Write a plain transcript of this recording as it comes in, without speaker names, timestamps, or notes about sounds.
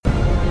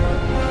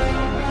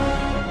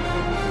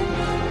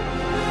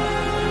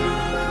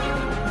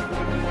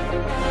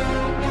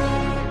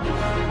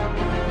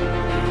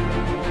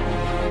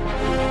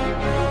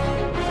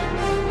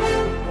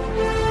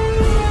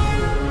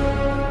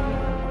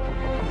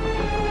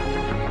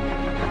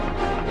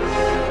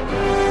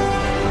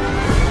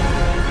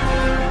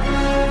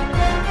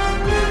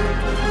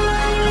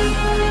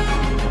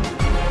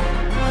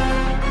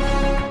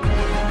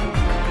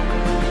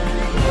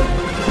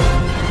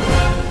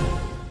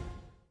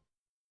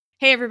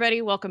Hey,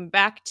 everybody, welcome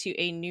back to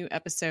a new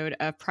episode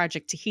of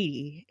Project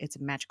Tahiti. It's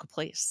a magical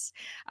place.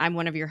 I'm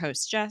one of your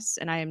hosts, Jess,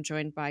 and I am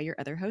joined by your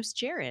other host,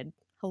 Jared.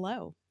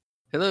 Hello.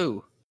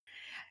 Hello.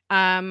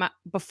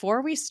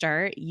 Before we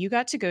start, you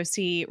got to go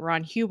see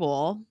Ron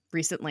Hubel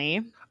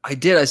recently. I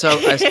did. I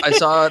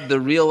saw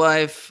the real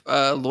life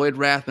Lloyd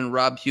Rath and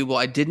Rob Hubel.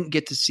 I didn't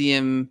get to see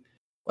him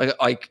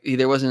like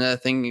there wasn't a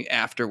thing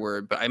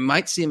afterward, but I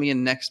might see him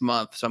again next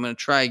month. So I'm going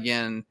to try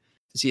again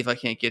to see if I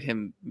can't get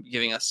him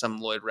giving us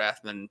some Lloyd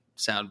Rathman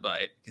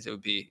soundbite because it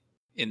would be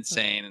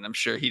insane, and I'm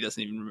sure he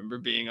doesn't even remember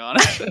being on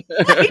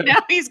it.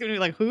 Now he's going to be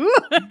like, who?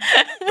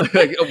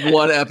 Like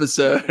one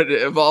episode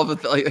involved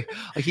with like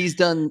he's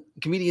done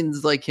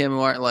comedians like him who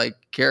aren't like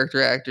character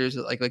actors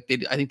like they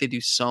I think they do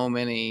so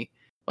many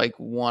like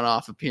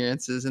one-off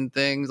appearances and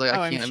things like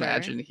I can't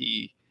imagine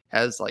he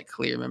has like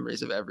clear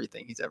memories of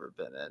everything he's ever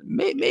been in.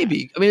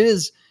 Maybe I mean it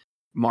is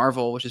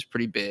Marvel, which is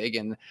pretty big,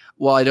 and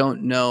while I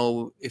don't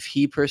know if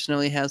he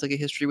personally has like a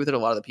history with it, a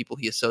lot of the people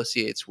he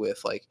associates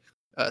with like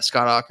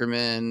Scott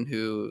Aukerman,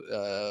 who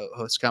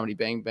hosts Comedy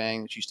Bang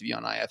Bang, which used to be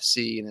on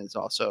IFC and is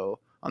also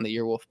on the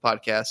Earwolf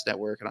podcast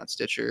network and on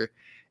Stitcher,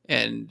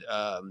 and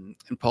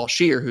Paul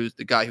Scheer, who's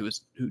the guy who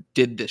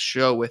did this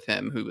show with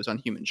him, who was on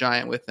Human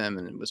Giant with him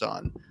and was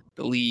on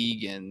The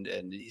League, and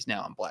he's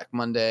now on Black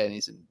Monday, and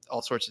he's in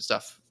all sorts of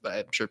stuff that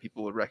I'm sure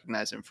people would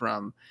recognize him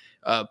from.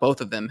 Both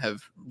of them have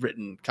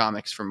written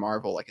comics for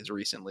Marvel like as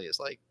recently as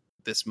like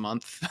this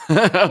month.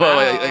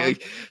 Wow.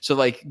 So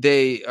like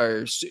they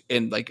are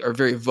and like are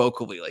very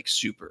vocally like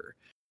super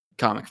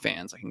comic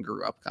fans, like and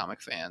grew up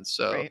comic fans.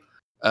 So Right.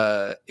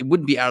 It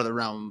wouldn't be out of the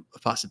realm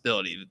of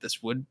possibility that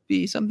this would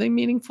be something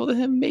meaningful to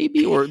him,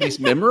 maybe, or at least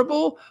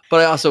memorable.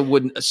 But I also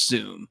wouldn't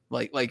assume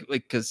like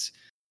because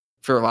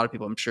for a lot of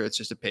people, I'm sure it's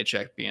just a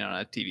paycheck being on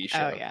a TV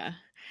show. Oh, yeah.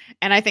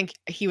 And I think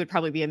he would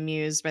probably be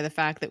amused by the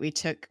fact that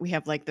we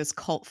have like this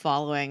cult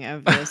following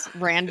of this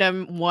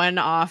random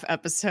one-off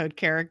episode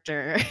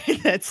character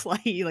that's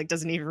like he like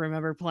doesn't even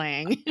remember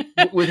playing.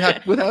 with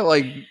how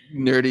like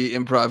nerdy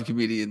improv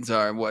comedians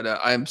are and whatnot,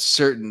 I'm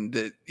certain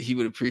that he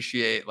would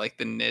appreciate like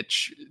the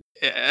niche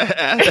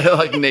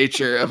like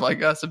nature of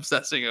like us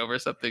obsessing over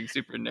something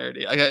super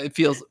nerdy. Like it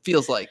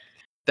feels like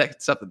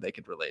that's something they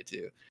could relate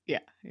to. Yeah,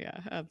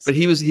 absolutely. But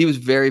he was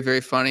very, very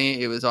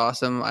funny. It was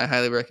awesome. I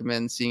highly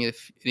recommend seeing it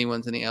if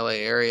anyone's in the LA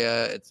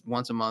area. It's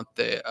once a month.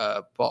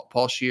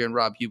 Paul Scheer and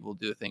Rob Hubel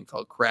do a thing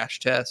called Crash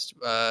Test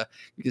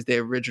because they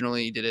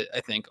originally did it,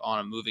 I think, on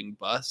a moving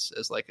bus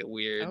as like a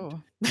weird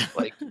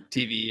like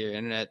TV or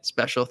internet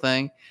special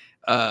thing.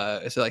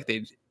 So like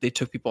they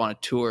took people on a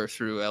tour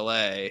through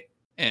LA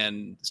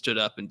and stood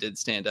up and did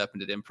stand up and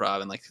did improv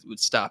and like would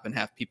stop and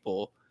have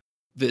people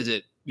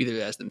visit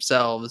either as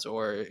themselves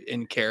or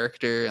in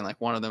character. And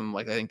like one of them,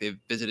 like I think they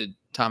visited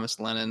Thomas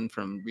Lennon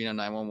from Reno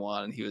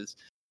 911, and he was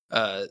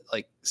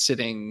like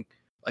sitting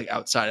like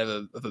outside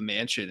of a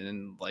mansion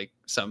in like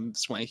some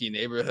swanky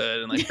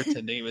neighborhood and like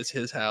pretending it was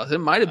his house. It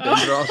might have been,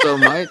 but also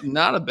might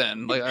not have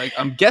been. Like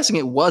I'm guessing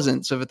it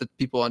wasn't, so that the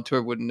people on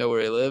tour wouldn't know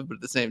where he lived. But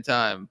at the same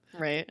time,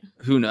 right?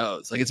 Who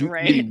knows? Like it's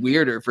maybe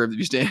weirder for him to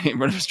be standing in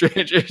front of a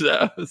stranger's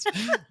house.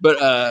 But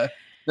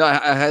no,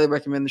 I highly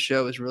recommend the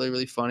show. It's really,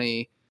 really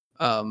funny.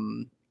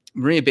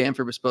 Maria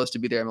Bamford was supposed to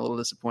be there. I'm a little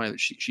disappointed that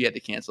she had to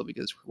cancel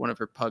because one of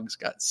her pugs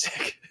got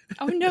sick.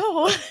 Oh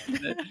no.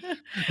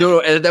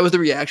 No, and that was the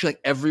reaction. Like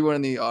everyone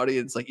in the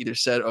audience like either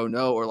said oh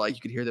no, or like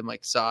you could hear them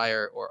like sigh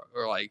or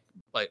like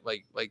kind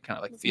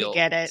of like feel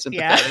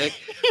sympathetic.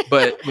 Yeah.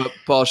 but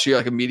Paul Scheer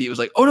like immediately was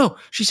like, oh no,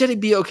 she said he'd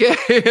be okay.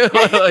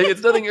 Like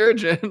it's nothing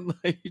urgent.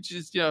 Like you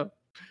just if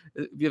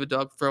you have a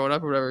dog throwing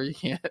up or whatever, you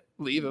can't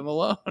leave him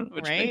alone,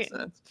 which makes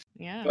sense.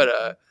 Yeah.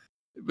 But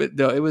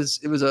no, it was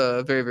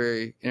a very,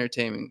 very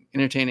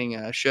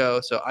entertaining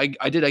show. So I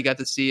got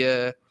to see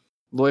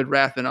Lloyd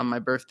Rathman on my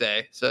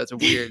birthday. So that's a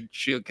weird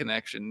Shield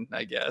connection,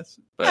 I guess.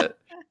 But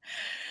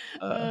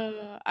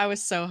I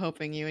was so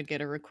hoping you would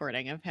get a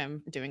recording of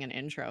him doing an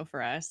intro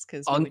for us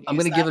because I'm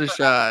going to give it a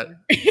shot.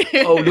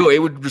 Oh no,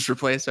 it would just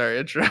replace our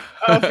intro.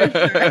 Oh, for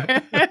sure.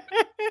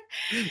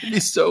 It'd be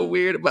so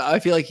weird, but I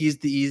feel like he's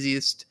the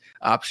easiest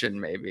option,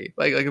 maybe.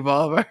 Like of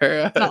all of our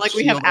it's not like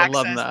we have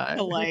access alumni.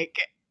 To like.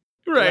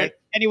 Right. Like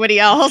anybody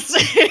else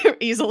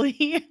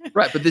easily.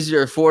 Right. But these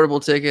are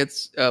affordable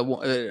tickets.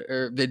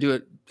 Or they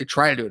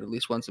try to do it at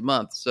least once a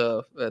month.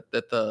 So at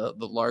the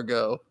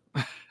Largo.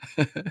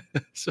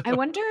 So. I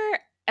wonder,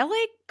 LA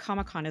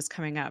Comic-Con is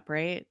coming up,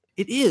 right?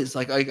 It is.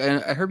 Like I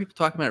heard people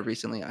talking about it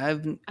recently. I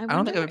don't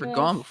think I've ever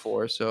gone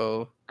before.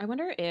 So I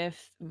wonder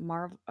if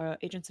Marvel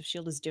Agents of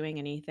S.H.I.E.L.D. is doing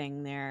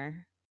anything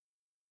there.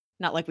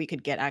 Not like we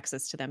could get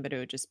access to them, but it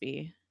would just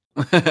be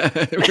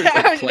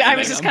I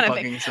was just kind of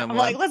thinking, I'm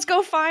like, let's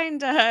go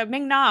find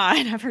Ming Na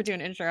and have her do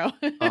an intro.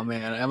 Oh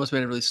man, I almost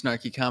made a really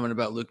snarky comment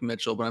about Luke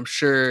Mitchell, but I'm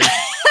sure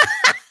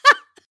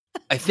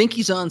I think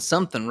he's on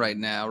something right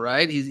now,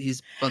 right?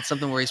 He's on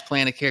something where he's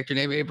playing a character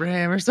named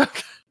Abraham or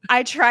something.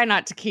 I try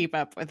not to keep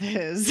up with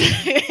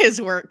his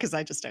work because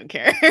I just don't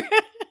care.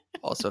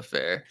 Also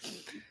fair.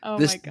 Oh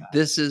my god.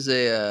 This is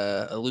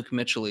a Luke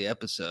Mitchell-y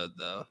episode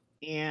though.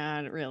 Yeah,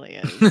 it really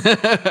is.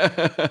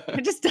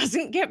 It just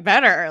doesn't get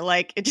better.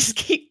 Like it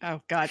just oh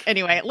god.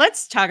 Anyway,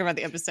 let's talk about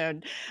the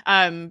episode.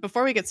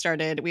 Before we get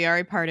started, we are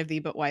a part of the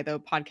But Why Though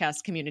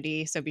podcast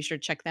community, so be sure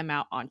to check them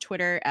out on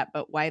Twitter at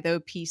But Why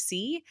Though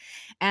PC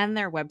and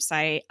their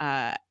website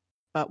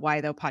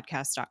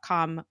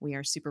butwhythoughpodcast.com. We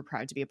are super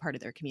proud to be a part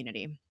of their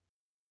community.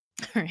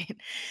 All right.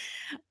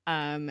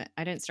 I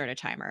didn't start a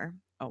timer.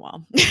 Oh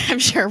well. I'm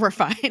sure we're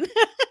fine.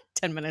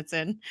 10 minutes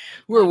in.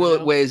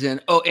 We're ways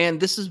in. Oh, and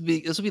this will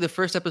be the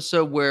first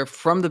episode where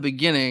from the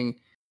beginning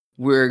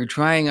we're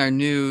trying our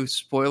new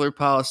spoiler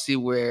policy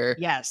where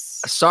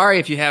yes. Sorry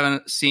if you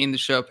haven't seen the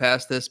show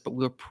past this, but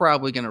we're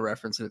probably going to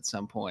reference it at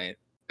some point.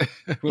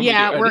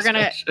 Yeah,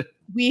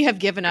 we have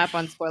given up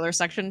on spoiler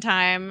section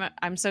time.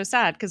 I'm so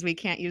sad because we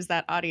can't use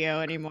that audio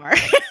anymore.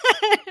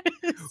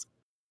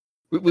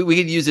 We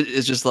could use it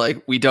as just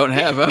like we don't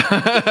have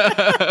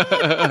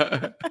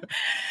a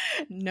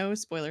no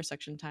spoiler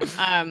section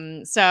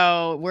time.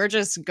 So we're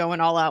just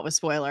going all out with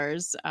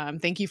spoilers.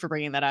 Thank you for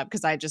bringing that up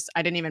because I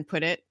didn't even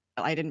put it.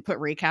 I didn't put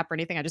recap or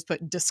anything. I just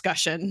put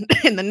discussion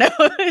in the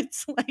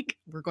notes. Like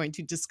we're going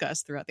to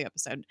discuss throughout the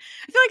episode.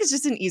 I feel like it's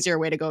just an easier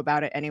way to go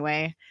about it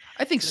anyway.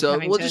 I think so.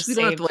 Well, just we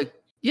don't have to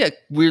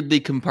weirdly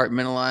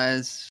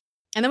compartmentalize.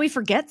 And then we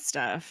forget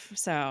stuff.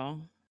 So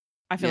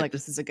I feel like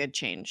this is a good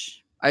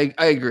change. I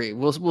agree.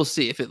 We'll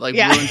see if it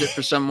ruins it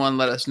for someone.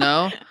 Let us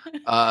know.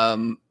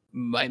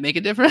 Might make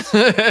a difference.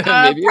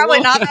 Maybe probably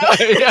not. Though.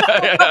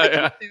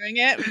 yeah. Keep doing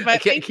it,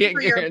 but thank you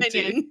for your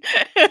opinion.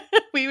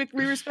 we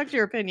respect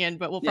your opinion,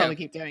 but we'll probably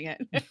keep doing it.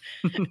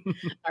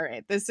 All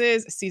right. This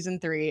is season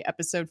 3,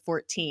 episode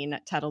 14,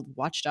 titled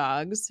Watch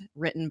Dogs,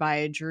 written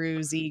by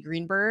Drew Z.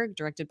 Greenberg,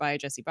 directed by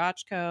Jesse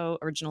Bochco,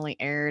 originally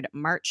aired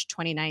March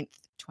 29th,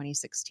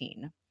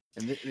 2016.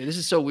 And this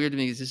is so weird to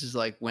me because this is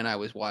like when I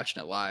was watching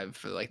it live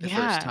for like the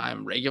first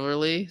time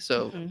regularly.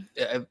 So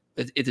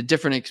it's a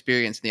different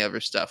experience than the other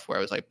stuff where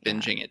I was like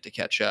binging it to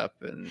catch up.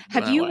 And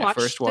have you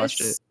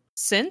watched it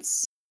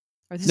since?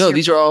 No,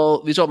 these are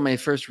all my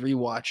first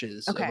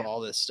rewatches of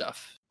all this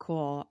stuff.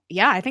 Cool.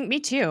 Yeah, I think me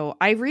too.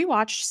 I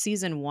rewatched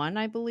season 1,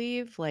 I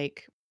believe,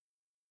 like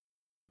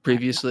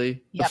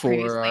previously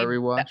before our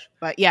rewatch.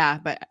 But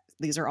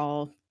these are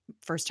all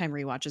first time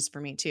rewatches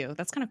for me too.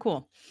 That's kind of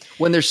cool.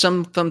 When there's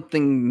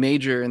something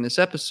major in this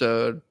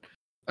episode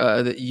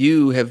that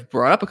you have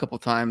brought up a couple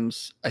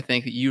times, I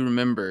think that you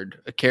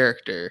remembered a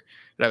character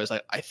that I was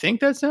like, I think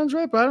that sounds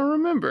right, but I don't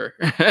remember.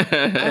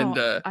 And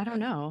I don't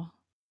know.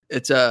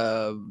 It's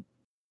the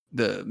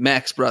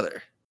Mac's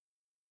brother.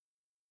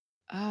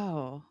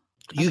 Oh,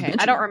 okay.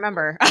 I don't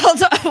remember.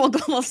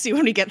 We'll see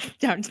when we get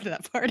down to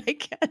that part, I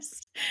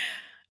guess.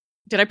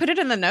 Did I put it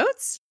in the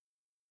notes?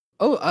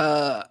 Oh,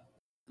 I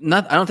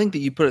don't think that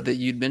you put it that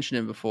you'd mentioned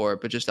him before,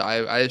 but just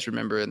I just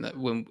remember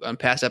when on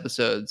past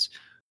episodes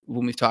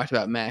when we've talked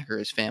about Mac or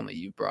his family,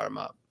 you brought him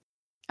up.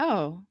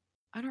 Oh,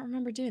 I don't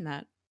remember doing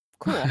that.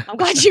 Cool. I'm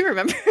glad you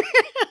remember.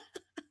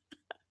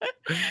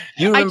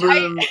 You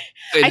remember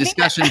a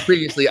discussion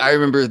previously. I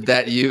remember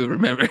that you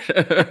remember.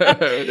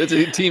 It's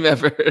a team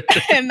effort.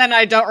 And then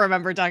I don't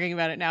remember talking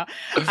about it now.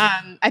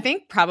 I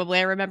think probably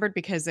I remembered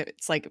because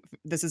it's like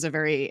this is a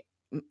very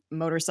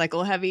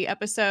motorcycle heavy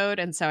episode,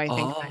 and so I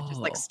think that just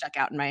like stuck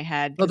out in my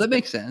head. Oh, that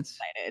makes sense.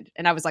 Excited.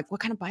 And I was like,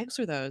 what kind of bikes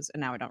are those? And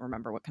now I don't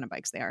remember what kind of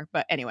bikes they are.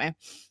 But anyway,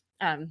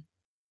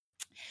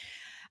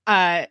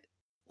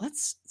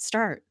 let's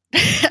start.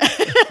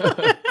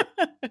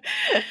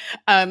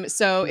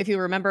 So if you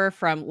remember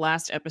from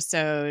last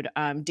episode,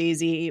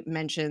 Daisy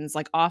mentions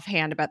like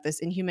offhand about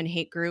this inhuman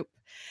hate group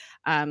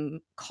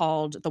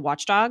called the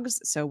Watch Dogs.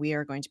 So we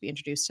are going to be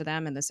introduced to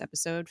them in this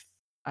episode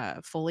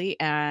fully.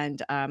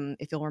 And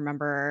if you'll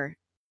remember,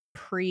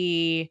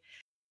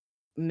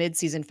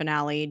 mid-season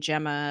finale,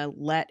 Gemma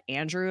let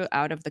Andrew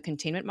out of the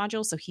containment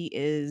module, so he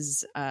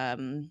is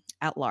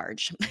at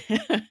large.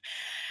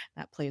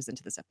 That plays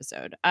into this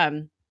episode.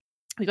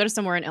 We go to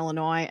somewhere in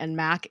Illinois, and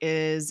Mac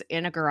is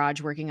in a garage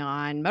working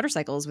on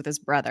motorcycles with his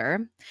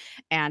brother.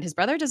 And his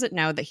brother doesn't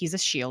know that he's a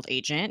SHIELD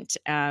agent.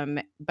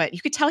 But you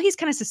could tell he's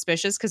kind of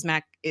suspicious because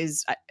Mac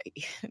is,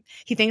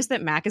 he thinks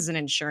that Mac is an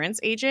insurance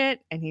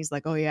agent. And he's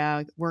like, oh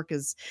yeah, work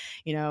is,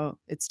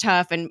 it's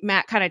tough. And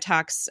Mac kind of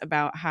talks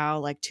about how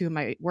like 2 of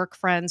my work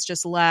friends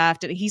just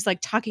left. And he's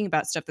like talking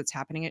about stuff that's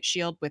happening at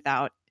SHIELD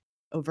without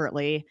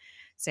overtly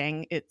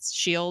saying it's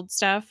SHIELD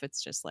stuff.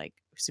 It's just like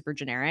super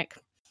generic.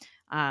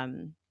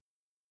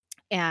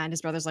 And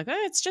his brother's like,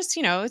 oh, it's just,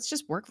 it's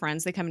just work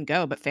friends. They come and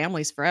go, but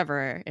family's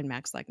forever. And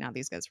Mac's like, now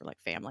these guys were like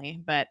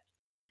family. But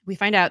we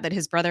find out that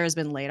his brother has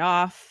been laid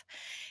off.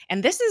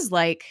 And this is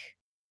like,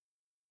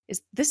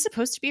 is this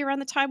supposed to be around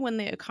the time when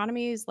the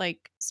economy is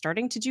like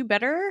starting to do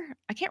better?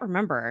 I can't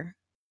remember.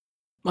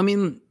 I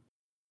mean,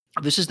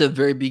 this is the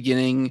very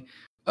beginning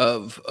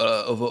of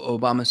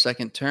Obama's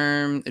second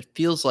term. It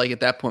feels like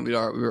at that point we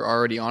were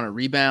already on a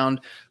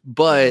rebound.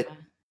 But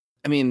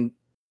I mean,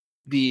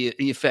 the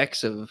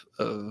effects of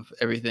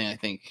everything, I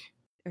think,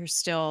 are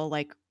still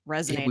like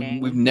resonating.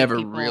 We've never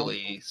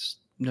really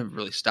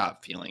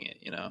stopped feeling it,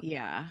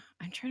 Yeah,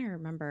 I'm trying to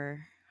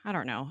remember. I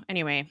don't know.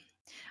 Anyway,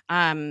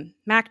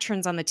 Mac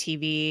turns on the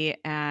TV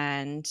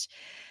and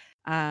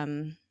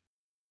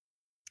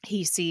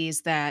he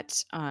sees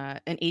that an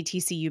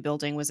ATCU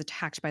building was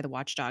attacked by the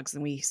watchdogs.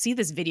 And we see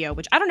this video,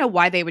 which I don't know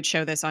why they would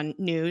show this on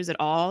news at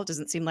all.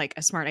 Doesn't seem like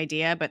a smart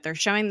idea, but they're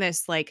showing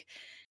this like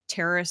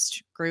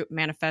terrorist group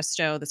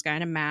manifesto, this guy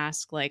in a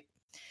mask, like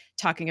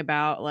talking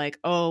about like,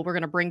 oh, we're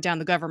going to bring down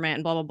the government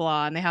and blah, blah,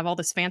 blah. And they have all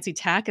this fancy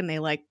tech and they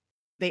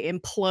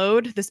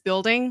implode this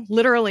building.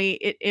 Literally,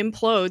 it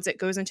implodes. It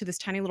goes into this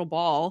tiny little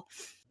ball.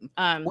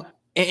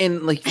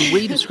 And like the way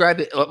you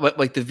described it,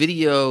 like the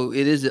video,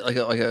 it is like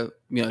a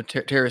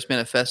terrorist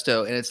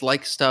manifesto, and it's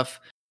like stuff.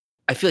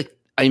 I feel like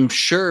I'm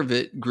sure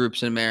that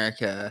groups in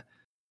America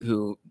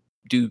who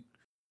do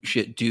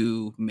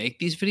make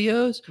these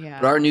videos,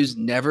 but our news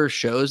never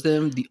shows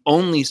them. The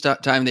only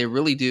time they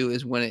really do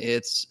is when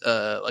it's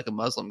like a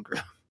Muslim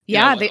group.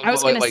 Yeah, I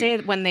was going to say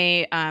when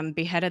they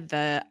beheaded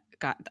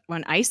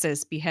when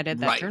ISIS beheaded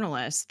that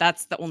journalist,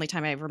 that's the only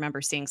time I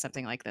remember seeing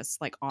something like this,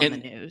 like on the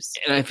news.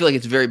 And I feel like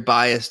it's very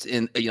biased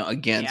in,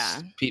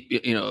 against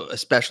people,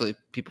 especially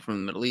people from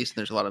the Middle East.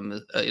 There's a lot of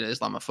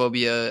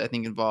Islamophobia, I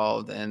think,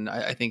 involved. And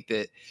I think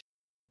that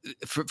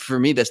for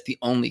me, that's the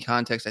only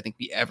context I think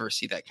we ever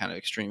see that kind of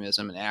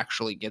extremism and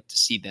actually get to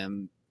see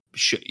them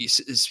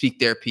speak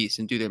their piece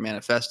and do their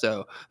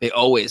manifesto. They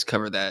always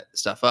cover that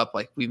stuff up.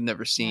 Like we've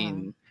never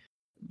seen,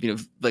 I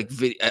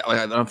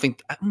don't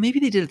think, maybe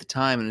they did at the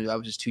time and I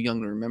was just too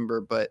young to remember,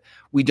 but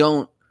we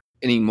don't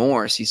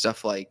anymore see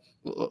stuff like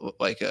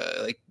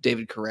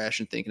David Koresh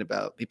and thinking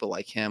about people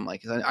like him.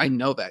 Like I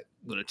know that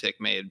lunatic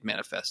made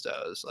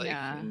manifestos.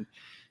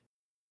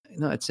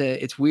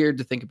 It's weird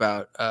to think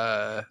about.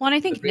 Well, and I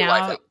think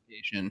now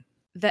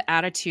the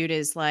attitude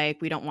is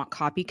like we don't want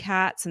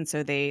copycats, and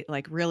so they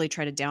like really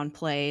try to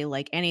downplay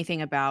like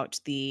anything about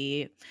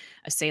the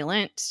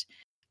assailant.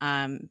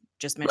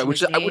 Just mention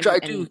which I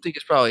do think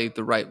is probably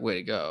the right way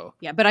to go.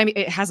 Yeah, but I mean,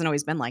 it hasn't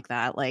always been like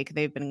that. Like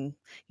they've been,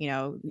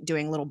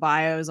 doing little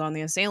bios on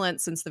the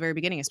assailants since the very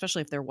beginning,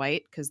 especially if they're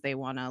white, because they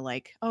want to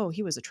like, oh,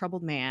 he was a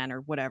troubled man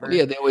or whatever. Well,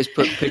 yeah, they always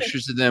put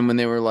pictures of them when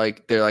they were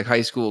like their like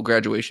high school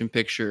graduation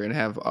picture and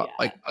have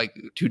like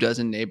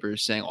 24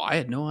 neighbors saying, "Oh, I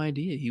had no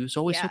idea. He was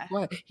always so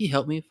quiet. He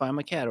helped me find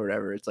my cat or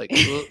whatever." It's like,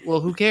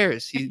 well, who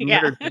cares? He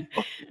murdered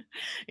people.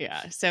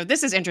 Yeah. So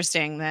this is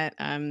interesting that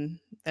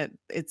that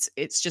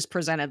it's just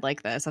presented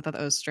like this. I thought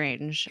that was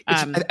strange.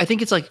 I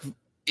think it's like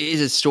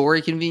is a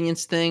story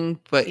convenience thing,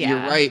 but you're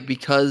right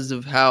because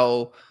of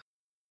how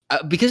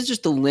because it's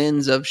just the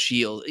lens of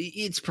S.H.I.E.L.D.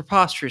 It's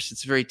preposterous.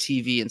 It's a very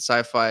TV and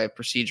sci-fi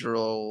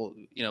procedural,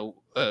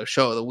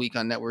 show of the week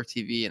on network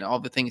TV and all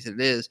the things that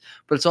it is.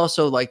 But it's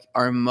also like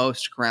our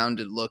most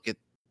grounded look at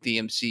the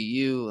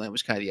MCU. And it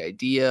was kind of the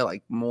idea,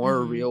 like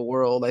more real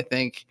world, I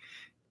think,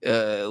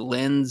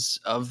 lens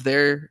of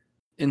their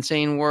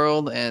insane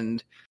world.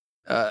 And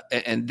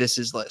this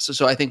is like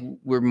so I think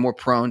we're more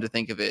prone to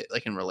think of it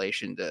like in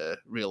relation to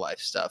real life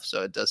stuff,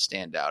 so it does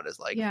stand out as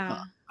like I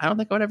don't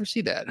think I would ever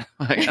see that.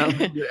 Like, I don't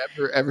think you'd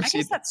ever see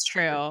guess that's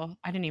true.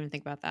 I didn't even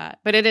think about that,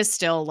 but it is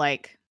still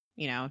like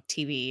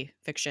TV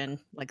fiction,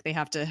 like they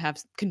have to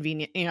have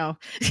convenient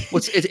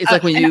it's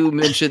like when you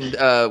mentioned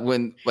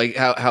when like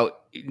how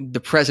the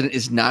president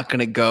is not going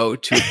to go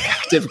to an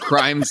active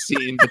crime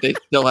scene, but they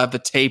still have the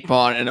tape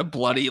on and a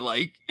bloody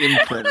like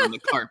imprint on the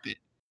carpet.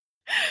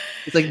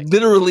 It's like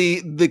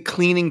literally the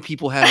cleaning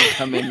people haven't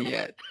come in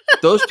yet.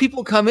 Those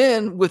people come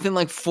in within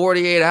like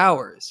 48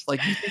 hours. Like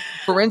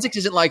forensics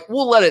isn't like,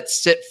 we'll let it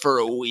sit for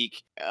a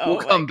week. We'll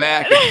come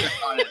back and check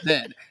on it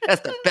then.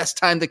 That's the best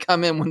time to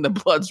come in when the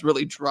blood's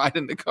really dried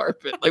in the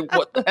carpet. Like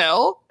what the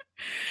hell?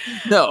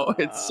 No,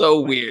 it's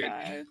so weird.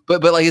 God.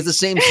 But like it's the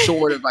same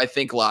sort of I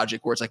think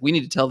logic where it's like we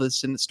need to tell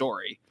this in the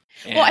story.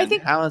 And I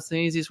think how is the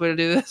easiest way to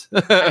do this?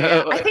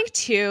 I think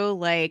too,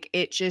 like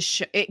it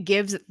just it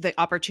gives the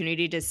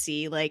opportunity to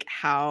see like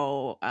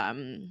how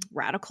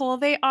radical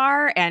they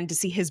are and to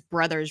see his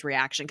brother's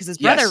reaction, because his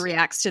brother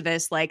reacts to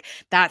this like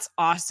that's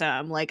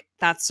awesome, like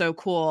that's so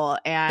cool,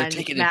 and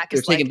they're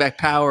taking back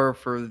power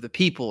for the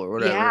people or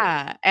whatever.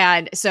 Yeah,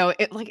 and so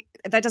it like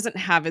that doesn't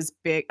have as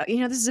big.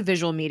 This is a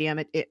visual medium.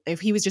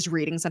 If he was just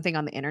reading something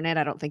on the internet,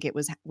 I don't think it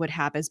would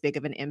have as big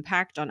of an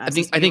impact on us.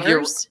 I think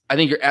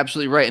you're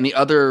absolutely right. And the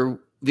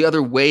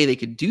other way they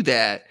could do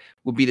that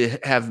would be to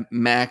have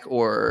Mac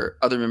or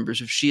other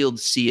members of S.H.I.E.L.D.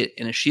 see it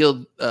in a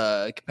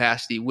S.H.I.E.L.D.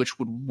 capacity, which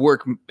would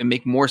work and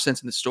make more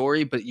sense in the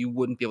story, but you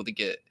wouldn't be able to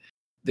get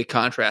the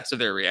contrast of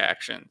their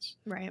reactions.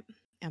 Right.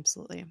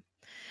 Absolutely.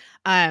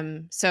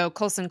 So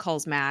Coulson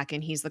calls Mac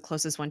and he's the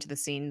closest one to the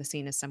scene. The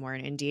scene is somewhere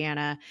in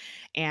Indiana,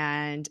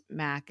 and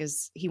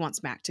he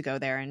wants Mac to go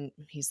there. And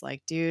he's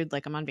like, dude,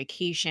 like I'm on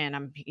vacation.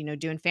 I'm,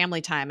 doing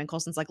family time. And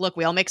Coulson's like, look,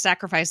 we all make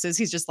sacrifices.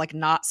 He's just like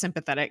not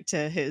sympathetic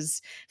to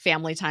his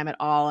family time at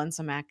all. And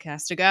so Mac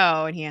has to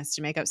go and he has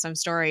to make up some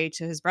story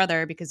to his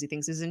brother because he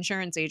thinks he's an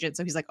insurance agent.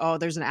 So he's like, oh,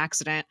 there's an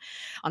accident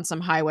on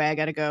some highway. I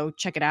got to go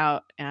check it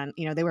out. And,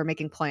 they were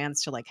making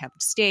plans to like have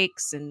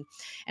steaks and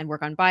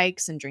work on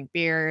bikes and drink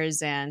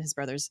beers. And his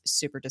brother's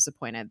super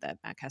disappointed that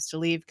Mac has to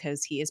leave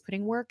because he is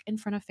putting work in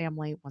front of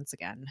family once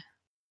again.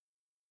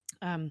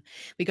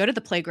 We go to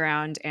the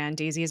playground, and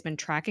Daisy has been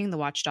tracking the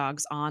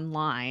watchdogs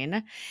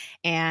online,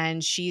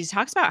 and she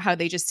talks about how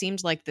they just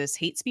seemed like this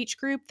hate speech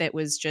group that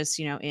was just,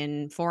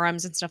 in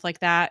forums and stuff like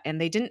that, and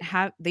they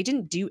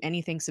didn't do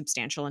anything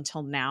substantial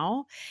until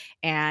now.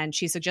 And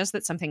she suggests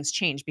that something's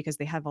changed because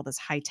they have all this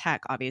high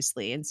tech,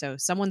 obviously, and so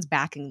someone's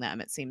backing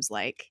them, it seems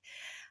like.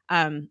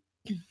 And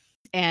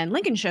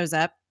Lincoln shows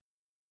up,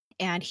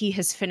 and he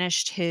has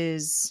finished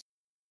his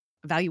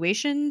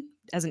evaluation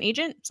as an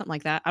agent, something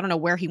like that. I don't know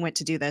where he went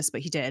to do this,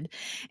 but he did.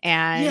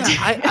 And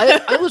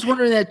yeah, I was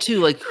wondering that too.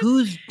 Like,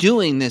 who's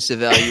doing this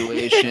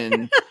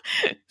evaluation?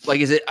 Like,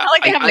 is it not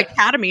like they have an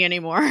academy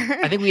anymore?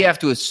 I think we have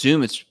to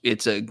assume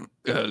it's a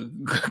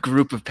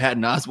group of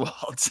Patton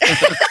Oswalds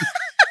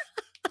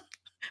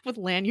with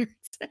lanyards.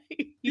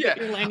 You get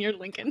your lanyard,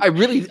 Lincoln. I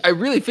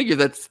really figure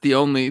that's the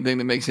only thing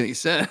that makes any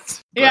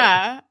sense. But.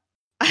 Yeah.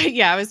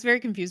 I was very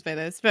confused by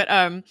this, but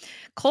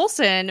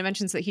Coulson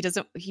mentions that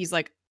he's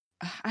like,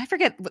 I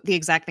forget what the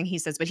exact thing he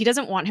says, but he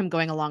doesn't want him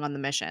going along on the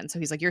mission. So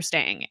he's like, you're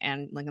staying.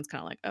 And Lincoln's kind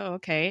of like, oh,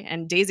 okay.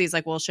 And Daisy's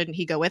like, well, shouldn't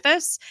he go with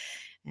us?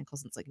 And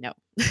Coulson's like, no.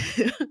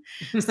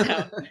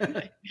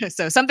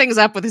 So something's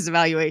up with his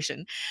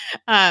evaluation.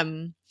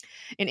 In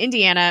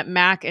Indiana,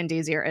 Mac and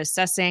Daisy are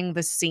assessing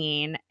the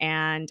scene,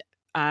 and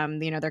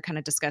they're kind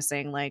of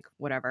discussing like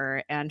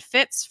whatever, and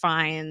Fitz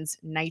finds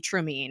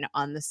nitramine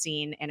on the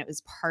scene, and it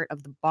was part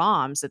of the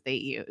bombs that they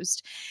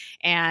used.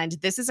 And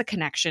this is a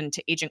connection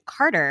to Agent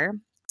Carter.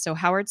 So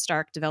Howard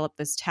Stark developed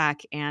this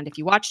tech, and if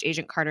you watched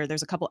Agent Carter,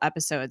 there's a couple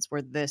episodes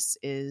where this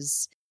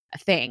is a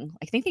thing.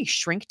 I think they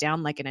shrink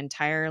down like an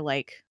entire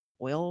like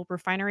oil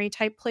refinery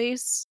type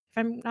place, if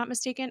I'm not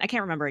mistaken. I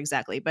can't remember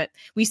exactly, but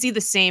we see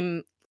the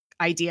same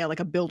idea,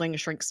 like a building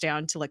shrinks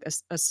down to like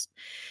a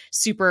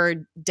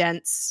super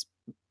dense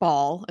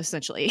ball,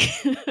 essentially.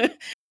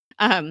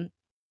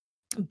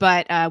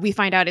 But we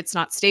find out it's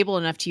not stable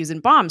enough to use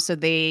in bombs, so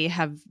they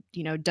have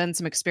done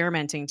some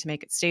experimenting to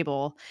make it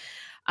stable.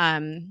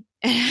 And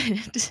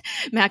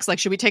Mac's like,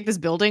 should we take this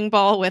building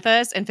ball with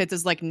us? And Fitz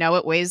is like, no,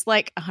 it weighs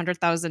like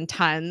 100,000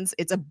 tons.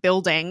 It's a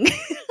building.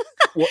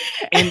 Well,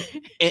 and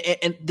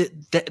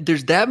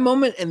there's that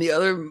moment, and the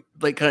other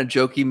like kind of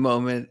jokey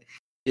moment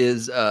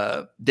is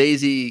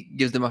Daisy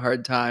gives them a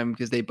hard time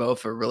because they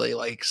both are really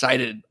like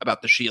excited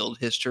about the SHIELD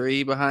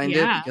history behind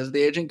it because of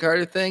the Agent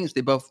Carter things.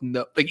 They both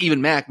know, like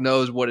even Mac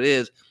knows what it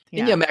is.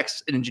 And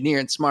Mac's an engineer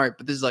and smart,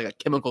 but this is like a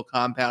chemical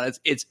compound.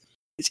 It's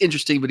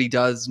interesting, but he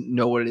does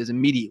know what it is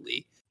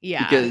immediately.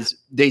 Yeah. Because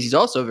Daisy's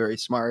also very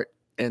smart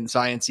and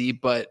sciencey,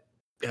 but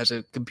has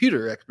a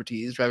computer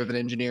expertise rather than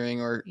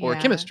engineering or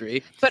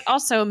chemistry. But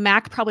also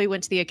Mac probably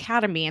went to the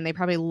academy, and they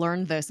probably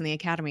learned this in the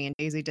academy, and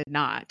Daisy did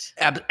not.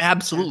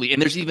 Absolutely.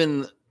 And there's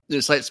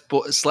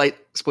a slight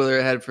spoiler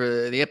ahead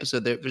for the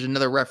episode. There's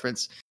another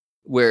reference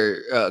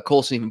where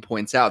Coulson even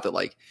points out that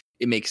like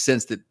it makes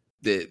sense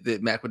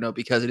that Mac would know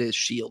because it is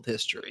SHIELD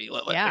history.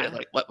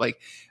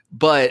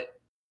 But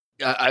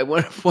I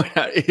want to point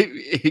out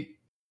it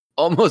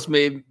almost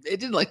made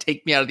it didn't like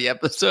take me out of the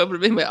episode, but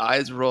it made my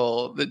eyes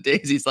roll. That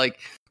Daisy's like,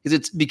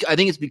 because I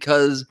think it's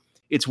because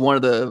it's one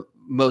of the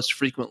most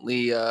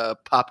frequently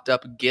popped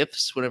up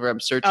GIFs whenever I'm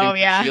searching for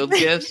SHIELD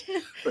GIFs.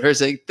 For her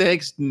saying,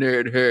 "Thanks,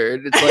 nerd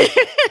herd." It's like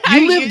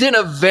you lived in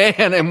a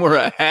van and were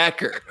a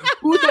hacker.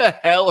 Who the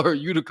hell are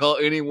you to call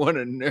anyone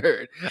a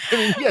nerd? I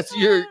mean, yes,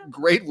 you're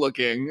great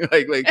looking.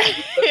 Like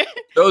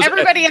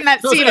everybody in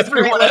that scene is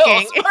great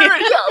looking.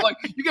 Like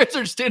you guys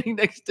are standing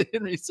next to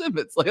Henry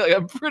Simmons. Like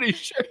I'm pretty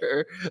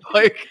sure,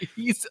 like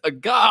he's a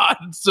god.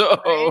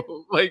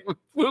 So, like,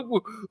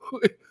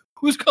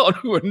 who's calling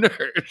who a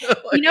nerd?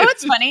 Like,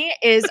 what's funny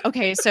is,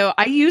 okay, so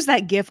I use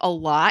that GIF a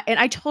lot, and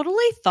I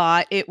totally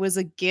thought it was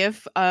a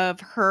GIF of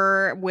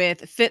her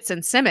with Fitz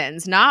and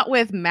Simmons, not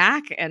with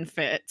Mac and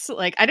Fitz.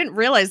 Like, I didn't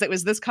realize it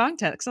was this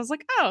context. I was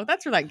like, oh,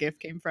 that's where that GIF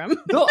came from.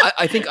 No,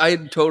 I think I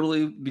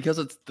totally, because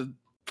it's the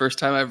first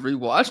time I've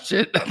rewatched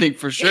it, I think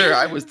for sure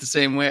I was the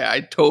same way.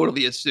 I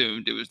totally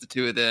assumed it was the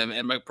two of them,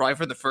 and like probably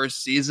for the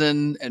first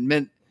season, and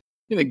meant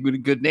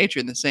good nature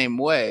in the same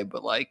way.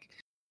 But like,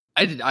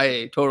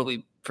 I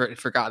totally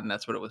forgotten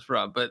that's what it was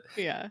from. But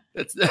yeah,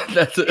 that's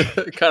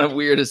a kind of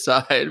weird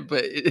aside.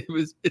 But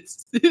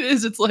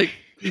it's like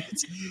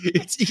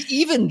it's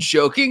even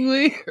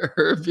jokingly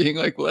her being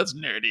like, well, that's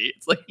nerdy.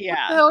 It's like, what the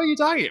hell are you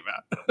talking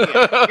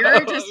about?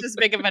 You're just as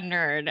big of a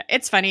nerd.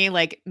 It's funny,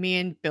 like me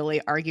and Billy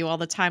argue all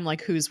the time,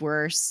 like who's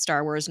worse,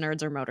 Star Wars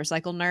nerds or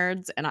motorcycle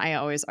nerds? And I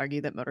always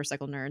argue that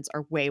motorcycle nerds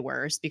are way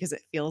worse because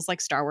it feels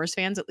like Star Wars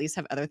fans at least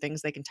have other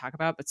things they can talk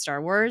about, but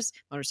Star Wars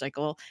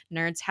motorcycle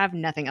nerds have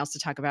nothing else to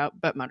talk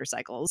about but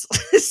motorcycles.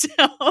 So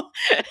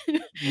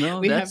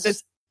we have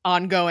this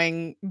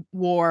ongoing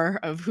war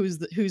of whose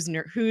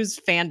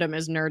fandom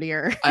is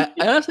nerdier. I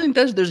honestly think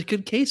there's a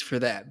good case for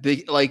that.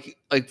 Like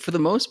for the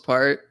most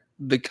part,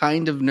 the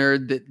kind of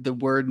nerd that the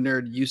word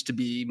nerd used to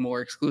be more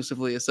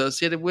exclusively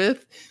associated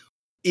with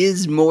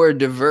is more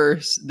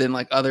diverse than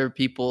like other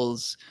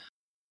people's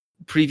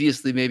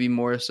previously maybe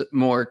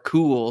more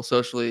cool,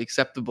 socially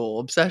acceptable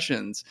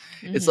obsessions.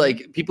 It's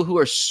like people who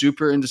are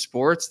super into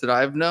sports that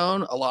I've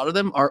known, a lot of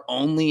them are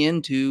only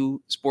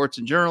into sports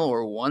in general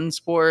or one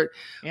sport.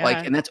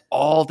 Like, and that's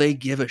all they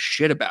give a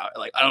shit about.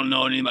 Like, I don't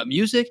know anything about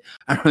music.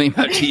 I don't know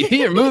anything about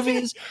TV or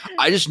movies.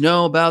 I just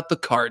know about the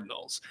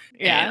Cardinals.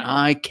 And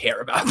I care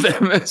about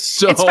them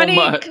so it's funny,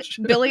 much.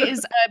 Billy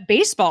is a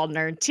baseball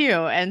nerd too.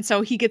 And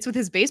so he gets with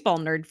his baseball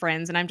nerd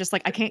friends. And I'm just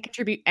like, I can't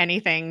contribute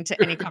anything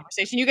to any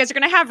conversation you guys are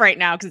going to have right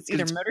now because it's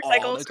either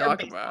motorcycles or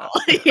baseball.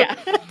 Yeah.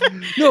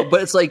 No,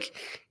 but it's like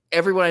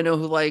everyone I know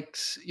who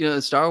likes,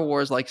 Star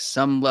Wars, like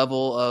some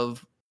level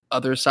of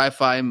other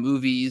sci-fi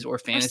movies or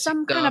fantasy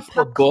some stuff kind of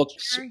or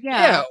books,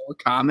 culture, or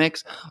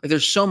comics. Like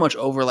there's so much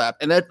overlap,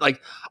 and that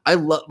I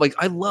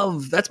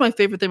love. That's my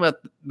favorite thing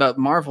about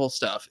Marvel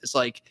stuff. It's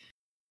like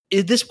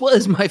this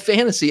was my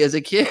fantasy as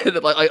a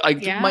kid.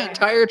 My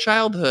entire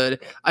childhood,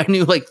 I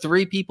knew like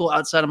 3 people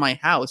outside of my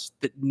house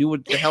that knew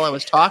what the hell I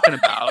was talking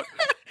about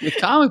with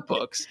comic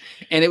books.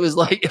 And it was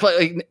like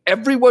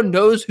everyone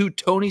knows who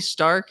Tony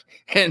Stark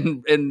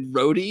and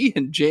Rhodey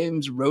and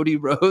James Rhodey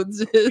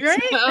Rhodes is.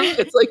 Right?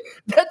 It's like,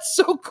 that's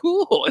so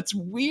cool. It's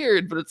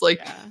weird, but it's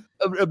like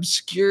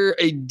obscure,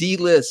 a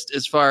D-list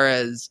as far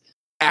as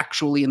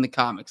actually in the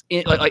comics.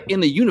 In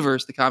the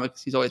universe, the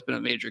comics, he's always been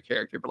a major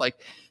character, but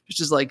like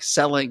just like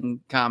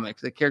selling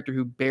comics, a character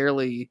who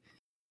the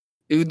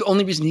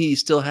only reason he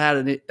still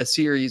had a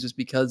series was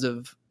because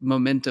of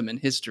momentum in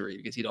history,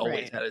 because he'd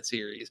always had a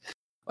series.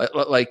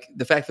 Like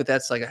the fact that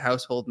that's like a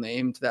household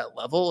name to that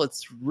level,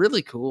 it's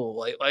really cool.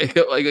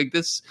 Like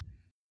this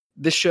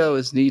show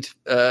is neat,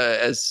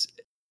 as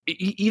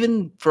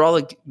even for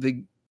all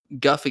the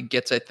guff it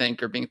gets, I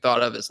think, or being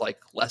thought of as like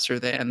lesser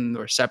than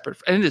or separate,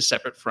 and it is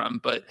separate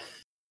from, but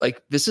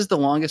like this is the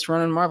longest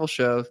running Marvel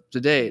show to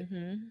date.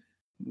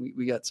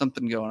 We got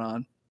something going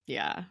on.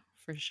 Yeah,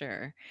 for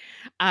sure.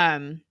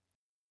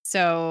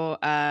 So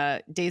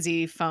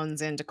Daisy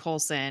phones into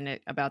Coulson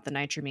about the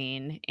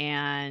nitramine,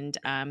 and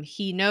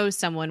he knows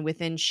someone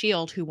within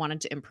S.H.I.E.L.D. who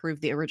wanted to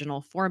improve the original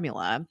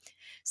formula.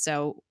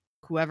 So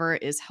whoever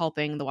is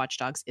helping the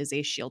Watchdogs is a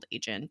S.H.I.E.L.D.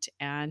 agent,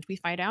 and we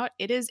find out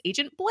it is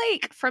Agent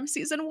Blake from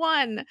season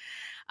 1,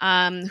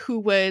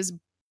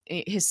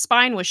 his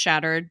spine was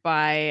shattered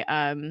by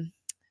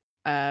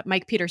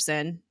Mike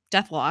Peterson,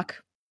 Deathlock.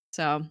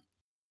 So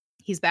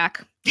he's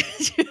back.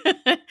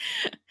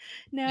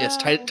 No. Yes,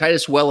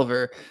 Titus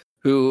Welliver,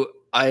 who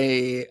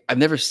I've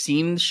never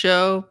seen the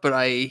show, but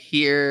I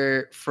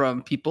hear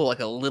from people like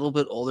a little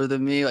bit older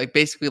than me, like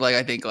basically like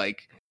I think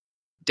like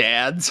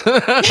dads,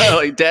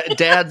 like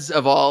dads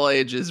of all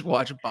ages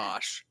watch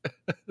Bosch.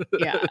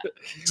 Yeah,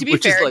 to be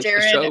fair, like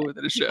Jared,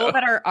 people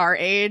that are our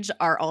age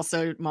are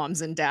also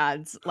moms and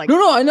dads. Like,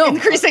 no, I know,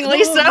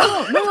 increasingly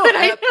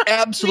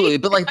absolutely.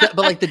 But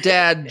like the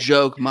dad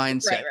joke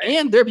mindset, right.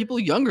 And there are people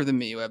younger than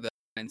me who have that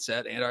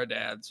mindset, and our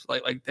dads.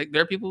 Like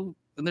there are people,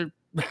 and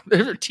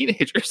they're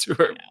teenagers who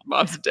are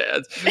moms and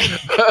dads.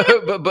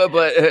 but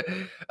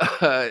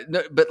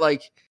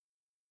like.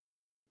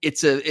 It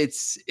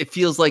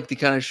feels like the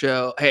kind of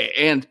show. Hey,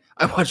 and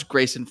I watched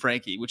Grace and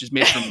Frankie, which is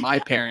made from my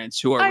parents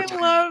who are. I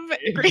love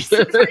Grace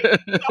and Frankie.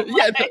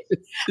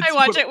 I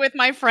watch it with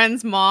my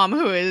friend's mom,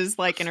 who is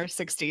like in her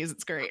 60s.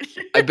 It's great.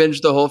 I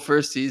binged the whole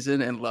first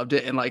season and loved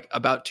it. And like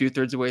about 2/3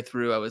 of the way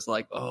through, I was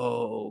like,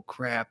 "Oh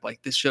crap!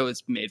 Like this show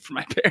is made for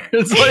my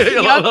parents.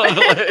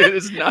 It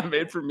is not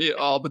made for me at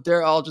all." But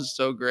they're all just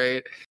so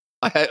great.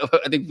 I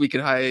think we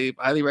could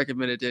highly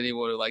recommend it to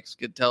anyone who likes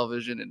good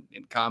television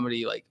and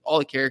comedy. Like all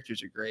the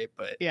characters are great,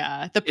 but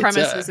the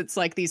premise is it's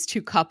like these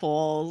 2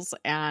 couples,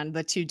 and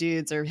the 2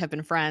 dudes have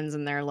been friends,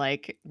 and they're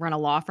like run a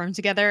law firm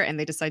together, and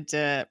they decide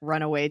to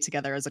run away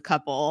together as a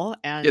couple.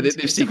 And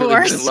they've secretly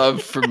been in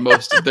love for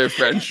most of their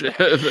friendship.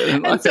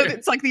 And so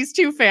it's like these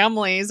 2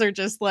 families are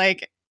just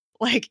like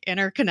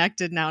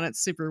interconnected now, and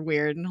it's super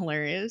weird and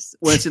hilarious.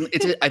 Well,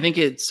 I think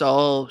it's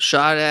all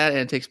shot at, and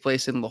it takes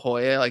place in La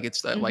Jolla. Like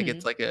it's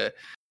like a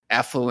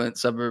affluent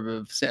suburb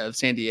of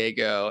San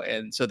Diego,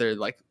 and so they're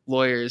like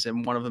lawyers,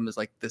 and one of them is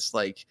like this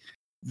like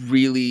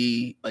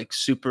really like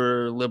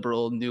super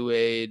liberal new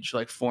age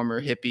like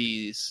former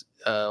hippies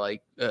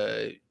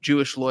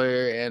Jewish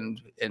lawyer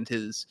and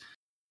his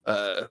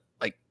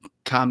like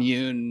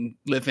commune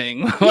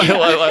living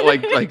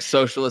like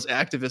socialist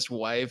activist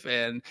wife,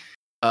 and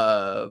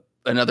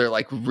another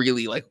like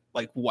really like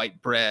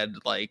white bread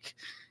like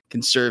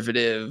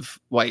conservative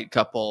white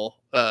couple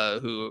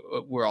who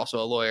were also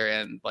a lawyer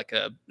and like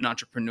an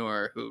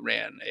entrepreneur who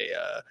ran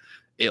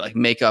a like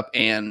makeup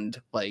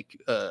and like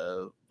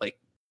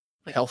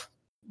health,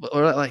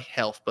 or not like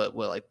health, but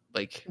like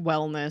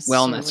wellness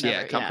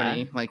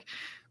company. Like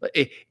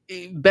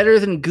better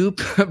than Goop,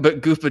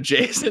 but Goop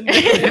adjacent.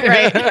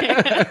 Right.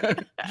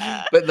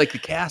 But like the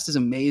cast is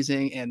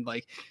amazing, and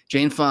like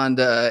Jane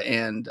Fonda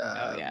and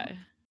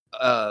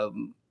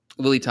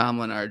Lily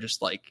Tomlin are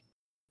just like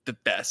the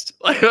best.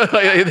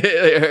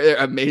 They're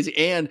amazing.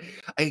 And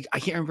I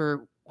can't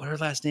remember what her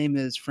last name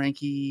is.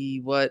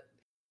 Frankie what?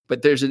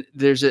 but there's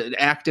an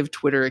active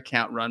Twitter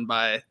account run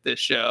by the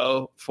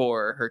show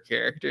for her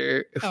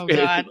character. Oh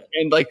God!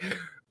 And like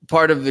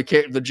part of the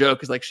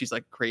joke is like she's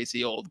like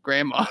crazy old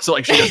grandma, so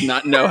like she does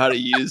not know how to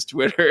use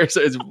Twitter, so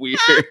it's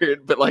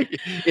weird. But like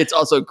it's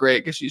also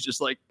great because she's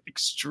just like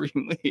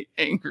extremely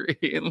angry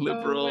and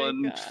liberal,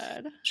 and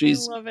God.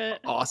 she's I love it.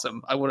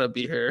 Awesome. I want to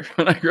be her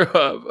when I grow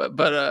up.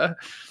 But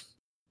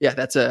yeah,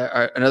 that's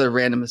another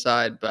random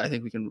aside. But I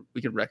think we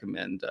can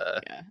recommend.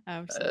 Yeah,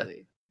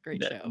 absolutely,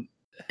 great show.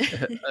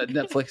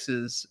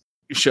 Netflix's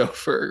show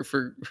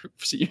for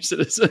senior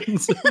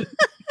citizens.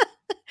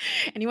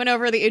 Anyone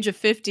over the age of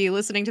 50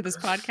 listening to this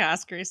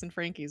podcast, Grace and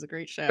Frankie is a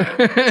great show.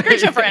 It's a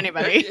great show for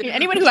anybody.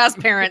 Anyone who has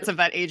parents of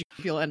that age,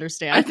 you'll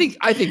understand. I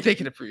think they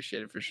can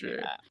appreciate it for sure.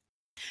 Yeah.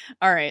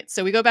 All right,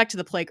 so we go back to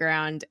the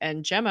playground,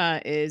 and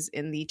Gemma is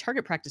in the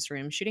target practice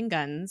room shooting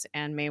guns,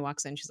 and May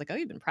walks in. She's like, "Oh,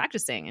 you've been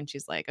practicing?" And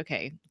she's like,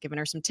 "Okay," giving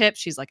her some tips.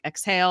 She's like,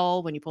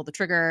 "Exhale when you pull the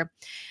trigger."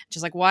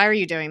 She's like, "Why are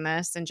you doing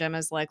this?" And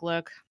Gemma's like,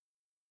 "Look,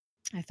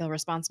 I feel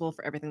responsible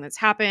for everything that's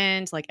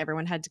happened. Like,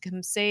 everyone had to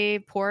come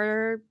save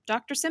poor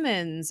Dr.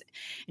 Simmons."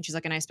 And she's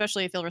like, "And I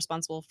especially feel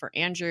responsible for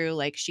Andrew."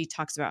 Like, she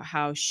talks about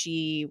how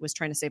she was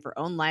trying to save her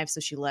own life, so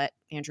she let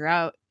Andrew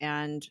out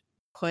and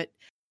put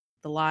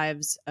the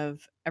lives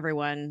of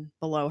everyone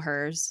below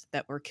hers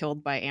that were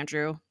killed by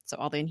Andrew. So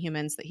all the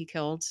Inhumans that he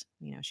killed,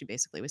 you know, she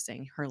basically was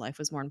saying her life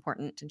was more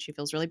important, and she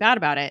feels really bad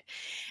about it.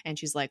 And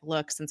she's like,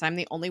 "Look, since I'm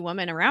the only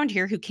woman around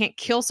here who can't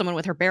kill someone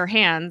with her bare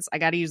hands, I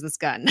got to use this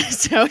gun."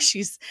 So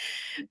she's,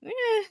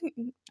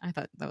 I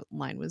thought that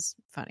line was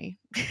funny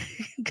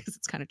because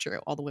it's kind of true.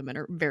 All the women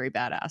are very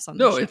badass on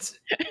this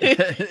show.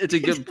 It's a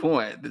good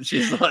point that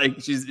she's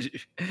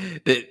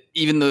that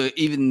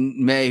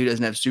even May, who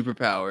doesn't have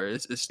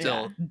superpowers, is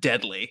still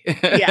deadly.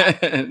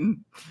 Yeah.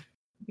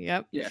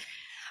 Yep. Yeah.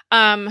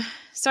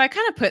 So I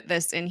kind of put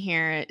this in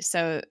here.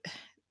 So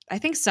I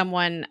think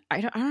someone, I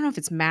don't know if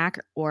it's Mac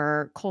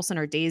or Coulson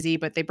or Daisy,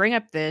 but they bring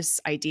up this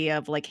idea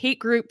of like hate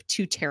group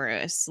to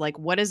terrorists. Like,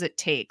 what does it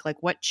take?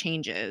 Like, what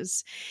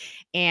changes?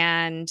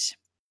 And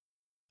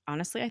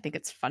honestly, I think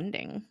it's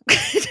funding.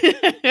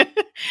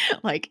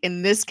 Like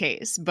in this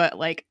case, but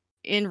like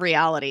in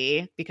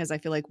reality, because I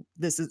feel like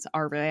this is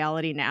our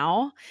reality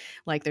now.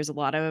 Like there's a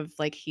lot of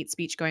like hate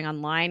speech going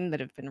online that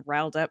have been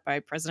riled up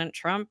by President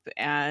Trump,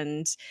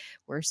 and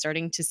we're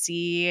starting to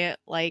see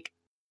like,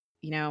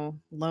 you know,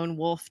 lone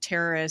wolf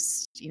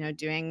terrorists, you know,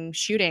 doing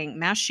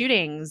mass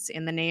shootings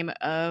in the name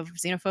of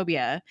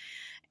xenophobia.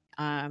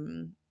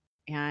 And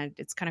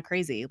it's kind of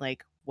crazy.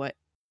 Like what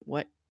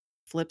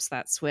flips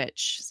that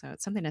switch? So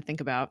it's something to think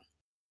about.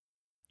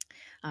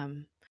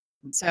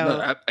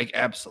 So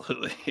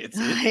absolutely,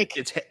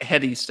 it's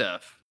heady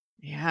stuff.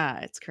 Yeah,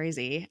 it's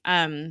crazy.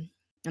 And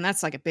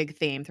that's like a big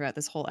theme throughout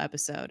this whole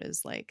episode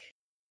is like,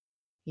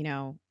 you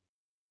know,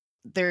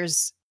 the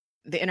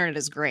internet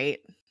is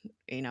great.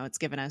 You know, it's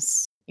given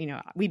us, you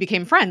know, we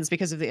became friends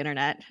because of the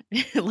internet.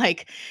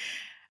 Like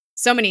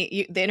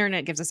the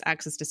internet gives us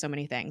access to so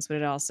many things, but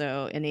it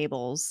also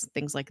enables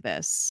things like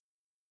this.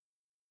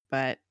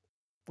 But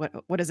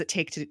what does it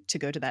take to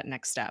go to that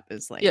next step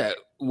is like,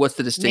 what's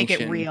the distinction?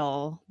 Make it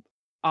real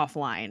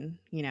offline,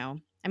 you know.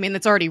 I mean,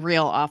 it's already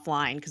real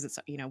offline because it's,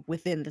 you know,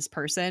 within this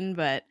person,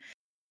 but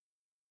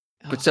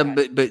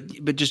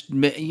just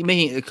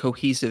making it a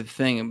cohesive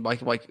thing, and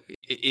like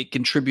it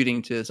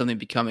contributing to something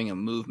becoming a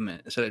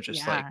movement instead of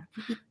just like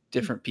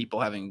different people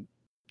having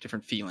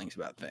different feelings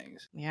about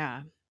things.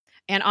 Yeah.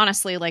 And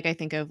honestly, like I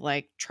think of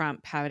like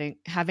Trump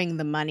having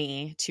the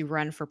money to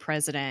run for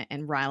president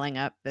and riling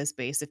up this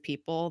base of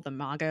people, the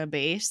MAGA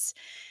base,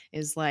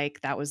 is like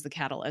that was the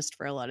catalyst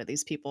for a lot of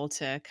these people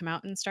to come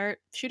out and start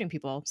shooting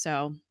people.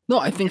 So no,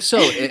 I think so,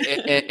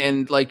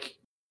 and like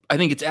I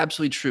think it's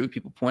absolutely true.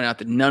 People point out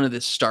that none of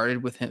this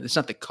started with him. It's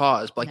not the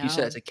cause, but like you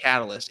said, it's a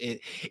catalyst.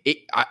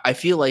 I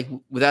feel like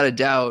without a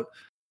doubt,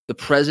 the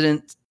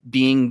president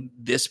being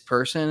this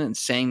person and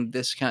saying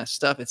this kind of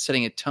stuff, it's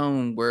setting a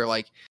tone where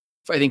like.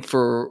 I think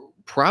for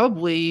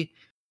probably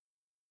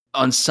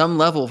on some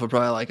level for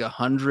probably like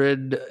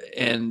 100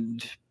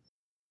 and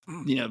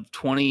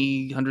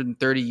 20,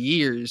 130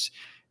 years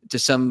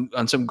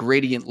on some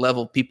gradient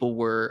level, people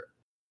were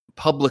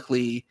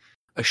publicly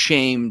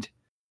ashamed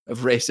of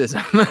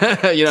racism.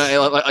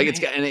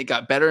 It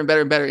got better and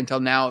better and better until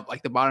now,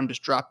 like the bottom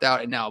just dropped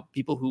out. And now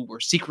people who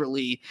were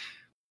secretly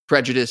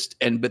prejudiced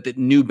but that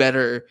knew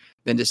better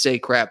than to say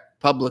crap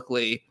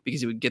publicly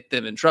because it would get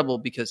them in trouble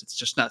because it's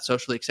just not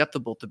socially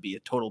acceptable to be a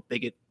total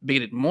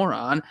bigoted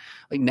moron.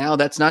 Like now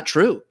that's not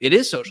true. It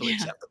is socially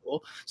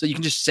acceptable. So you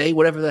can just say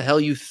whatever the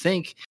hell you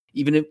think,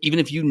 even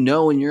if you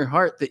know in your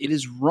heart that it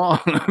is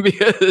wrong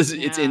because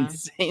it's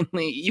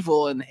insanely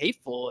evil and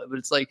hateful. But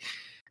it's like,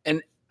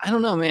 and I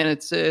don't know, man,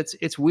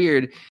 it's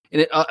weird.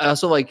 And it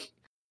also like,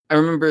 I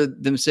remember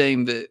them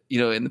saying that,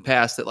 in the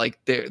past that like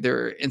there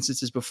were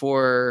instances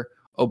before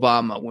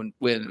Obama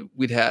when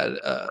we'd had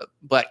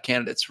black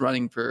candidates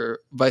running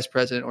for vice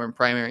president or in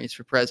primaries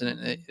for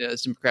president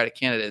as Democratic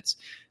candidates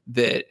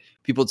that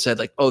people had said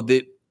like, oh,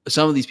 that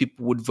some of these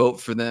people would vote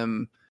for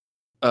them,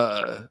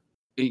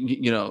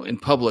 in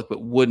public,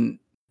 but wouldn't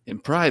in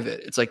private.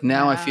 It's like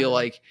now I feel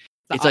like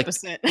it's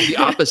opposite. Like the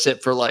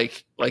opposite for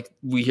like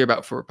we hear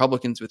about for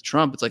Republicans with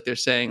Trump. It's like they're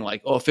saying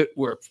like, oh, if it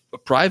were a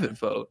private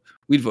vote,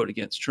 we'd vote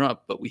against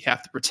Trump, but we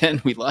have to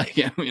pretend we like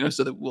him,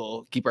 so that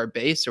we'll keep our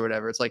base or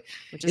whatever. It's like,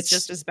 which is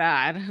just as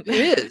bad.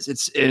 It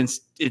is.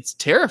 It's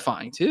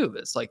terrifying too.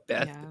 It's like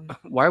that. Yeah.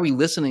 Why are we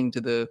listening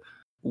to the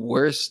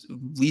worst,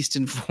 least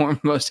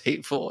informed, most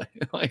hateful,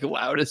 like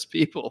loudest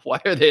people? Why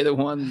are they the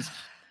ones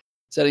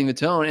setting the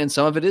tone? And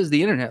some of it is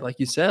the internet, like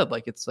you said.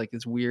 Like it's like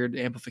this weird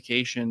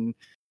amplification.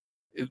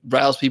 It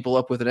riles people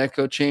up with an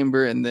echo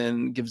chamber and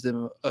then gives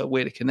them a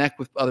way to connect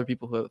with other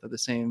people who have the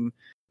same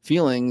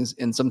feelings.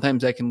 And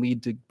sometimes that can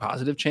lead to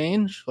positive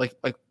change. Like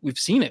we've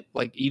seen it,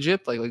 like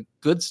Egypt, like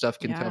good stuff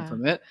can come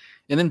from it.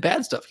 And then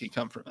bad stuff can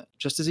come from it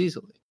just as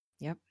easily.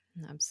 Yep,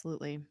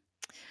 absolutely.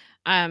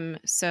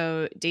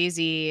 So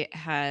Daisy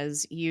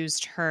has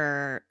used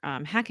her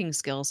hacking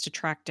skills to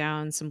track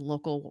down some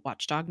local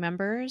watchdog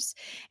members,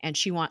 and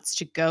she wants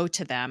to go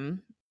to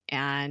them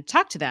and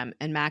talk to them.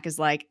 And Mac is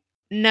like,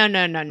 no.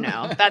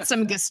 That's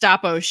some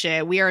Gestapo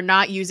shit. We are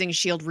not using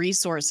S.H.I.E.L.D.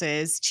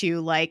 resources to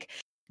like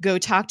go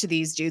talk to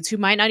these dudes who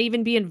might not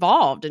even be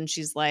involved. And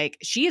she's like,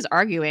 she is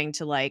arguing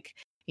to like,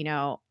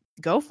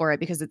 go for it,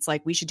 because it's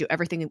like we should do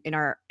everything in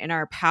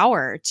our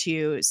power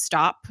to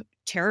stop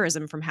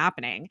terrorism from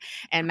happening.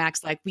 And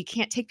Mac's like, we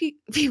can't take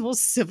people's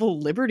civil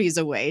liberties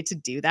away to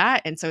do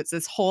that. And so it's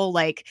this whole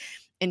like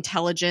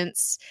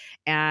intelligence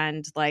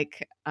and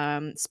like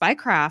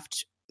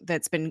spycraft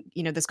that's been,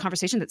 this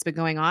conversation that's been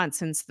going on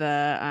since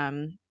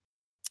the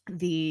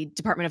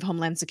Department of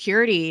Homeland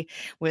Security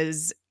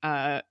was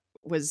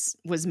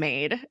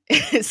made.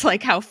 It's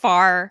like, how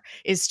far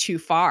is too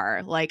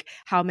far? Like,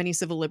 how many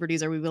civil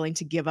liberties are we willing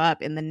to give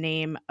up in the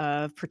name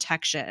of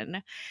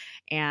protection?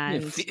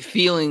 And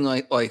feeling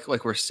like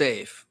we're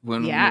safe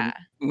when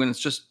it's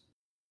just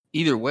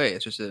either way,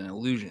 it's just an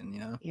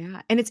illusion,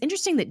 Yeah. And it's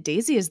interesting that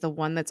Daisy is the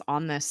one that's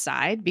on this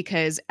side,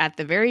 because at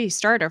the very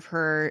start of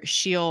her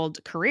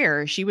S.H.I.E.L.D.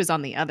 career, she was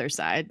on the other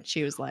side.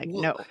 She was like,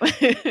 no.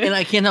 And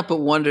I can't help but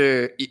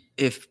wonder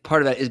if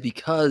part of that is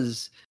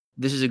because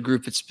this is a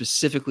group that's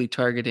specifically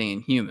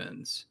targeting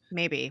humans.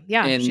 Maybe.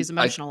 Yeah. And she's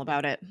emotional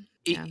about it.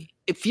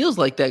 It feels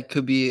like that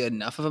could be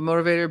enough of a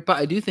motivator, but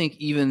I do think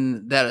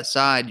even that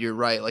aside, you're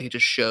right. Like, it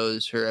just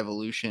shows her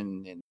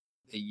evolution in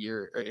a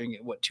year, or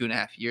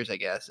 2.5 years, I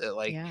guess,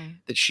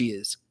 that she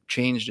has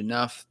changed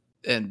enough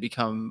and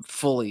become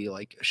fully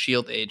like a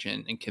S.H.I.E.L.D.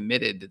 agent and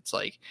committed. It's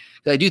like,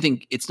 I do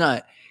think it's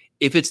not,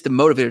 if it's the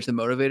motivator, it's the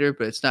motivator,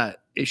 but it's not,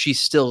 if she's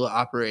still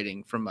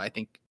operating from, I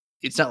think,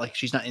 it's not like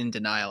she's not in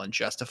denial and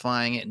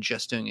justifying it and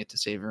just doing it to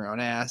save her own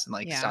ass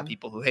and stop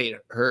people who hate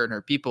her and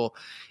her people.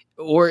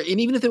 And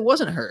even if it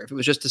wasn't her, if it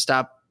was just to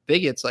stop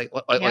bigots, I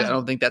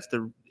don't think that's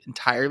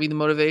entirely the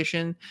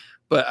motivation.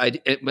 But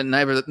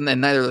neither of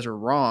those are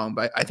wrong.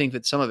 But I think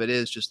that some of it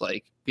is just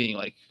like being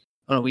like,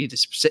 oh no, we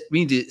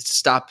need to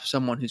stop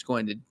someone who's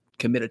going to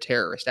commit a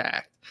terrorist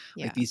act.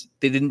 Yeah. Like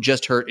they didn't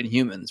just hurt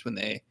Inhumans when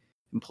they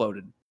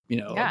imploded,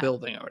 a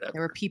building or whatever.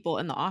 There were people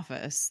in the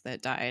office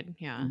that died.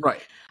 Yeah.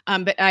 Right.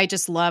 But I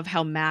just love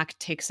how Mac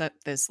takes up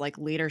this like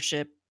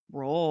leadership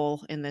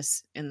role in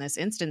this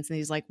instance, and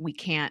he's like, we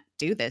can't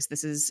do this.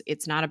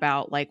 It's not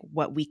about like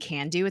what we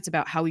can do, it's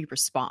about how we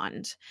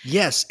respond.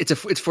 Yes,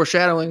 it's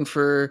foreshadowing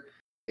for,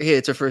 hey,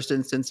 it's our first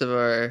instance of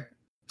our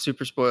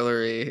super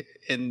spoilery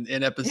in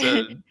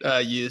episode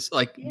use.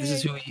 Like,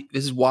 this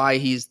is why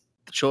he's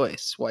the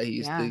choice, why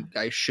he's the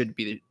guy should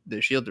be the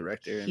S.H.I.E.L.D.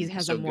 director. He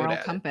has a moral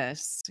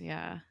compass.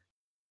 Yeah,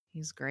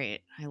 he's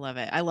great. I love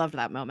it. I loved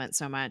that moment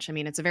so much. I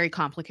mean, it's a very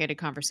complicated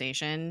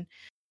conversation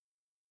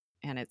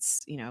and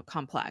it's,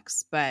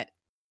 complex, but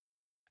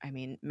I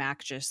mean,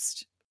 Mac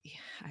just,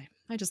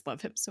 I just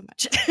love him so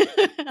much.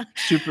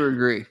 Super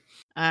agree.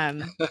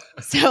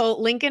 So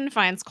Lincoln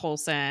finds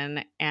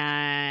Coulson,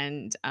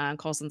 and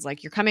Coulson's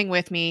like, you're coming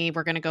with me.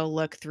 We're going to go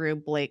look through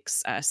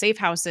Blake's safe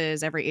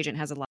houses. Every agent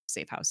has a lot of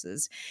safe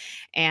houses.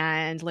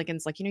 And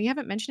Lincoln's like, you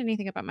haven't mentioned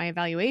anything about my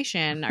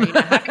evaluation. Are you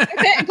not happy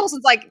with it? And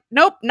Coulson's like,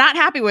 nope, not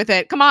happy with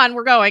it. Come on,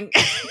 we're going.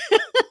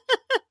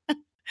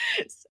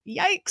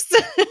 Yikes.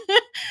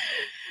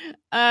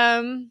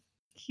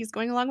 He's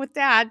going along with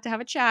Dad to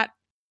have a chat.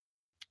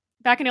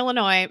 Back in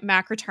Illinois,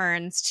 Mac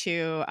returns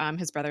to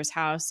his brother's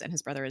house, and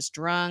his brother is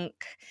drunk,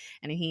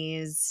 and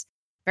he's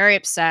very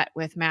upset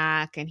with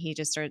Mac, and he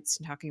just starts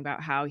talking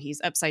about how he's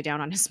upside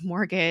down on his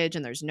mortgage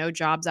and there's no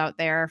jobs out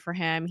there for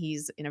him.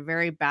 He's in a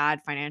very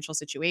bad financial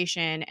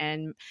situation,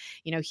 and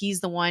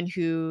he's the one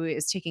who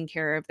is taking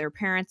care of their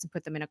parents and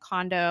put them in a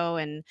condo,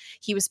 and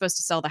he was supposed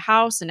to sell the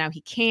house and now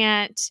he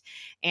can't.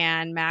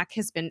 And Mac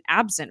has been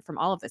absent from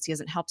all of this. He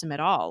hasn't helped him at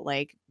all.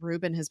 Like,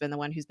 Ruben has been the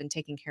one who's been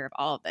taking care of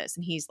all of this,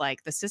 and he's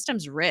like, the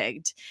system's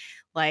rigged.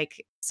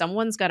 Like,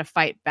 someone's got to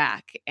fight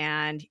back.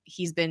 And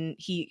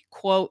he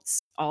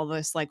quotes all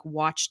this like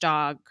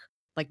watchdog,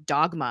 like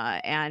dogma.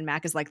 And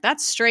Mac is like,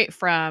 that's straight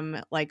from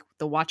like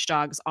the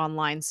Watchdogs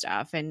online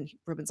stuff. And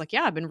Ruben's like,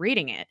 yeah, I've been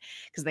reading it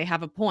because they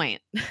have a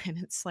point. And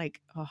it's like,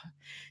 oh,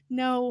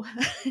 no,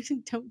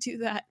 don't do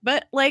that.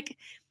 But like,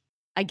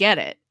 I get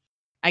it.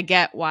 I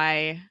get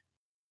why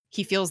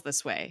he feels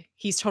this way.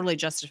 He's totally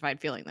justified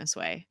feeling this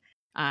way.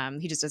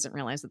 He just doesn't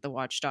realize that the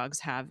watchdogs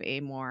have a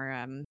more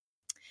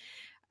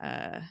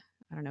I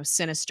don't know,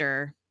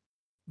 sinister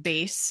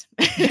base.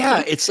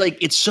 Yeah, it's like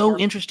it's so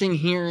interesting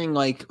hearing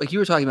like you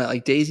were talking about,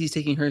 like Daisy's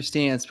taking her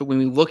stance, but when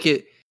we look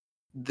at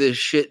the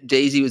shit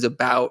Daisy was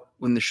about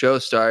when the show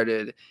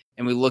started,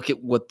 and we look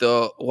at what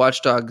the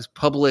Watchdogs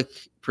public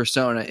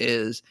persona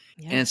is,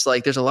 and it's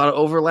like there's a lot of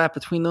overlap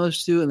between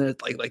those two, and they're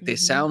like they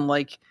sound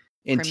like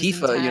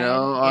Antifa, you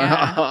know,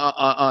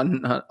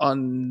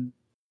 on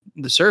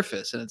the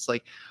surface, and it's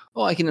like,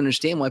 oh, I can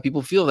understand why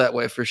people feel that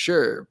way for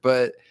sure,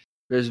 but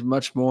there's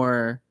much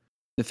more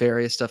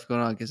nefarious stuff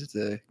going on because it's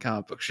a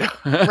comic book show.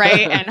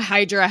 Right, and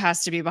Hydra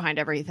has to be behind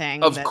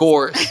everything. Of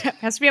course.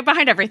 Has to be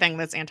behind everything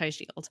that's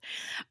anti-Shield.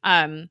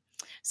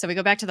 So we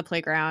go back to the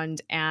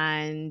playground,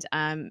 and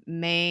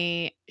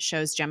May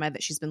shows Gemma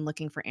that she's been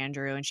looking for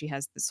Andrew, and she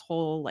has this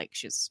whole, like,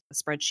 she has a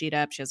spreadsheet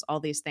up, she has all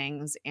these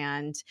things,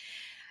 and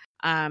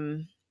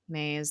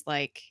May is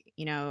like,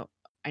 you know,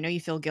 I know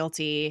you feel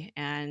guilty,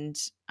 and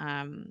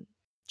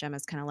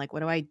Gemma's kind of like,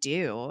 what do I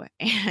do?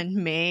 And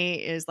May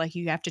is like,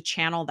 you have to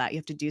channel that. You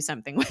have to do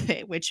something with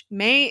it, which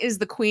May is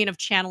the queen of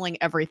channeling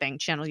everything.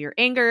 Channel your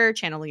anger,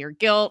 channel your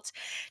guilt,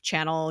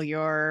 channel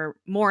your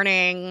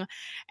mourning,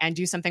 and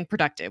do something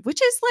productive,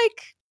 which is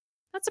like,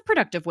 that's a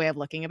productive way of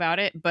looking about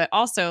it. But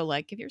also,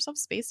 like, give yourself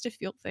space to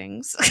feel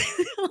things.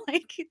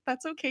 Like,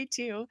 that's okay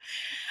too.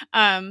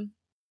 And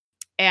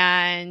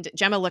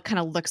Gemma kind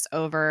of looks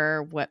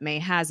over what May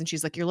has, and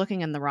she's like, you're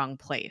looking in the wrong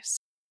place.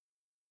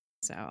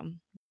 So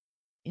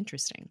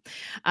interesting.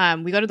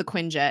 We go to the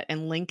Quinjet,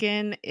 and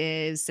Lincoln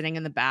is sitting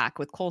in the back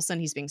with Coulson.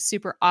 He's being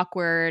super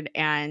awkward,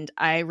 and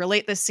I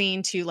relate this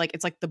scene to, like,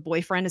 it's like the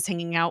boyfriend is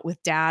hanging out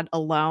with dad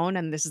alone,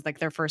 and this is like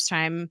their first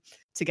time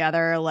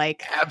together,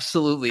 like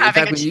absolutely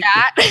having a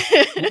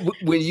chat.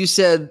 When you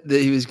said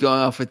that he was going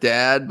off with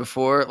dad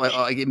before,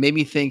 like it made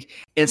me think,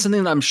 and it's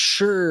something that I'm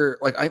sure,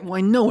 like I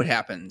know it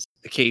happens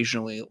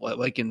occasionally,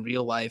 like in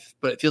real life,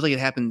 but it feels like it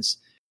happens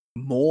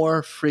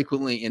more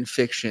frequently in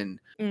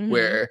fiction,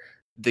 where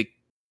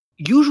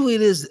usually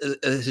it is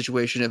a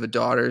situation of a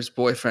daughter's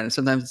boyfriend.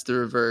 Sometimes it's the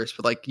reverse,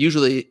 but like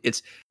usually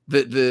it's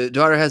the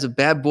daughter has a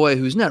bad boy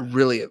who's not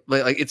really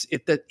like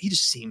that he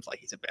just seems like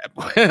he's a bad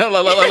boy.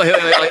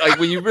 like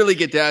when you really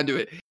get down to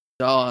it,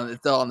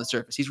 it's all on the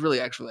surface. He's really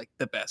actually like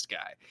the best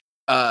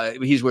guy.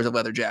 He wears a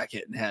leather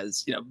jacket and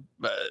has, you know,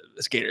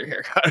 a skater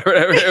haircut or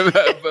whatever.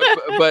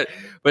 but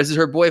this is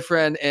her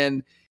boyfriend,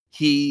 and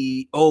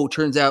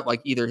turns out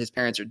like either his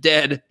parents are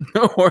dead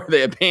or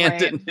they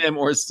abandoned him,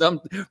 or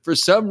for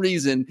some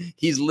reason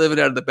he's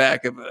living out of the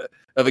back of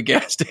a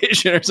gas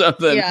station or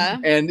something,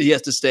 and he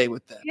has to stay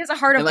with them. He has a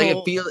heart of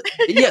gold.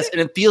 Yes,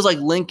 and it feels like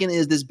Lincoln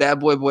is this bad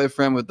boy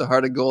boyfriend with the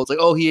heart of gold. It's like,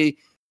 oh, he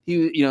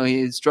you know,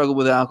 he struggled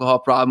with an alcohol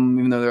problem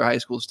even though they're high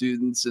school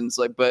students, and it's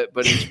like, but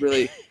it's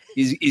really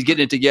he's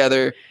getting it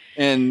together,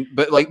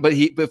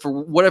 but for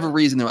whatever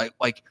reason they're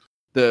like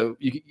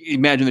you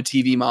imagine the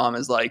TV mom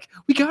is like,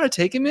 we gotta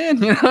take him in,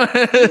 you know.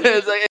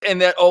 It's like, and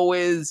that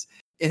always,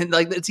 and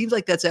like it seems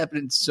like that's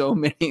happened in so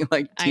many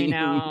like teen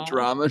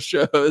drama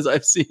shows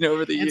I've seen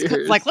over the years.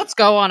 It's like, let's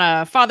go on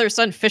a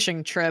father-son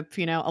fishing trip,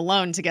 you know,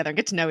 alone together,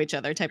 get to know each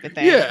other type of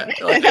thing. Yeah,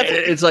 like,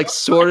 it's like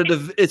sort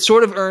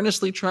of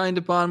earnestly trying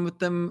to bond with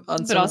them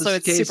on, but also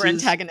it's cases. Super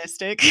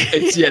antagonistic.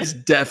 It's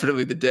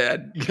definitely the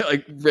dad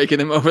like raking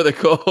them over the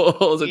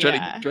coals and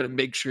trying to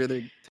make sure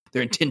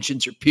their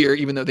intentions are pure,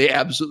 even though they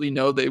absolutely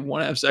know they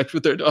want to have sex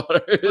with their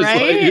daughter.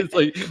 Right? It's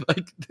like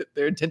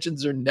their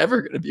intentions are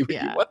never going to be what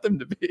you want them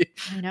to be.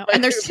 I know.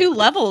 And there's two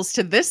levels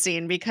to this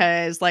scene,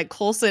 because like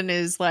Coulson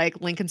is like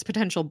Lincoln's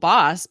potential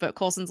boss, but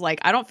Coulson's like,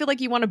 I don't feel like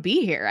you want to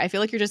be here. I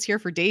feel like you're just here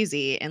for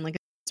Daisy. And Lincoln,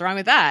 what's wrong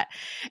with that?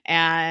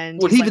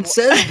 And he even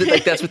says that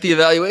like that's what the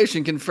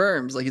evaluation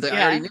confirms. Like he's like,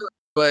 I already knew it,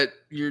 but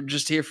you're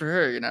just here for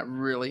her. You're not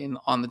really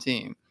on the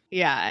team.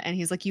 Yeah, and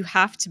he's like, you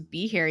have to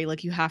be here.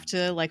 Like, you have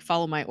to like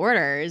follow my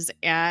orders.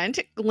 And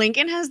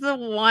Lincoln has the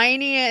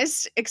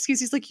whiniest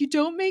excuse. He's like, you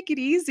don't make it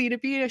easy to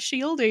be a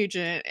SHIELD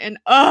agent. And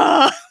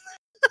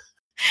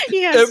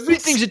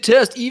everything's a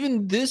test.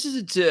 Even this is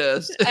a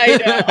test. I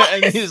know.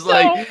 And he's so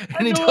like, annoying.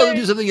 And he tells him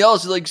to do something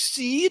else. He's like,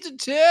 see, it's a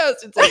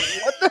test. It's like,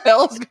 what the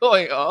hell's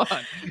going on?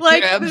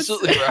 Like, you're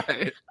absolutely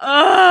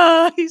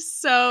right. He's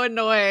so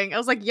annoying. I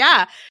was like,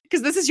 yeah,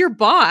 because this is your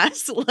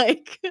boss.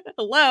 Like,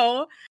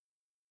 hello.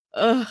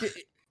 Ugh.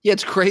 Yeah,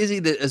 it's crazy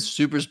that a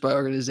super spy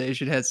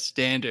organization has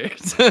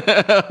standards.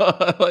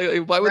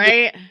 like, why would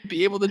they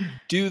be able to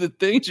do the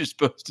things you're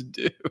supposed to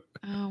do?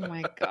 Oh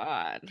my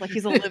god! Like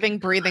he's a living,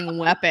 breathing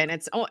weapon.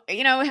 It's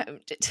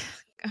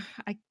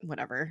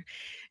whatever.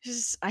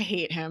 I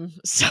hate him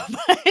so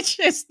much.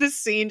 This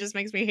scene just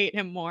makes me hate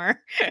him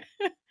more.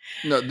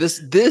 No,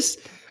 this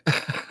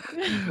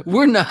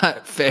we're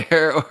not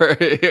fair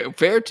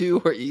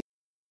to or easy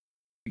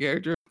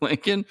character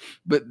Lincoln,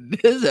 but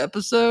this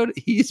episode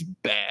he's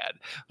bad.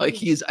 Like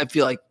I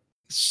feel like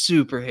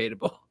super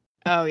hateable.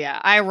 Oh yeah,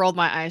 I rolled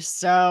my eyes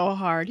so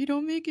hard. You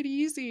don't make it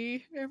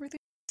easy. Everything's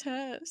a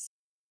test.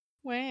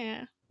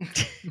 Wow.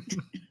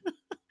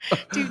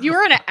 Dude, you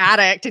were an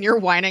addict and you're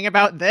whining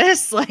about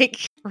this?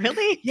 Like,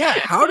 really? Yeah,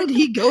 how did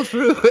he go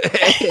through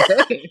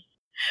it?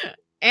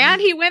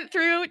 And he went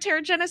through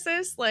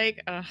Terrigenesis?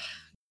 Like, oh,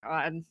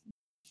 God.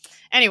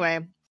 Anyway,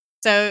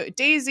 so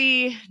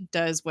Daisy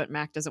does what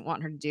Mac doesn't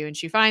want her to do, and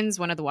she finds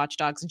one of the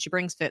watchdogs and she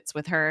brings Fitz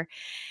with her.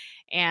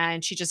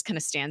 And she just kind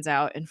of stands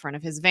out in front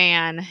of his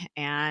van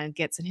and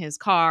gets in his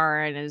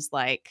car and is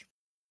like,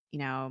 you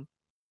know,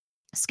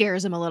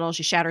 scares him a little.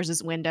 She shatters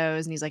his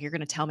windows and he's like, you're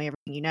going to tell me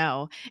everything you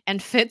know.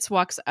 And Fitz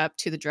walks up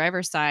to the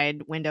driver's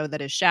side window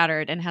that is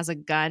shattered and has a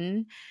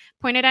gun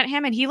pointed at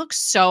him. And he looks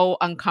so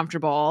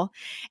uncomfortable.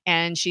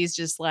 And she's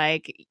just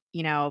like,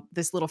 you know,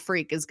 this little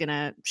freak is going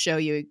to show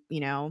you, you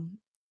know,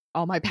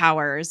 all my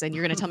powers and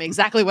you're going to tell me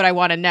exactly what I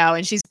want to know.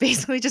 And she's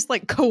basically just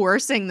like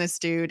coercing this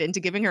dude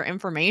into giving her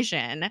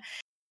information.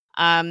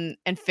 And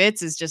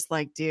Fitz is just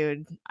like,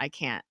 dude, I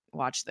can't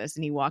watch this.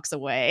 And he walks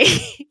away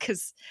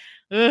because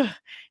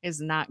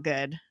is not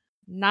good.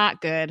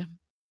 Not good.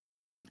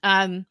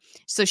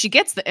 So she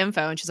gets the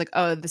info and she's like,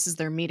 oh, this is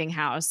their meeting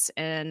house.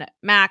 And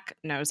Mac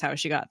knows how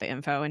she got the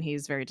info and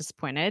he's very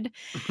disappointed.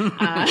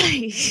 But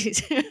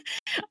he's going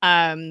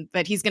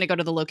to go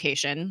to the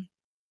location.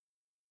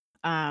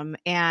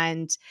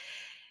 And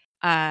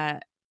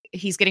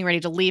he's getting ready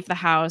to leave the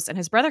house and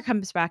his brother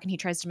comes back and he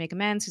tries to make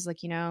amends. He's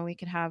like, you know, we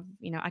could have,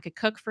 you know, I could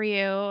cook for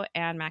you.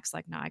 And Mac's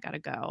like, no, I gotta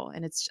go.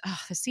 And it's,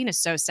 the scene is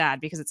so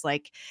sad because it's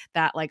like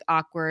that, like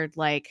awkward,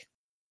 like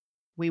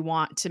we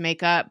want to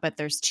make up, but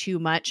there's too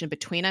much in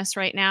between us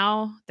right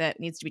now that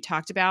needs to be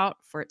talked about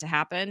for it to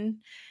happen.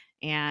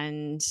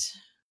 And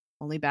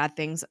only bad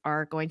things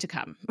are going to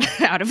come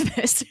out of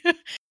this.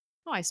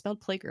 Oh, I spelled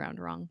playground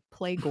wrong.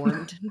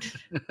 Playgorn.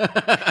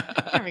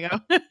 There we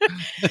go.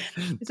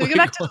 So we go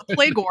back to the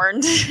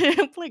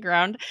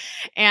playground.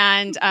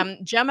 And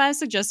Gemma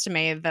suggests to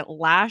May that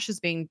Lash is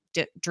being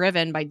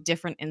driven by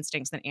different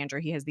instincts than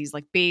Andrew. He has these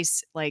like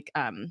base, like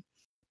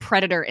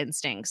predator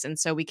instincts. And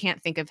so we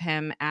can't think of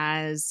him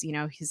as, you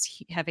know,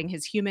 having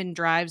his human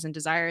drives and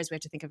desires. We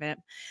have to think of it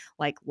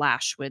like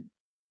Lash would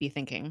be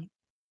thinking.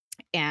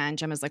 And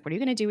Gemma's like, what are you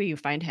going to do when you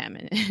find him?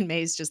 And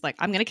May's just like,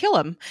 I'm going to kill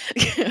him.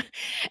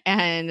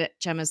 And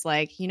Gemma's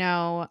like, you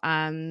know,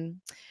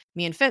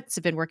 me and Fitz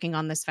have been working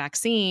on this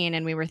vaccine.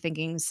 And we were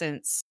thinking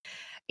since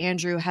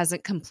Andrew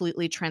hasn't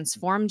completely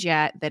transformed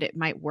yet that it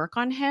might work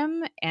on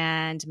him.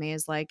 And May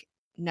is like,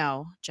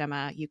 no,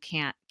 Gemma, you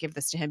can't give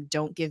this to him.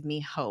 Don't give me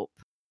hope.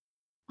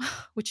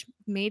 Which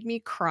made me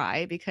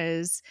cry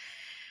because,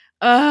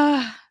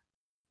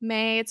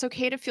 May, it's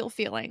okay to feel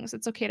feelings.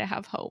 It's okay to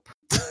have hope.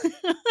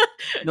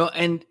 No,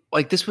 and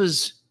like this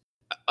was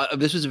a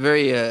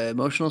very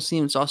emotional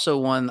scene. It's also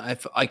one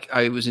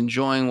I was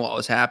enjoying what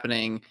was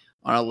happening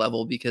on a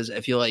level because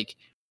I feel like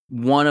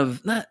one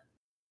of not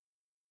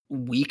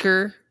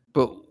weaker,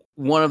 but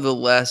one of the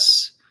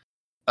less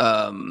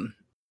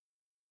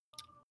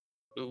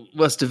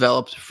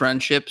developed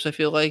friendships. I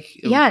feel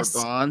like yes,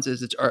 bonds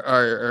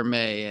are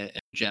May and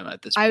Gemma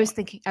at this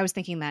point. I was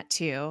thinking that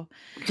too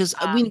because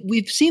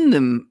we've seen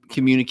them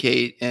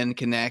communicate and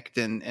connect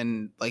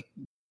and like.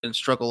 And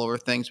struggle over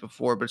things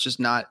before, but it's just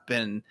not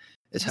been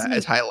as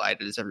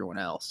highlighted as everyone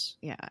else.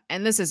 Yeah.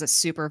 And this is a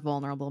super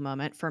vulnerable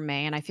moment for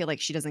May. And I feel like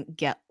she doesn't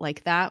get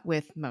like that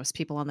with most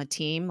people on the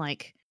team.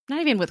 Like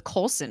not even with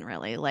Coulson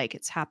really, like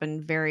it's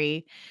happened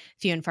very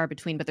few and far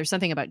between, but there's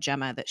something about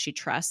Gemma that she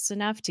trusts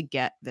enough to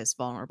get this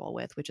vulnerable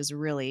with, which is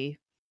really,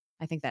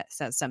 I think that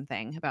says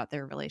something about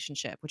their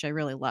relationship, which I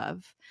really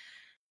love.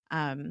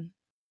 And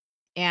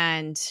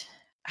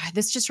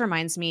this just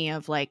reminds me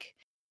of like,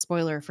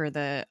 spoiler for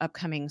the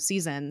upcoming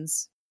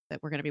seasons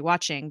that we're going to be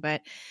watching,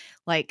 but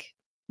like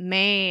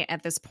May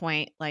at this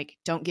point, like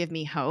don't give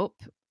me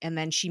hope. And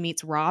then she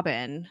meets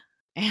Robin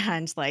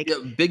and like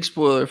big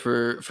spoiler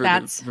for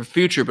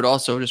future, but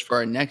also just for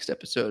our next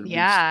episode.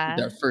 Yeah.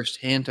 Our first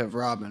hint of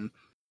Robin.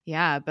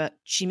 Yeah. But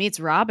she meets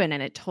Robin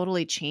and it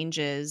totally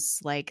changes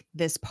like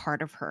this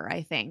part of her,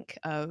 I think,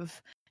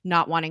 of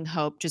not wanting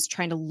hope, just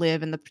trying to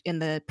live in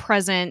the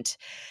present,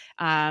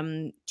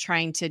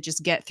 trying to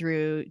just get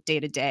through day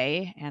to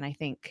day. And I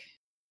think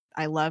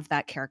I love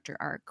that character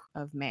arc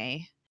of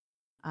May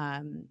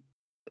and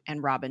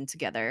Robin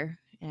together,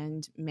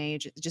 and May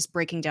just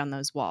breaking down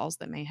those walls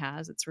that May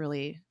has. It's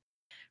really,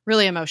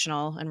 really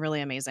emotional and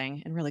really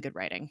amazing and really good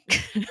writing.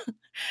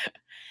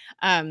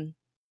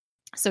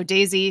 So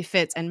Daisy,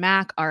 Fitz, and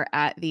Mac are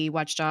at the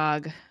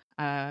Watchdog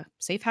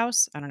safe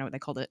house. I don't know what they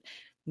called it.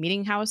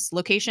 Meeting house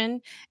location,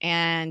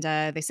 and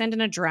they send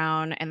in a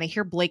drone and they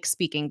hear Blake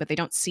speaking, but they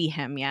don't see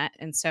him yet.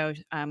 And so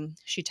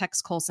she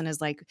texts Coulson as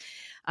like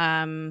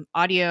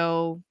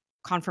audio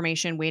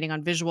confirmation waiting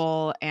on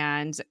visual,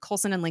 and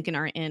Coulson and Lincoln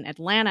are in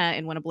Atlanta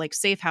in one of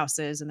Blake's safe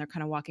houses, and they're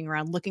kind of walking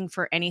around looking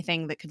for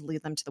anything that could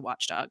lead them to the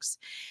Watchdogs.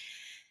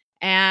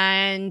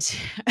 And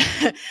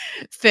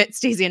Fitz,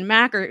 Daisy, and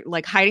Mac are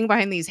like hiding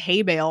behind these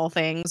hay bale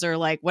things or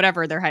like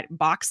whatever, they're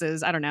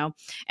boxes, I don't know.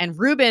 And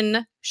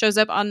Ruben shows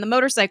up on the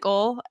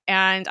motorcycle,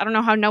 and I don't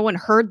know how no one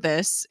heard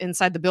this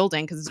inside the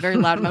building because it's a very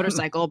loud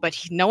motorcycle,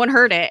 but no one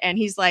heard it. And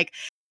he's like,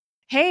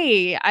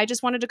 hey, I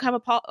just wanted to come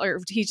or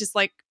he just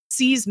like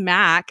sees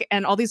Mac,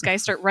 and all these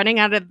guys start running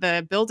out of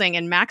the building,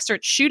 and Mac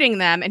starts shooting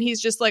them, and he's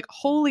just like,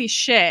 holy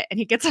shit, and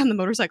he gets on the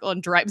motorcycle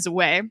and drives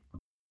away.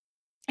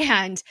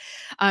 And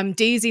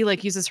Daisy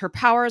like uses her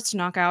powers to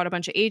knock out a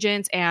bunch of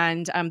agents,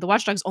 and the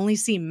watchdogs only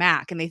see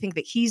Mac, and they think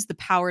that he's the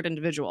powered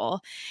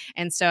individual.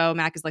 And so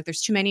Mac is like,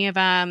 there's too many of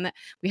them,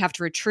 we have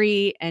to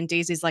retreat. And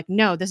Daisy's like,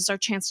 no, this is our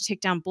chance to take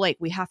down Blake,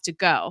 we have to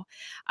go.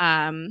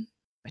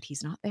 But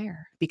he's not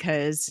there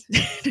because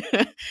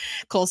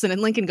Coulson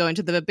and Lincoln go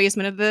into the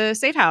basement of the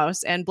safe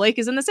house, and Blake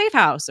is in the safe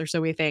house, or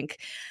so we think.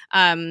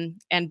 And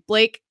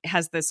Blake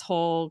has this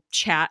whole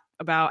chat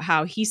about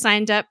how he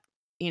signed up,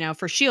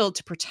 for S.H.I.E.L.D.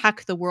 to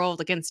protect the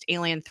world against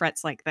alien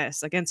threats like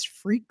this, against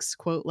freaks,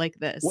 quote, like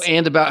this. Well,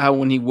 and about how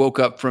when he woke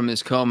up from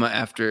his coma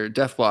after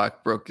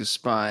Deathlock broke his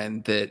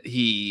spine, that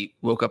he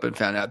woke up and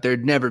found out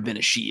there'd never been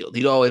a S.H.I.E.L.D.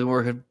 He'd always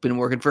been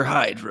working for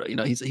Hydra.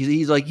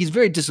 He's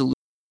very disillusioned.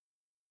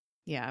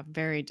 Yeah,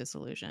 very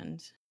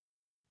disillusioned.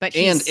 But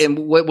and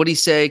what he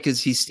say?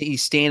 Because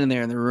he's standing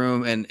there in the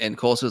room, and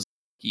Cole says,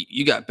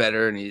 "You got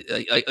better," and he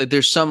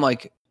there's some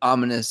like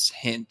ominous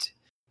hint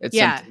at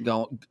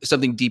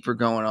something deeper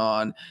going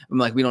on. I'm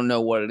like, we don't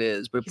know what it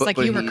is, but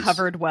you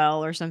recovered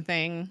well or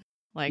something.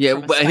 Like, yeah,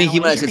 but I think he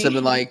might have said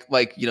something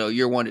like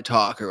you're one to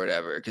talk or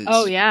whatever.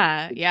 Oh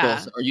yeah.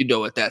 Or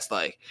what that's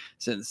like,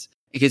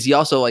 because he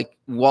also like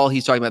while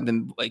he's talking about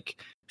them like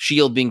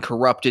S.H.I.E.L.D. being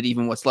corrupted,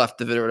 even what's left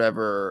of it or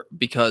whatever,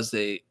 because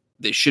they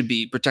should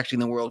be protecting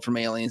the world from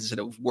aliens instead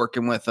of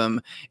working with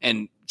them,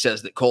 and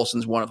says that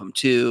Coulson's one of them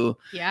too.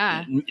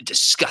 Yeah, it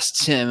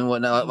disgusts him and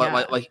whatnot.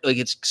 Yeah. Like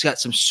it's got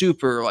some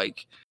super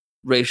like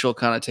racial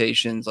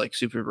connotations, like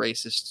super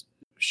racist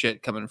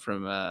shit coming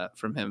from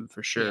him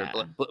for sure.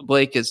 Yeah.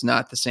 Blake is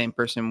not the same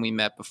person we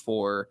met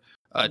before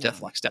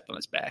Deathlock stepped on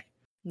his back.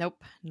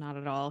 Nope, not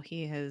at all.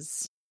 He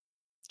has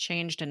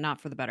changed and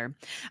not for the better.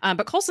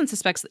 But Coulson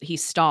suspects that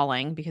he's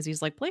stalling because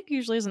he's like, Blake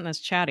usually isn't this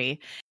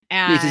chatty.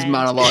 And he's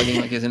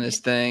monologuing like isn't his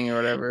thing or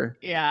whatever.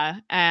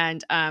 Yeah.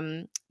 And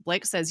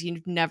Blake says,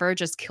 you've never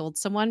just killed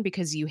someone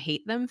because you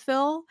hate them,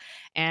 Phil.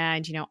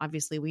 And,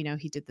 obviously we know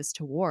he did this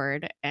to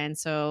Ward. And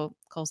so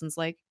Coulson's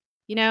like,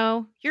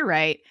 you're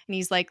right. And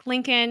he's like,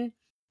 Lincoln,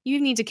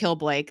 you need to kill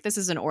Blake. This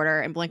is an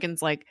order. And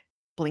Lincoln's like,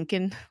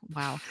 Lincoln.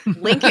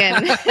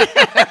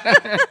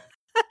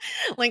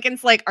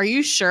 Lincoln's like, are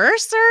you sure,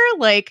 sir?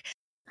 Like,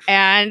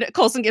 and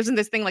Coulson gives him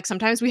this thing like,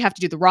 sometimes we have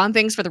to do the wrong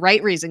things for the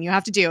right reason. You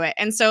have to do it.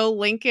 And so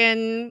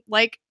Lincoln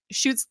like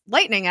shoots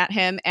lightning at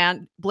him,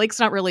 and Blake's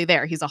not really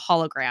there. He's a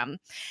hologram.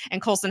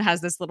 And Coulson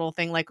has this little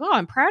thing like, oh,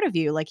 I'm proud of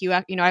you. Like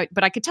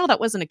but I could tell that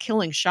wasn't a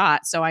killing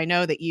shot. So I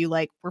know that you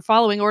like were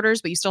following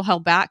orders, but you still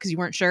held back because you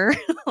weren't sure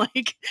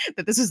like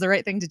that this was the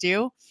right thing to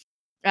do.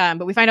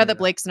 But we find out that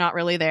Blake's not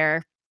really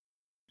there.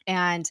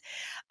 And,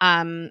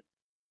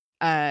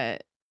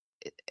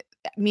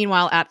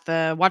 meanwhile, at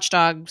the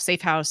Watchdog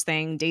safe house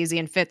thing, Daisy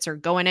and Fitz are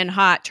going in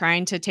hot,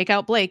 trying to take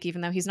out Blake,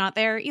 even though he's not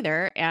there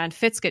either. And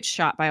Fitz gets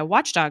shot by a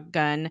Watchdog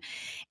gun,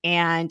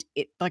 and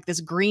it like this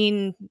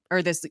green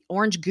or this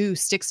orange goo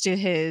sticks to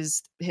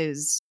his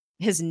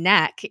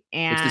neck.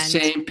 And it's the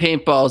same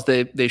paintballs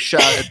they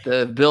shot at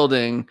the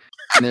building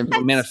in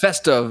their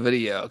manifesto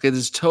video. Because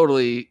it's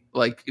totally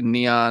like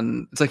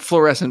neon. It's like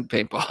fluorescent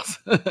paintballs.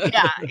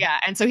 yeah.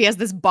 And so he has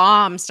this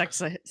bomb stuck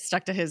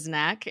to his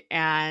neck,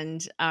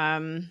 and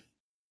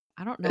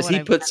I don't know. As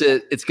he puts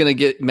it, it's going to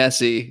get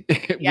messy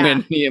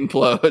when he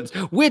implodes,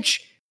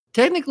 which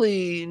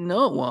technically,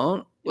 no, it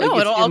won't. Like, no,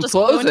 it'll all just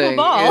blow into a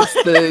ball. It's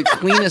the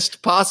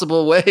cleanest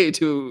possible way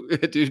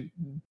to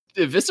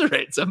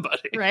eviscerate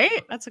somebody.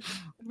 Right? That's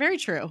very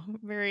true.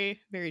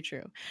 Very, very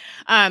true.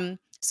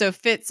 So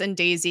Fitz and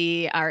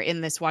Daisy are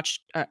in this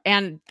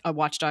and a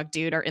Watchdog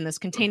dude are in this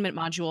containment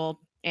module.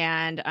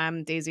 And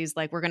Daisy's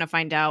like, we're going to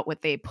find out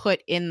what they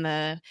put in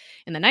the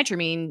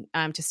nitramine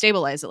to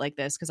stabilize it like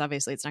this, because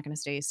obviously it's not going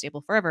to stay stable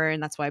forever,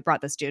 and that's why I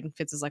brought this dude. And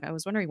Fitz is like, I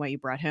was wondering why you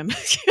brought him.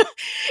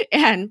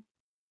 And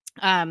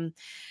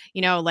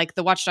like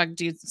the Watchdog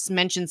dudes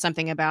mentioned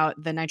something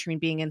about the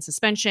nitramine being in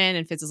suspension,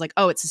 and Fitz is like,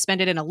 oh, it's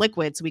suspended in a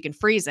liquid so we can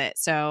freeze it.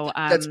 So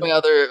that's my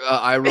other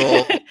eye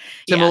roll,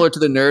 similar to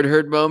the nerd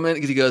herd moment,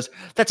 because he goes,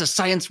 that's a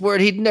science word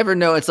he'd never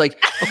know. It's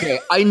like, okay,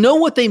 I know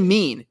what they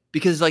mean,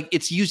 because like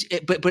it's used,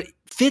 but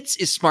Fitz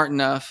is smart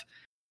enough.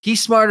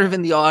 He's smarter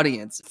than the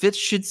audience. Fitz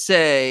should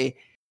say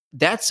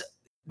that's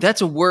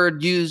a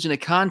word used in a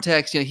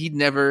context he'd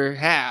never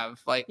have.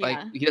 Like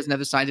he doesn't have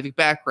the scientific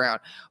background.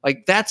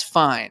 Like that's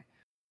fine.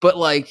 But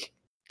like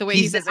the way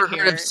he's never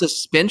heard of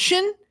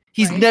suspension.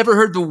 He's never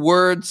heard the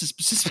word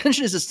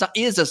suspension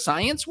is a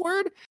science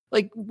word.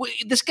 Like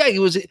this guy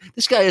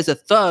is a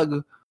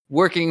thug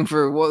working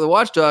for the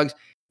Watchdogs.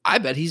 I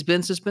bet he's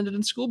been suspended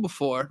in school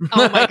before.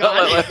 Oh my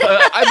god!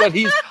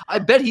 I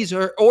bet he's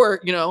heard,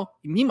 or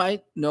he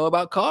might know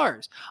about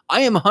cars. I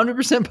am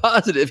 100%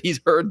 positive he's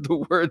heard the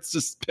word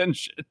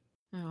suspension.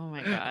 Oh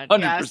my god! 100%.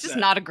 Yeah, it's just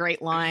not a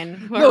great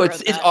line. No,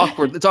 it's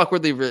awkward. It's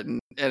awkwardly written,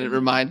 and it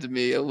reminded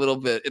me a little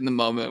bit in the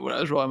moment when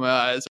I was rolling my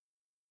eyes.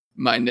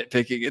 my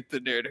nitpicking at the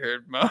nerd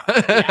herd moment.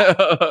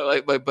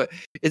 Yeah. but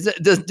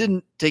it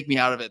didn't take me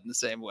out of it in the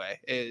same way.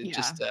 It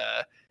just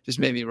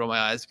made me roll my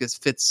eyes because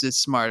Fitz is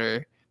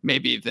smarter,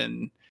 maybe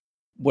than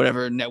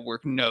whatever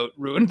network note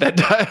ruined that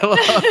dialogue.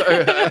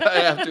 I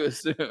have to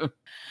assume.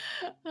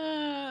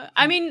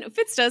 I mean,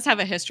 Fitz does have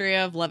a history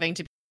of loving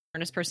to be the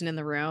smartest person in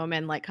the room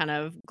and like kind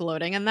of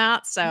gloating in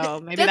that.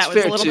 So maybe that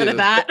was a little bit of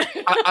that.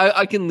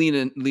 I can lean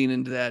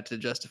into that to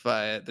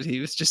justify it. That he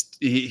was just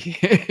he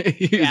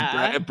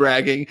was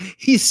bragging.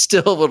 He's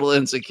still a little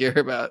insecure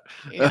about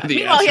the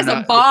Meanwhile, he has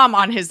a bomb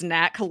on his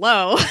neck.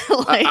 Hello.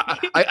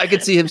 I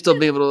could see him still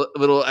being a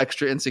little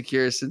extra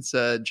insecure since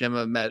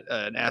Gemma met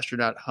an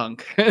astronaut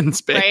hunk in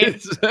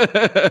space.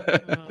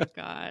 Right? Oh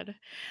God.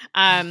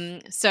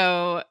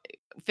 So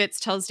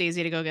Fitz tells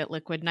Daisy to go get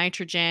liquid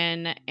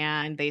nitrogen,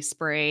 and they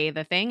spray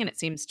the thing, and it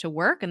seems to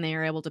work, and they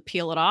are able to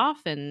peel it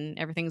off, and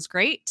everything's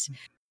great.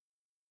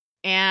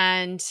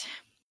 And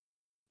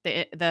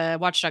the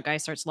watchdog guy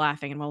starts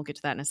laughing, and we'll get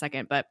to that in a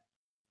second. But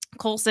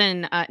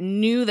Coulson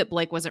knew that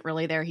Blake wasn't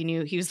really there.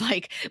 He was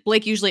like,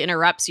 Blake usually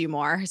interrupts you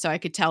more, so I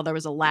could tell there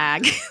was a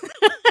lag.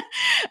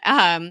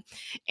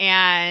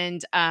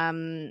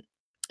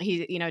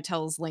 He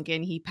tells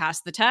Lincoln he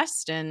passed the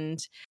test,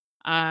 and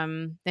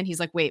then he's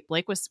like, wait,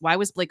 why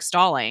was Blake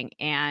stalling?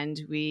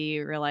 And we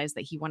realized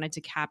that he wanted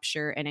to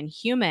capture an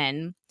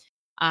Inhuman.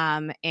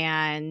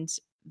 And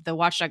the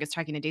watchdog is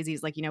talking to Daisy.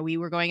 He's like, we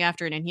were going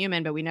after an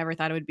Inhuman, but we never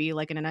thought it would be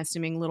like an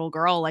unassuming little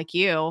girl like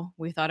you.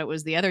 We thought it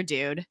was the other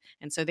dude.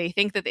 And so they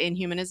think that the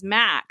Inhuman is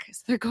Mac.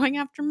 So they're going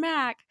after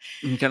Mac.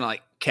 And he kind of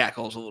like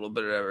cackles a little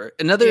bit or whatever.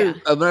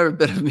 Another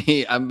bit of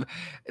me,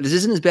 this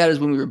isn't as bad as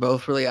when we were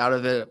both really out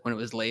of it when it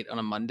was late on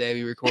a Monday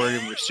we recorded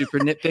and we're super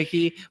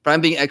nitpicky, but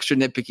I'm being extra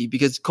nitpicky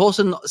because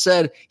Coulson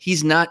said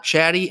he's not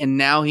chatty and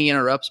now he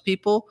interrupts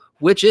people.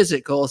 Which is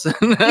it, Coulson?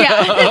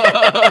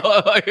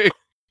 Yeah.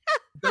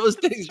 Those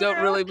things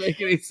don't really make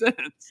any sense.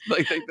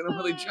 Like they don't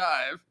really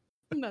jive.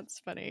 That's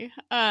funny.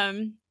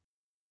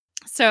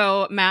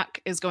 So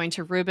Mac is going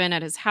to Ruben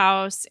at his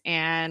house,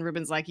 and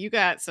Ruben's like, you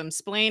got some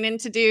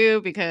splaining to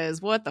do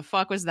because what the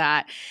fuck was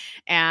that?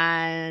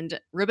 And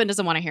Ruben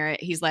doesn't want to hear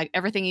it. He's like,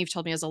 everything you've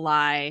told me is a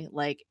lie.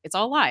 Like, it's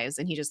all lies.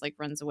 And he just like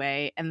runs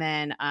away. And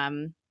then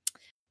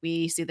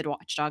we see the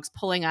watchdogs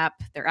pulling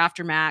up. They're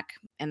after Mac.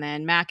 And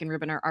then Mac and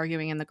Ruben are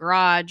arguing in the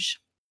garage.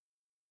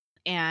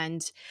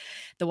 And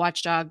the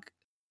watchdog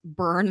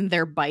burn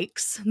their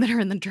bikes that are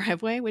in the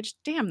driveway, which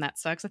damn, that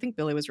sucks. I think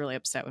Billy was really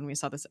upset when we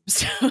saw this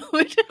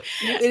episode.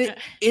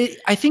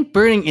 I think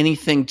burning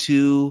anything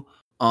too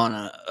on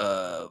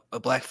a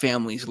black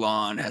family's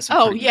lawn has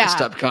some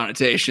messed up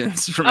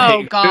connotations for me.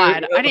 Oh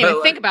God, I didn't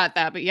even think about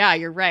that, but yeah,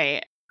 you're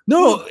right.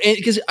 No,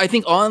 because I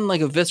think on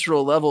like a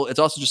visceral level, it's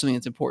also just something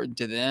that's important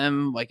to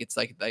them. Like it's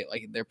like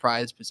their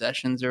prized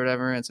possessions or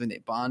whatever, and something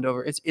they bond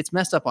over. It's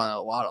messed up on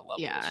a lot of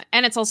levels. Yeah,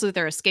 and it's also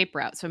their escape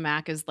route. So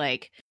Mac is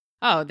like,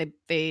 oh, they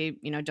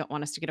don't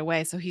want us to get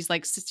away. So he's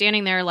like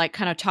standing there, like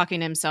kind of talking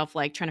to himself,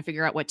 like trying to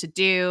figure out what to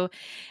do.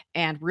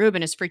 And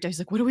Ruben is freaked out. He's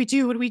like, what do we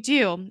do? What do we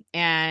do?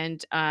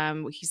 And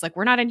he's like,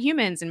 we're not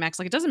Inhumans. And Mac's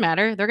like, it doesn't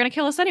matter. They're going to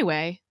kill us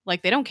anyway.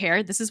 Like, they don't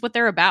care. This is what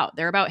they're about.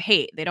 They're about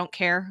hate. They don't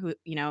care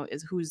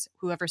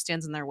whoever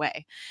stands in their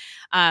way.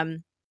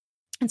 And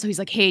so he's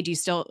like, hey, do you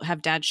still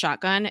have Dad's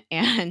shotgun?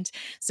 And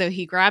so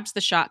he grabs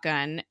the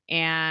shotgun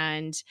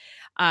and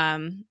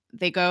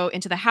they go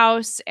into the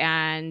house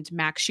and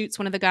Mac shoots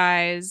one of the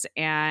guys.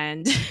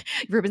 And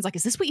Ruben's like,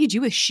 is this what you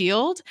do with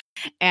S.H.I.E.L.D.?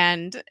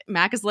 And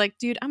Mac is like,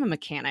 dude, I'm a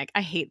mechanic.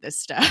 I hate this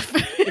stuff.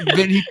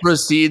 Then he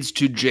proceeds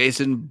to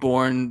Jason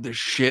Bourne the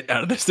shit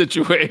out of the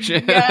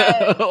situation.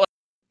 Yes.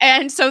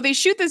 And so they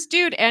shoot this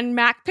dude, and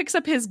Mac picks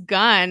up his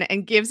gun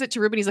and gives it to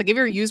Ruben. He's like, have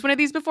you ever used one of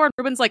these before? And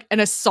Ruben's like, an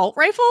assault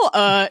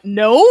rifle?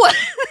 No.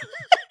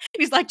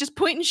 He's like, just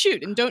point and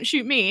shoot, and don't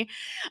shoot me,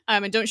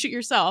 and don't shoot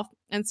yourself.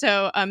 And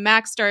so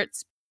Mac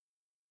starts,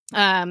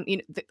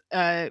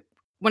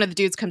 one of the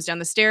dudes comes down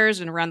the stairs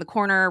and around the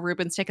corner.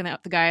 Ruben's taking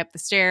out the guy up the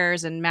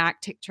stairs, and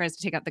Mac tries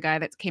to take out the guy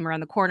that came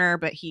around the corner,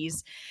 but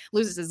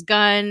loses his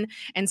gun.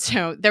 And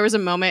so there was a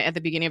moment at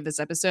the beginning of this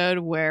episode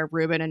where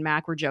Ruben and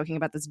Mac were joking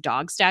about this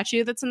dog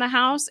statue that's in the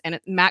house, and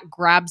Mac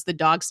grabs the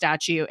dog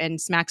statue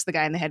and smacks the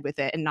guy in the head with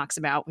it and knocks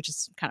him out, which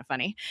is kind of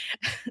funny.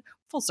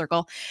 Full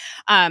circle.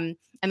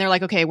 And they're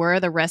like, okay, where are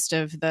the rest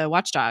of the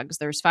watchdogs?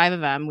 There's 5 of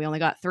them. We only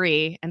got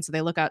 3. And so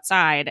they look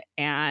outside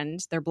and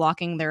they're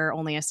blocking their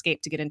only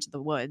escape to get into the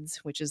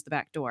woods, which is the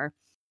back door.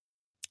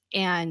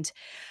 And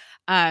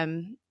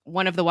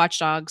one of the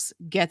watchdogs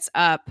gets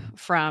up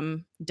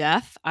from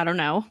death. I don't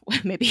know.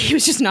 Maybe he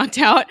was just knocked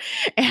out.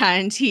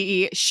 And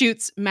he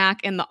shoots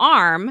Mac in the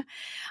arm.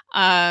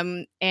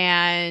 And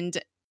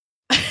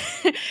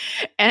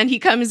he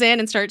comes in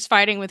and starts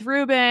fighting with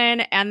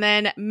Ruben. And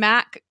then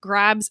Mac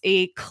grabs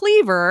a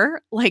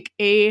cleaver, like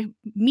a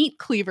meat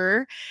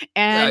cleaver,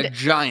 and a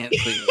giant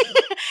cleaver,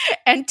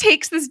 and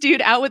takes this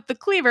dude out with the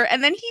cleaver.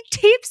 And then he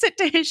tapes it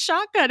to his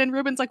shotgun. And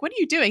Ruben's like, what are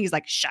you doing? He's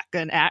like,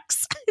 shotgun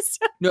axe.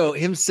 No,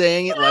 him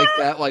saying it like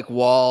that, like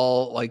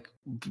while, like,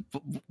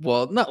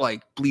 well, not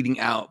like bleeding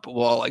out, but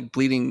while like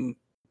bleeding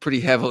pretty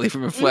heavily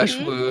from a flesh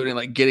wound and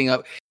like getting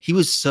up. He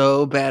was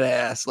so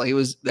badass. Like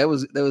that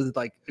was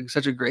like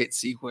such a great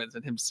sequence,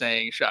 and him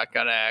saying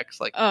 "shotgun axe"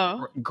 like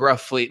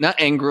gruffly, not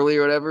angrily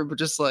or whatever, but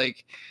just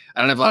like I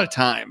don't have a lot of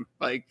time.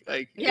 Like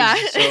yeah,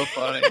 it was so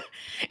funny.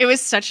 It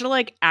was such a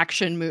like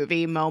action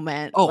movie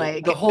moment. Oh,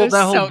 like that whole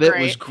bit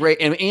was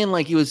great, and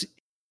like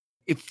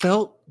it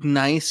felt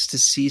nice to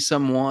see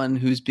someone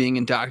who's being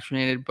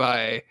indoctrinated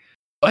by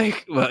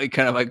like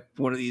kind of like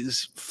one of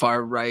these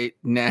far right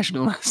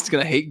nationalists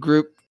gonna hate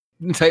group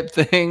type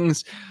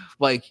things,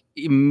 like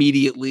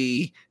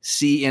immediately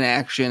see in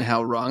action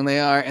how wrong they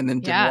are, and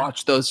then to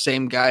watch those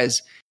same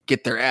guys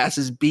get their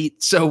asses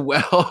beat so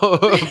well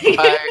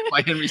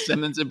by Henry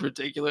Simmons in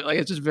particular. Like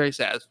it's just very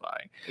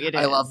satisfying.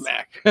 I love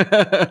Mac.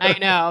 I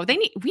know.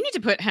 We need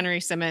to put Henry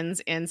Simmons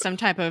in some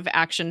type of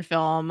action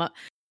film.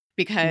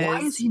 Because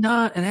why is he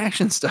not an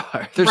action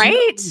star?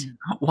 Right?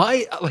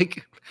 Why?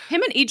 Like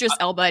him and Idris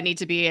Elba need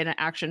to be in an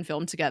action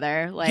film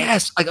together. Like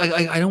yes,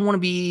 I don't want to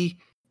be.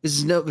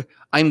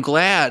 I'm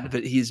glad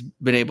that he's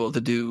been able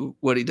to do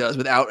what he does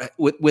without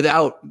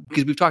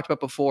because we've talked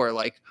about before,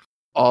 like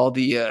all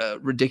the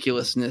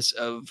ridiculousness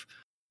of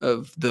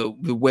the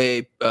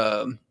way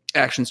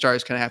action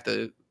stars kind of have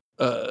to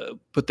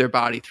put their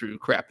body through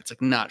crap. It's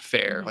like not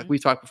fair. Like we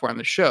talked before on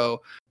the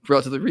show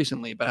relatively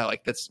recently about how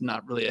like that's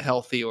not really a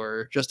healthy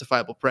or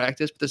justifiable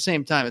practice. But at the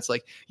same time, it's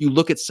like you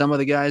look at some of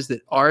the guys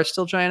that are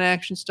still giant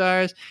action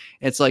stars.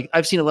 And it's like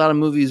I've seen a lot of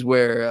movies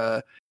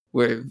where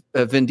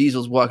Vin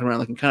Diesel's walking around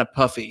looking kind of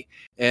puffy,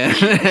 and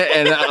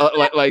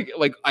like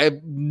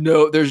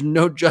there's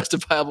no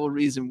justifiable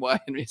reason why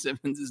Henry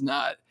Simmons is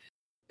not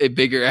a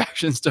bigger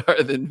action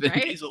star than Vin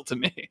Diesel to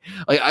me.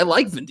 Like I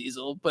like Vin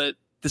Diesel, but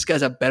this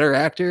guy's a better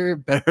actor,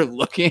 better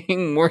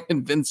looking, more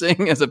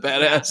convincing as a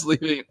badass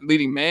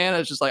leading man.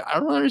 It's just like I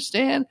don't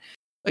understand.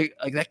 Like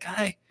that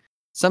guy.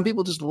 Some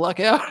people just luck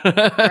out,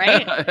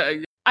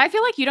 right? I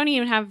feel like you don't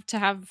even have to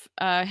have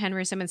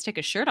Henry Simmons take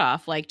his shirt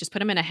off. Like, just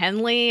put him in a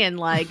Henley and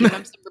like give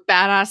him some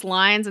badass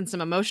lines and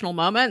some emotional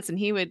moments, and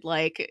he would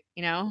like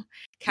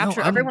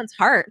capture everyone's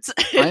hearts.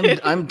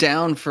 I'm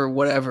down for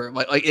whatever.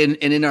 Like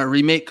in our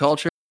remake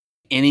culture,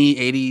 any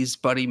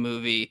 '80s buddy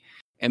movie.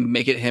 And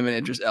make it him and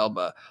Idris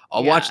Elba.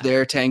 I'll watch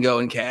their Tango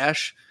and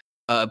Cash.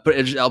 Put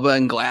Idris Elba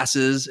in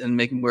glasses and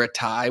make him wear a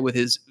tie with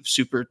his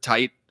super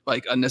tight,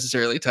 like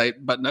unnecessarily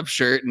tight button-up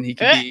shirt, and he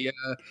can be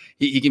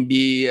he can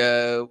be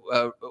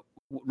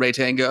Ray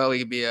Tango. He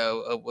can be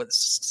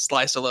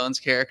Sly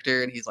Stallone's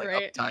character, and he's like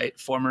uptight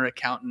former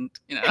accountant.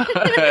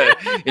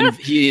 And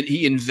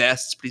he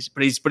invests,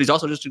 but he's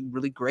also just a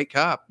really great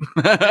cop.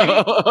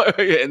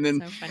 And then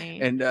so funny.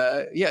 And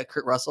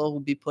Kurt Russell will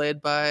be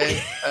played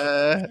by.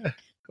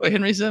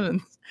 Henry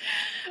Simmons.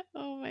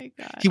 Oh my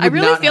god! I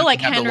really feel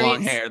like Henry's the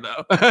long hair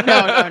though.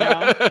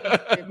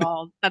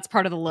 No. That's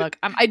part of the look.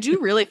 I do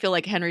really feel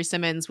like Henry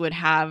Simmons would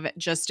have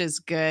just as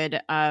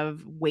good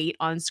of weight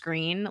on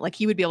screen. Like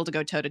he would be able to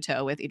go toe to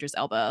toe with Idris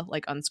Elba,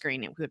 like on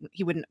screen.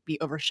 He wouldn't be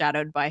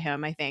overshadowed by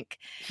him. I think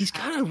he's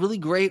got a really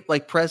great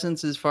like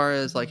presence as far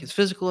as like his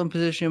physical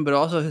imposition, but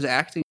also his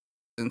acting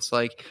presence,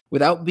 like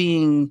without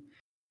being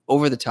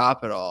over the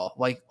top at all.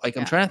 Like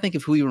I'm trying to think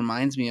of who he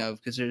reminds me of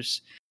because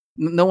there's.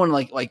 No one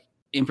like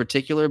in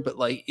particular, but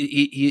like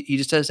he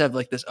just has to have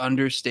like this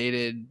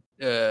understated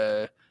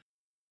I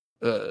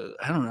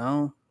don't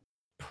know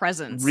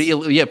presence,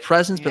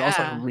 presence, but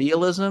also like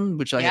realism,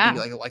 which I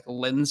think like a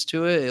lens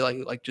to it.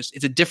 Like just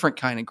it's a different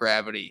kind of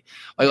gravity.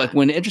 Like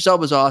when Idris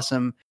Elba's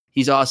awesome,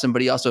 he's awesome,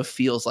 but he also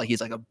feels like he's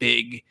like a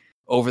big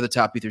over the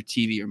top either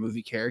TV or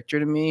movie character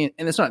to me,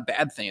 and it's not a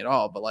bad thing at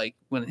all. But like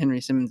when Henry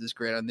Simmons is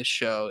great on this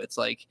show, it's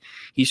like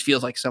he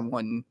feels like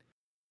someone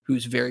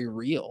who's very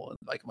real,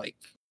 like.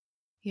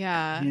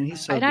 Yeah. Man,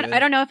 he's so I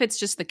don't know if it's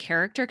just the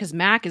character, because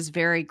Mac is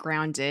very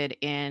grounded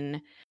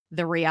in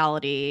the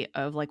reality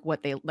of like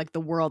what they like the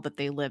world that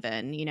they live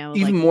in, even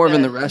like more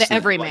than the rest the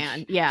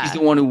everyman. Like, he's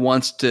the one who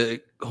wants to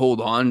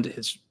hold on to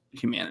his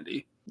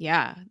humanity.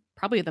 Yeah,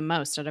 probably the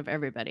most out of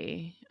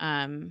everybody. But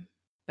I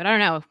don't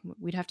know.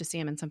 We'd have to see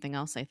him in something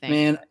else, I think.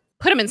 Man,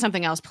 put him in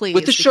something else, please.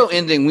 With the show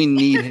ending, we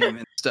need him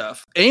and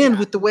stuff. And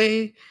with the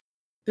way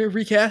they're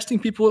recasting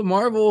people at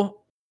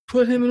Marvel,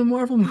 put him in a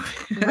Marvel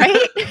movie.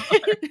 Right?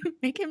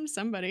 Make him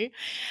somebody.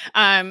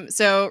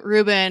 So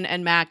Ruben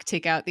and Mac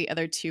take out the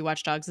other two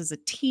watchdogs as a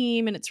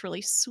team, and it's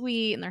really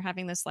sweet, and they're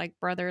having this like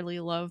brotherly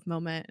love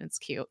moment, and it's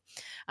cute.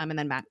 And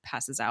then Mac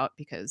passes out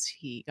because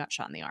he got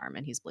shot in the arm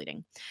and he's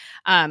bleeding.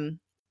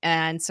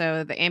 And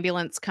so the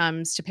ambulance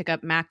comes to pick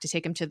up Mac to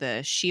take him to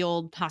the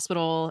Shield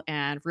hospital,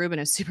 and Ruben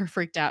is super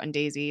freaked out, and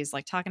Daisy is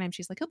like talking to him.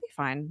 She's like, he'll be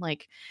fine.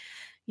 Like,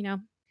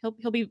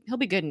 he'll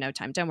be good in no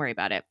time. Don't worry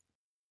about it.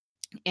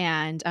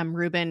 And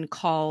Ruben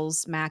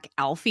calls Mac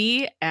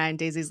Alfie, and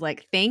Daisy's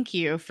like, thank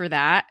you for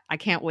that. I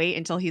can't wait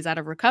until he's out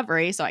of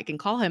recovery so I can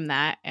call him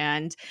that.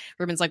 And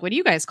Ruben's like, what do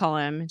you guys call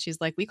him? And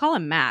she's like, we call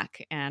him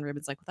Mac. And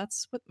Ruben's like, well,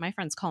 that's what my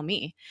friends call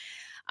me.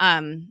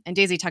 And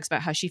Daisy talks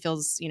about how she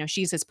feels,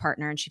 she's his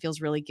partner and she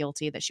feels really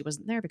guilty that she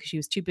wasn't there because she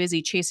was too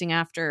busy chasing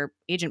after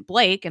Agent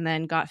Blake and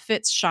then got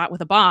Fitz shot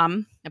with a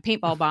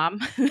paintball bomb.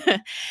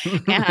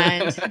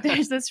 And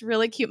there's this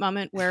really cute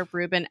moment where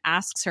Ruben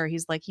asks her,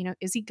 he's like,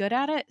 is he good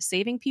at it,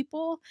 saving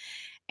people?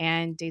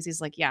 And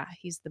Daisy's like, yeah,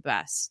 he's the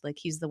best. Like,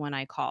 he's the one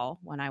I call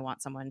when I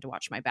want someone to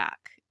watch my back.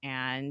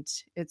 And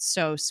it's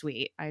so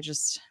sweet. I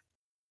just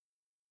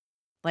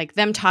like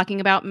them talking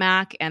about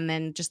Mac, and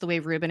then just the way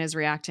Ruben is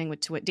reacting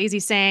to what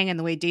Daisy's saying and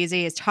the way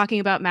Daisy is talking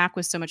about Mac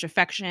with so much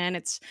affection.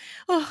 It's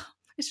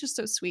just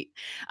so sweet.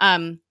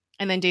 And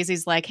then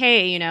Daisy's like,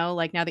 hey,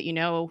 like now that you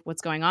know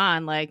what's going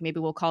on, like maybe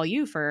we'll call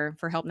you for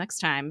help next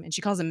time. And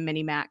she calls him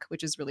Mini Mac,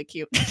 which is really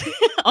cute.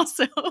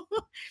 Also.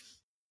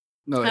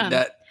 No,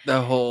 that the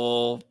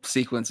whole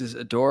sequence is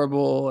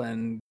adorable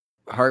and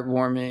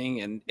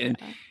heartwarming, and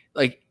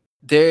like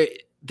they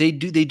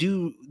do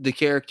the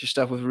character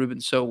stuff with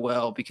Ruben so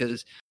well,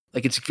 because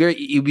like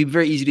it would be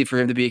very easy for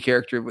him to be a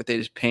character but they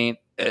just paint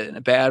in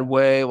a bad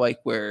way, like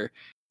where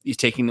he's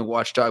taking the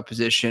watchdog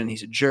position,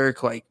 he's a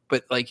jerk,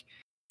 but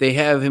they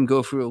have him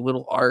go through a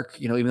little arc,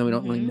 even though we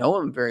don't really know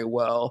him very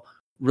well,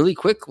 really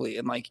quickly,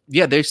 and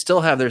they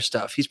still have their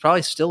stuff. He's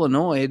probably still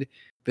annoyed,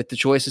 but the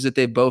choices that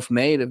they both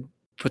made have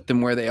put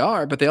them where they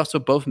are, but they also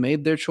both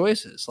made their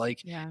choices.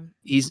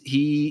 He's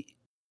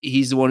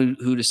the one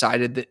who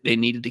decided that they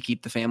needed to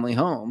keep the family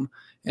home,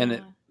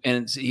 and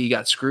he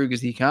got screwed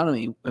because the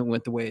economy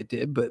went the way it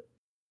did. But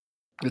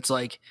it's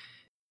I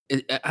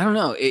don't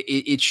know.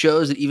 It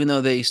shows that even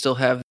though they still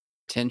have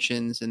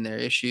tensions and their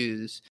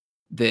issues,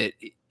 that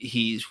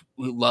he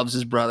loves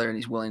his brother and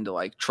he's willing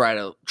to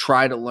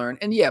try to learn.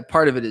 And yeah,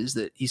 part of it is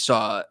that he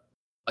saw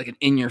an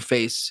in your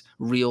face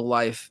real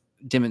life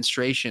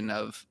demonstration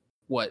of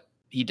what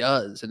he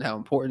does and how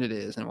important it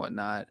is and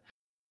whatnot.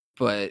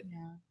 But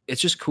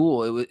it's just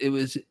cool. It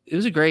was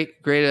a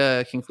great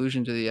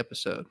conclusion to the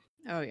episode.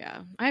 Oh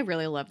yeah, I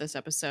really love this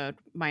episode,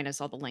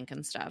 minus all the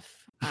Lincoln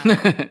stuff.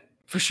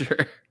 For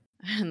sure.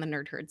 And the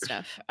nerd herd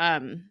stuff.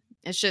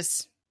 It's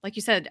just like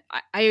you said,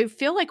 I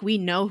feel like we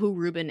know who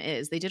Ruben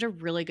is. They did a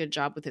really good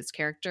job with his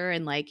character,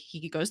 and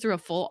he goes through a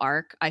full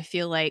arc. I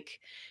feel like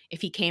if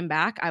he came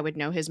back, I would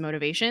know his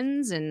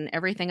motivations and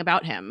everything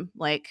about him.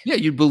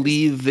 You'd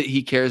believe that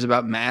he cares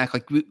about Mac.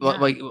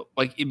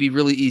 It'd be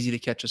really easy to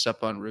catch us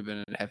up on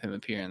Ruben and have him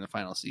appear in the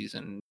final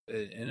season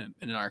in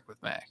an arc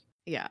with Mac.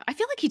 Yeah, I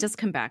feel like he does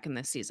come back in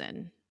this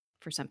season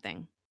for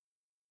something.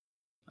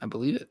 I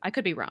believe it. I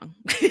could be wrong.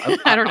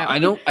 I don't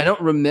know. I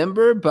don't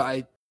remember,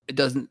 but it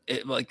doesn't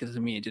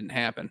mean it didn't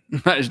happen.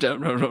 I just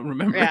don't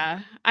remember. Yeah,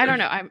 I don't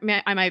know.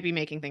 I might be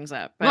making things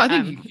up. But, no,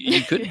 I think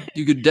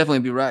you could definitely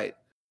be right.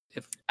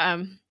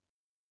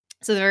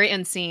 So the very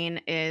end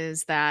scene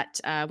is that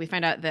we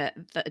find out that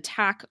the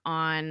attack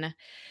on,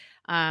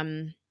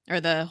 or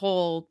the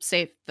whole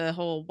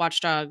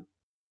watchdog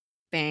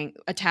thing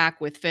attack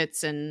with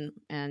Fitz and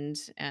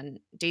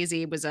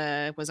Daisy was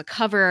a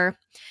cover.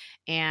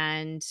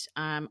 And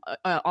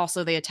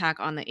also the attack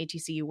on the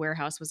ATCU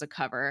warehouse was a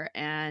cover,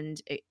 and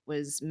it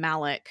was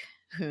Malik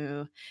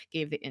who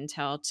gave the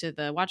intel to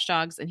the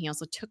watchdogs, and he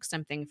also took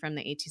something from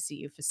the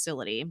ATCU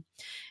facility.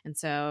 And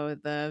so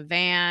the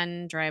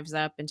van drives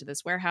up into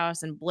this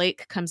warehouse, and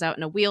Blake comes out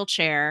in a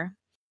wheelchair,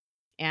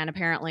 and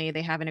apparently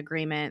they have an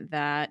agreement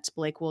that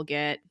Blake will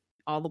get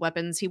all the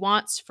weapons he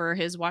wants for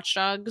his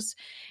watchdogs,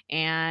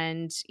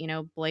 and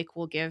Blake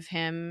will give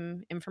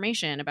him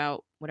information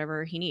about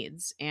whatever he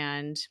needs.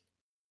 And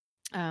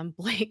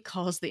Blake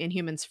calls the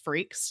Inhumans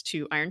freaks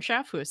to Iron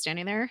Chef, who is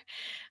standing there,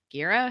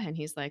 Gira, and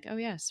he's like, "Oh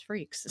yes,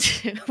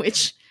 freaks,"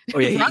 which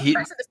wrong person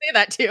to say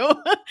that to.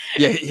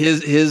 Yeah,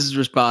 his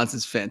response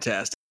is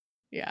fantastic.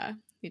 Yeah,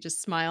 he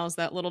just smiles,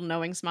 that little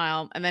knowing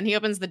smile, and then he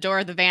opens the door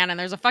of the van, and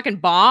there's a fucking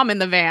bomb in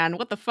the van.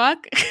 What the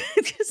fuck?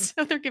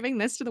 So they're giving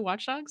this to the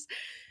watchdogs.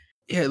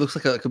 Yeah, it looks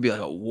like it could be like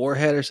a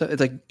warhead or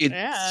something.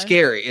 It's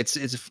scary. It's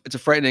a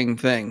frightening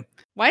thing.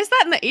 Why is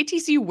that in the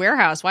ATC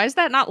warehouse? Why is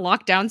that not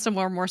locked down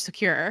somewhere more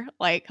secure?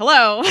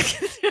 Hello.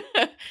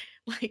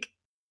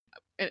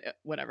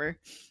 Whatever.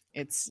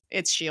 It's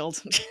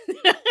S.H.I.E.L.D.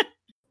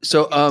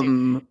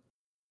 So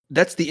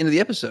that's the end of the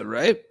episode,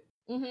 right?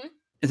 Mm-hmm.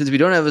 And since we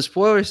don't have a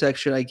spoiler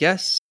section, I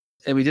guess,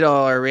 and we did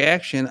all our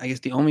reaction, I guess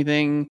the only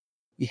thing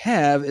we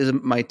have is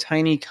my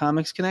tiny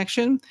comics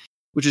connection,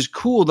 which is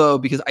cool though,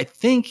 because I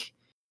think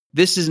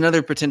this is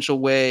another potential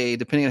way,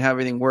 depending on how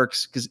everything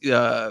works, because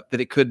that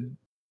it could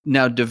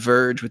now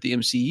diverge with the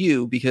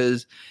MCU,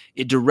 because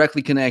it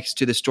directly connects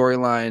to the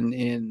storyline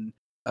in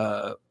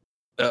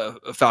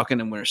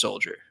Falcon and Winter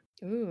Soldier.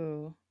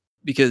 Ooh.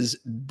 Because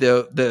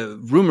the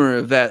rumor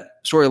of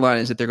that storyline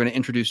is that they're going to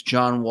introduce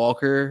John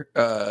Walker,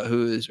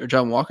 who is what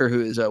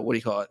do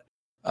you call it?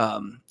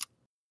 A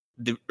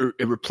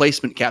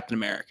replacement Captain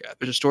America.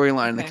 There's a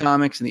storyline in the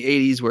comics in the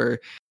 80s where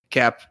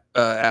Cap,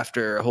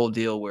 after a whole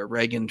deal where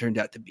Reagan turned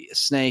out to be a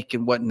snake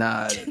and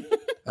whatnot,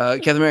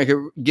 Captain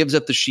America gives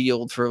up the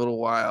shield for a little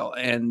while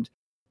and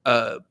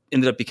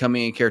ended up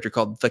becoming a character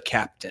called the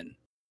Captain,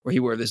 where he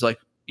wore this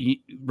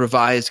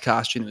revised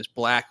costume that was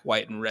black,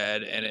 white, and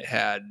red, and it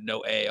had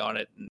no A on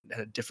it, and it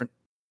had a different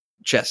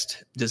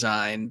chest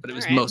design, but it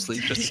was mostly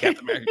just a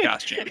Captain America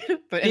costume.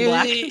 But in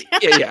black.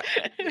 Yeah.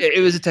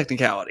 It was a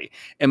technicality.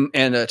 And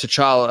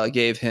T'Challa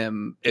gave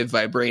him a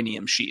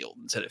vibranium shield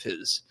instead of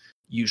his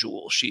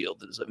usual shield.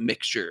 That is a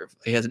mixture.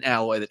 He has an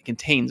alloy that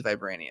contains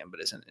vibranium,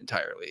 but isn't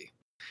entirely.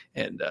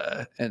 And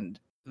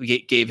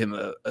we gave him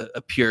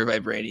a pure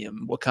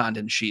vibranium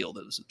Wakandan shield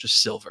that was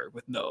just silver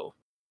with no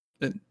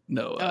design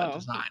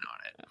on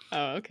it.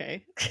 Oh,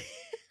 okay.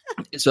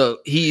 So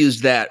he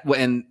used that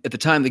when at the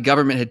time the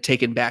government had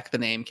taken back the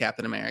name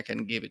Captain America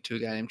and gave it to a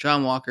guy named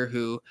John Walker,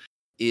 who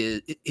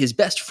is his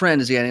best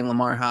friend is a guy named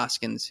Lamar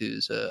Hoskins,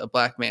 who's a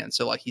black man.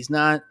 So like he's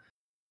not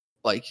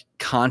like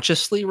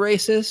consciously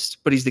racist,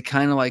 but he's the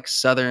kind of like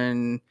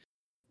Southern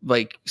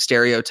like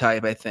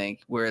stereotype, I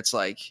think, where it's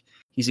like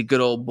he's a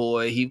good old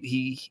boy.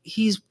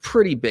 He's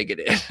pretty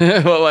bigoted,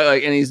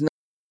 like, and he's not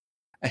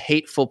a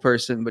hateful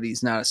person, but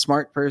he's not a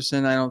smart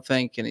person, I don't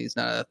think, and he's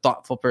not a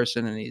thoughtful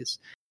person, and he's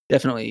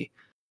definitely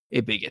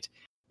a bigot.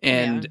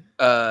 And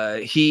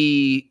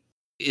he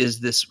is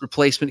this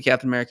replacement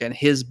Captain America, and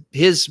his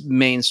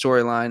main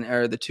storyline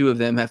are the two of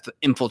them have to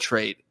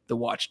infiltrate the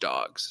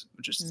Watchdogs,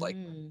 which is like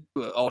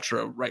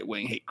ultra right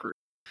wing hate group,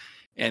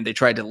 and they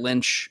tried to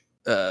lynch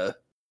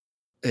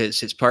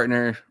his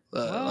partner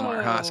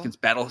Lamar Hoskins,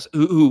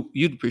 who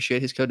you'd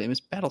appreciate. His code name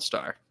is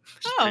Battlestar.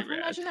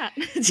 Imagine that.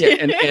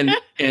 Yeah,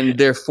 and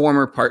their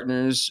former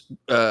partners,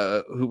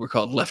 who were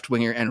called Left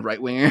Winger and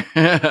Right Winger,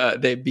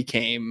 they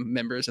became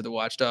members of the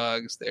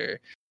Watchdogs. They're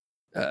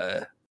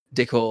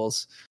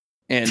dickholes,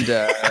 and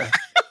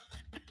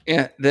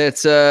yeah,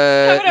 that's what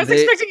I was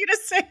expecting you to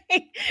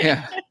say.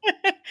 Yeah,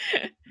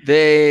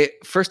 they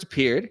first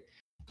appeared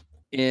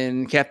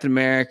in Captain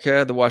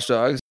America: The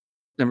Watchdogs,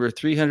 number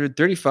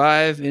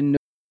 335 in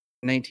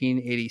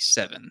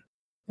 1987, and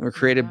were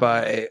created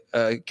by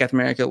Captain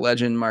America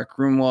legend Mark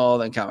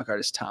Gruenwald and comic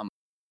artist Tom.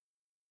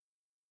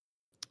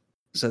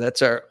 So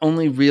that's our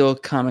only real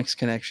comics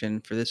connection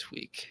for this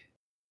week.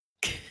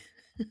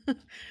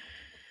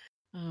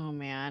 Oh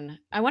man,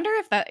 I wonder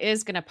if that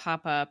is going to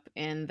pop up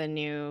in the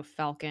new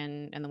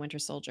Falcon and the Winter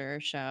Soldier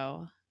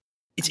show.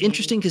 It's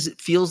interesting because it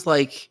feels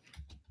like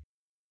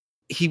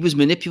he was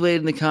manipulated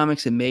in the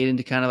comics and made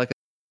into kind of like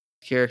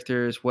a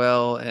character as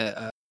well.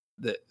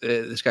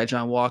 This guy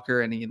John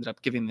Walker, and he ended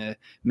up giving the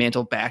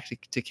mantle back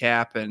to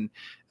Cap, and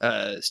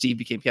Steve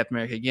became Captain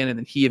America again, and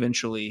then he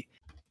eventually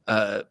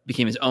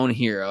became his own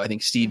hero. I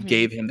think Steve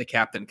gave him the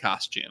Captain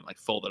costume, like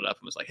folded up,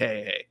 and was like,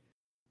 "Hey,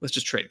 let's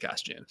just trade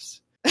costumes."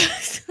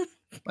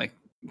 Like,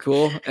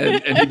 cool,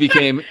 and he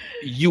became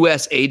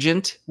U.S.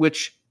 Agent,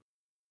 which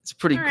is a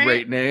pretty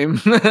great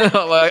name.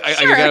 Like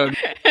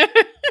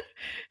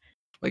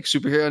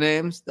superhero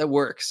names, that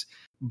works,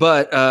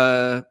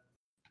 but.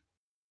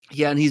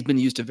 Yeah, and he's been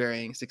used to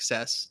varying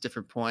success,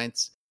 different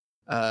points.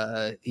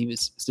 He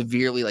was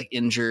severely like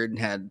injured and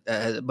had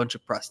a bunch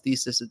of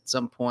prosthesis at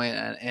some point,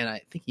 and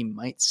I think he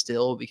might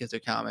still, because they're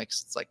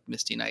comics, it's like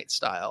Misty Knight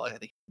style. I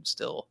think he can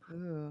still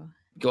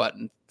go out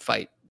and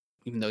fight,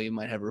 even though you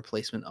might have a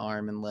replacement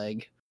arm and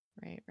leg.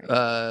 Right.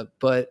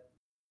 But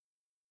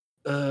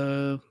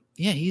yeah,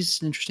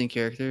 he's an interesting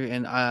character,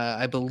 and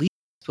I believe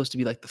he's supposed to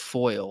be like the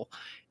foil.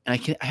 And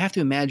I have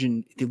to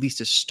imagine, at least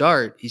to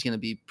start, he's going to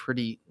be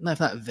pretty, if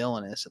not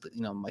villainous,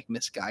 like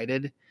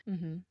misguided.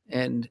 Mm-hmm.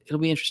 And it'll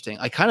be interesting.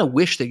 I kind of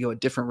wish they go a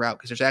different route,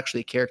 because there's actually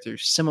a character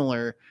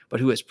similar, but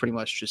who is pretty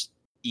much just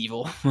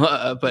evil.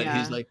 But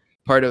he's like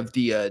part of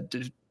the, I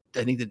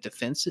think the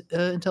Defense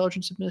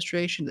Intelligence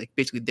Administration, like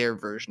basically their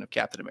version of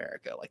Captain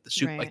America, like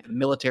like the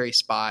military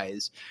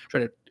spies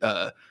trying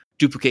to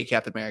duplicate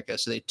Captain America.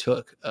 So they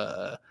took,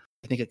 I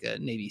think like a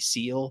Navy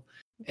SEAL,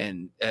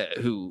 and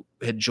who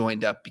had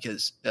joined up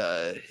because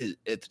at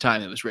the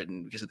time it was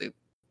written because of the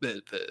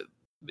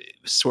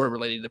sort of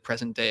related to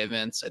present day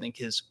events. I think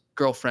his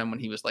girlfriend, when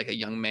he was like a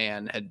young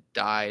man, had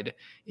died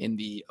in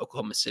the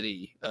Oklahoma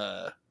City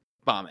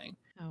bombing.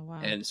 Oh, wow.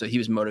 And so he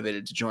was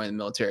motivated to join the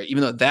military,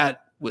 even though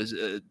that was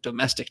a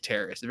domestic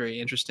terrorist, a very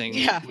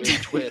interesting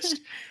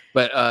twist.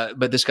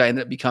 But this guy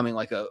ended up becoming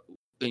like what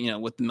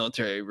the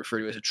military referred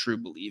to as a true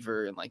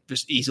believer, and like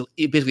just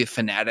basically a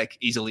fanatic,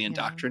 easily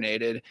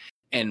indoctrinated.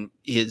 And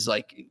his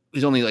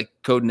only like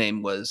code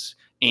name was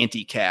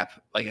Anti-Cap,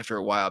 like after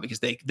a while, because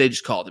they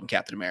just called him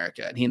Captain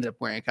America, and he ended up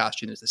wearing a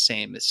costume that's the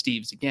same as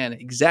Steve's again,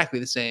 exactly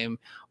the same,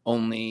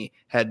 only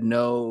had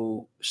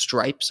no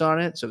stripes on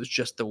it, so it was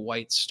just the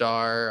white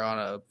star on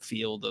a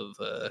field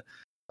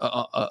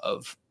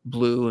of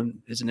blue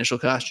in his initial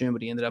costume.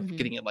 But he ended up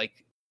getting it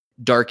like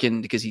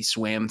darkened because he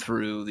swam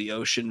through the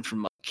ocean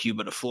from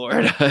Cuba to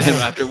Florida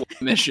after one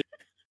mission,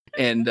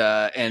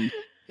 and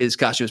his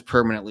costume was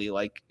permanently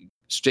like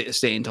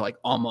staying to like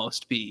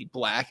almost be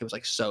black. It was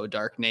like so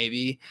dark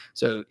navy,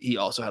 so he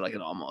also had like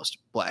an almost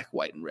black,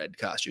 white, and red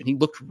costume. He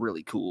looked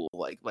really cool,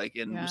 but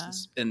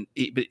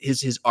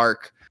his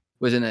arc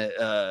was in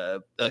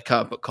a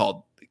comic book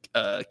called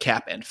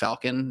Cap and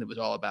Falcon. It was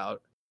all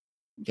about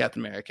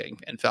Captain America,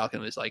 and Falcon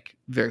was like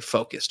very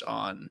focused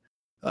on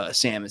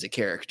Sam as a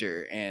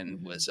character,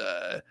 and was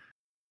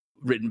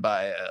written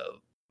by a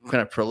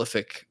kind of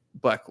prolific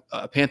Black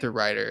Panther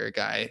writer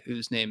guy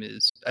whose name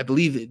is, I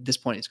believe at this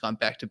point, it's gone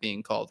back to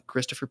being called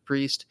Christopher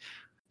Priest.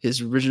 His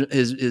original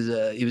his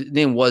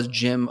name was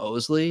Jim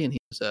Owsley, and he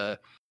was a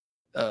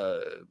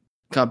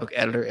comic book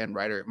editor and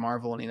writer at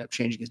Marvel, and he ended up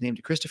changing his name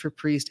to Christopher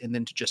Priest and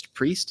then to just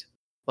Priest,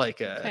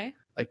 like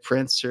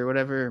Prince or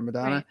whatever, or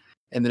Madonna, right.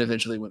 And then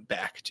eventually went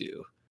back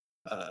to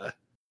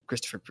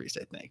Christopher Priest,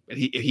 I think. But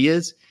he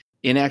is,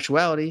 in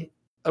actuality,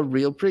 a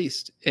real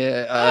priest.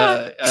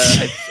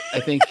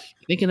 I think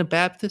in a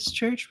Baptist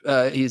church.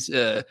 He's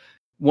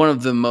one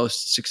of the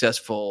most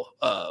successful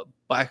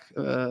Black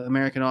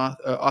American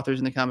authors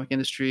in the comic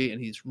industry, and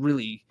he's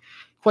really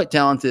quite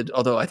talented,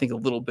 although I think a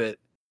little bit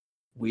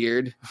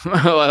weird.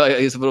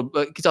 He's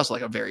also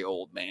like a very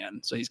old man,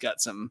 so he's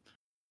got some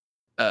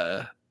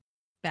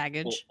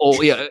baggage.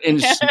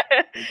 And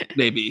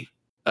maybe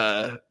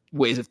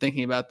ways of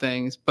thinking about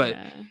things, but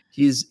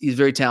he's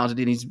very talented,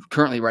 and he's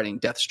currently writing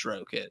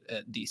Deathstroke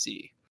at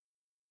DC.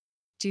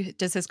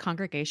 Does his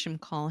congregation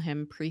call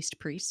him Priest?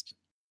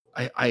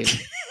 I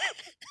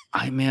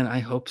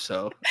hope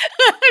so.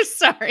 I'm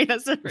sorry,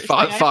 that's the first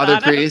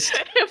Father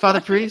Priest.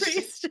 Father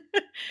Priest.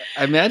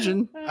 I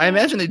imagine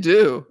they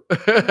do.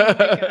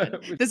 Oh,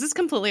 this is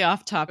completely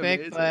off topic,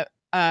 amazing.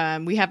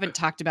 But we haven't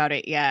talked about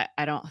it yet,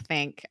 I don't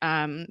think.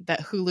 That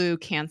Hulu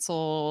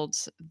canceled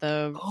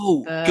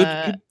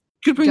the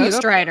good bring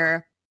Ghost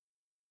Rider.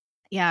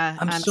 Yeah,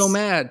 I'm so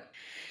mad.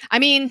 I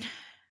mean,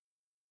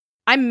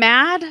 I'm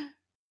mad,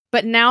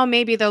 but now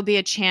maybe there'll be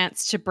a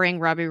chance to bring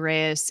Robbie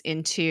Reyes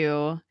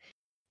into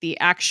the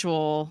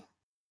actual,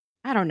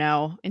 I don't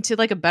know, into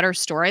like a better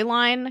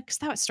storyline. Because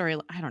that story,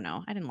 I don't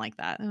know. I didn't like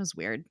that. That was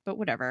weird, but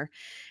whatever.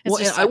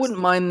 I wouldn't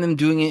mind them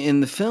doing it in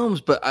the films,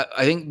 but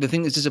I think the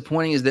thing that's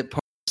disappointing is that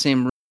part of the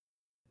same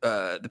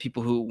the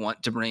people who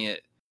want to bring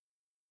it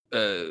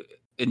and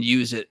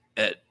use it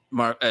at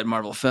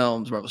Marvel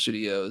Films, Marvel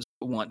Studios,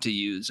 want to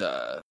use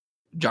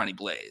Johnny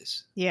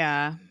Blaze.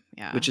 Yeah.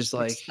 Which is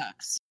like,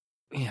 sucks.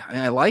 Yeah, I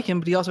mean, I like him,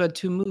 but he also had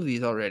 2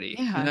 movies already,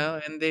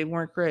 and they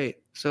weren't great.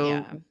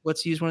 So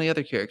let's use one of the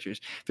other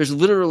characters. There's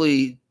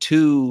literally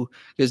 2,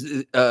 because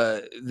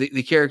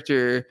the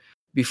character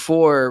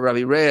before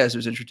Robbie Reyes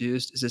was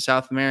introduced is a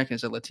South American,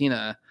 it's a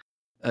Latina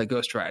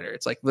Ghost Rider.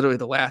 It's like literally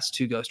the last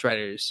 2 Ghost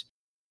Riders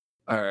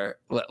are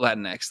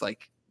Latinx.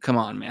 Like, come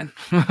on, man.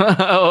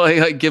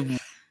 Give.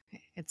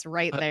 It's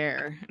right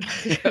there.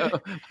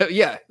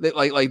 Yeah,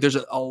 like there's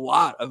a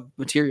lot of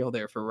material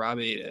there for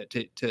Robbie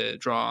to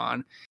draw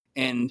on.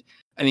 And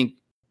I think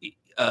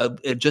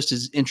just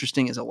as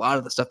interesting as a lot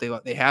of the stuff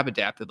they have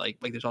adapted, like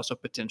there's also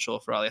potential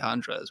for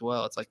Alejandra as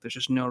well. It's like there's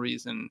just no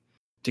reason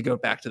to go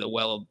back to the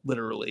well of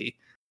literally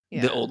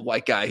the old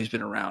white guy who's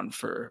been around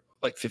for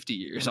like 50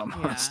 years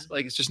almost.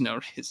 Like it's just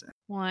no reason.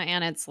 Well,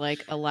 and it's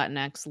like a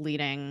Latinx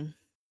leading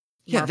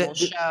Marvel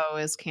show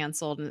is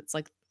canceled, and it's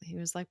like he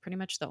was like pretty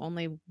much the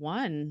only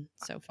one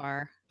so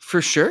far.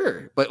 For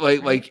sure, but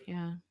like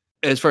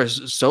as far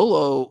as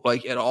solo,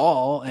 like at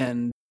all,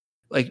 and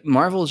like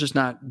Marvel has just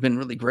not been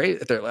really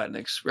great at their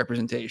Latinx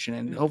representation,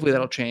 and hopefully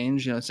that'll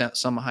change. You know,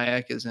 Salma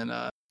Hayek is in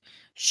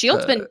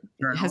S.H.I.E.L.D.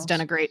 has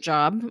done a great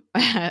job. No,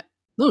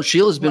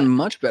 S.H.I.E.L.D. has been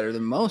much better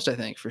than most, I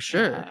think, for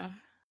sure. Yeah,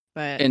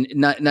 but and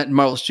not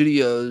Marvel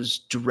Studios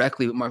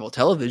directly, with Marvel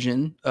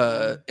Television,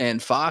 and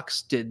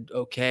Fox did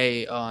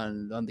okay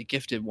on The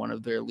Gifted, one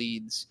of their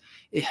leads.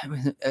 I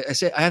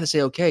have to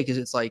say okay because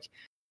it's like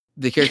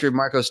the character of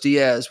Marcos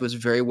Diaz was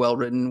very well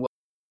written,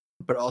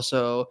 but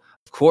also,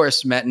 of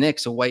course, Matt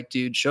Nix, a white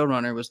dude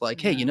showrunner, was like,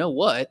 hey, you know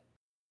what?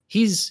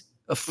 He's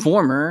a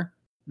former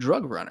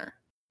drug runner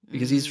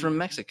because he's from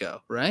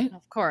Mexico, right?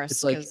 Of course.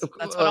 It's like,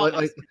 that's what all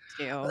do.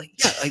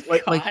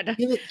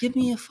 Give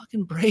me a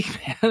fucking break,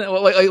 man.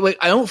 like,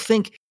 I don't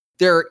think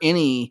there are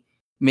any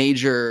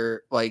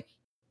major like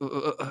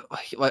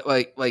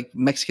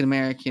Mexican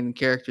American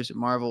characters at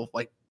Marvel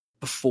like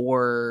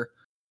before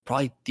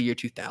probably the year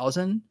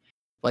 2000,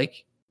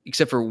 like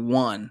except for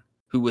one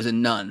who was a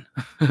nun.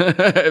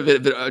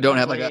 But don't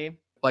have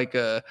like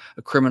a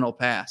criminal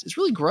past. It's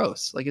really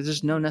gross. Like it's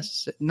just not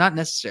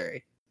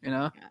necessary, you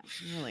know? Yeah,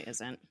 it really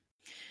isn't.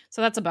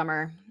 So that's a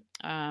bummer.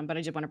 But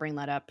I did want to bring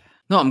that up.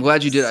 No, I'm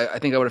glad you did. I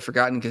think I would have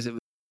forgotten because it's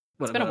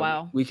been a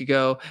while. A week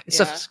ago.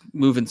 Stuff's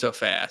moving so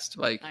fast.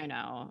 Like I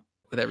know.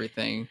 With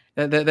everything.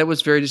 That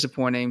was very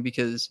disappointing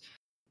because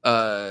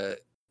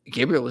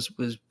Gabriel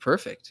was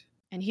perfect.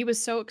 And he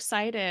was so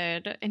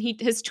excited. And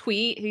his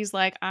tweet, he's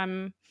like,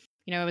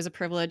 it was a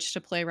privilege to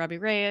play Robbie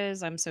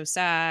Reyes. I'm so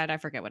sad. I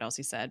forget what else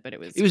he said, but it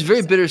was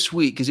very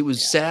bittersweet because it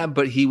was sad,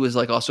 but he was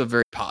like also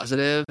very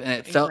positive, and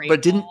it felt, grateful.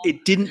 But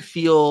it didn't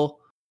feel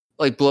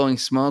like blowing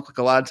smoke. Like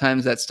a lot of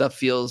times that stuff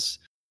feels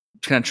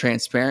kind of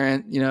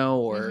transparent,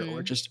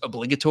 or just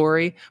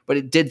obligatory, but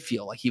it did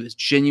feel like he was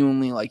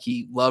genuinely like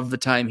he loved the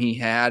time he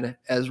had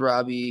as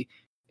Robbie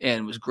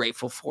and was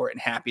grateful for it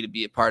and happy to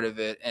be a part of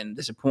it and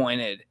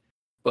disappointed,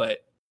 but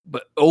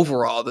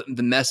overall,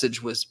 the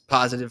message was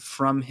positive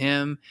from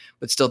him,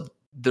 but still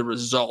the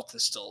result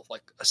is still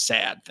like a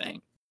sad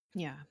thing.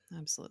 Yeah,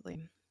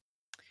 absolutely.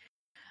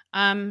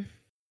 And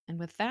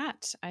with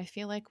that, I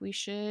feel like we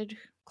should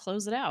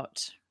close it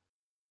out.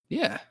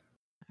 Yeah.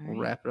 We'll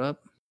wrap it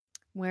up.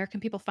 Where can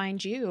people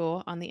find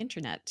you on the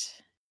internet?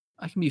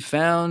 I can be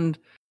found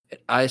at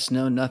I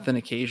Know Nothing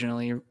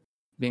occasionally,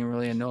 being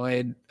really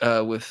annoyed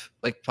with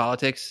like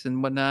politics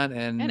and whatnot.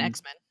 And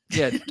X-Men.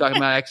 Yeah, talking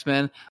about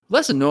X-Men.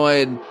 Less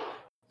annoyed,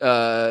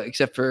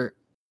 except for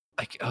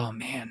like, oh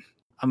man,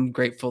 I'm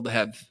grateful to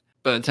have,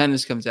 by the time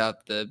this comes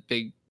out, the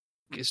big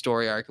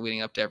story arc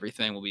leading up to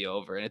everything will be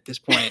over. And at this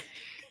point,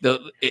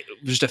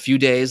 just a few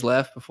days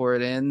left before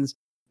it ends.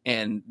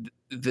 And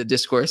the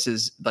discourse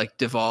is like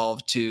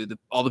devolved to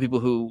all the people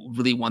who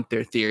really want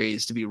their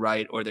theories to be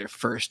right or their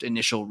first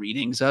initial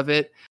readings of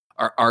it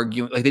are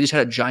arguing. Like they just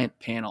had a giant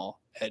panel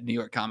at New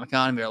York Comic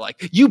Con and they're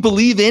like, you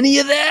believe any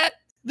of that?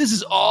 This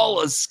is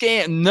all a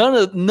scam. None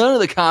of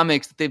the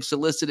comics that they've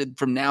solicited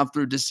from now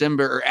through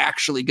December are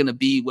actually going to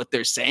be what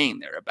they're saying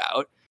they're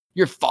about.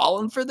 You're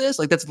falling for this?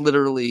 Like that's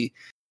literally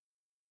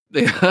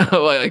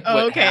like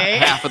okay.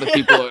 half of the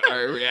people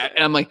are reacting.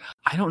 And I'm like,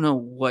 I don't know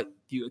what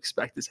you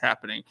expect is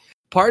happening.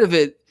 Part of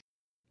it,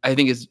 I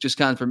think, is just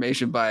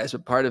confirmation bias,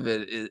 but part of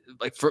it is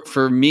like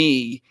for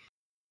me,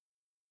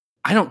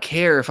 I don't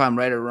care if I'm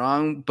right or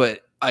wrong,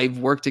 but I've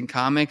worked in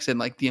comics and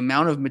like the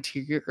amount of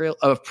material,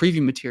 of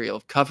preview material,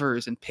 of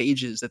covers and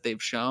pages that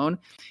they've shown,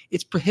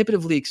 it's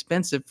prohibitively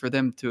expensive for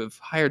them to have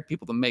hired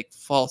people to make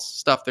false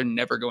stuff they're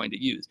never going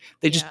to use.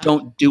 They just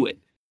don't do it.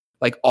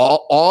 Like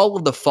all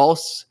of the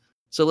false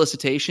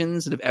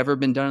solicitations that have ever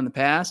been done in the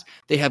past,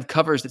 they have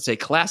covers that say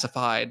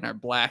classified and are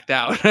blacked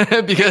out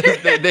because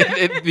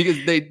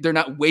they're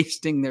not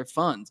wasting their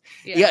funds.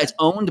 Yeah, it's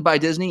owned by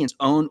Disney. It's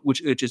owned,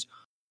 which is,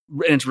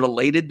 and it's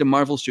related to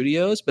Marvel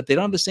Studios, but they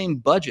don't have the same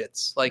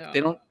budgets. Like they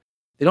don't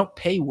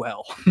pay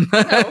well.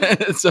 No.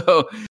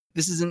 So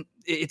this isn't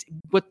it's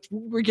what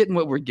we're getting,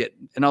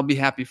 and I'll be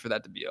happy for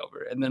that to be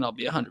over, and then I'll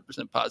be 100%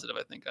 positive.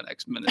 I think on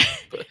X-Men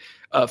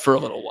for a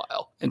little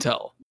while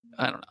until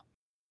I don't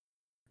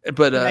know.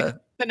 But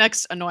the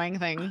next annoying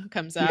thing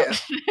comes out.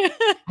 Yeah.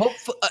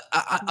 Hopefully,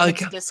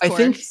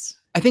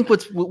 I think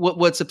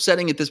what's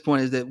upsetting at this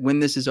point is that when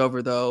this is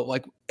over, though,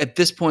 like at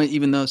this point,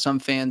 even though some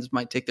fans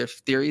might take their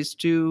theories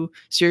too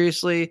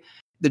seriously,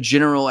 the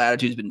general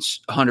attitude has been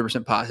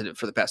 100% positive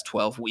for the past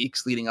 12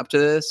 weeks leading up to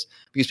this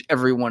because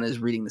everyone is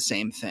reading the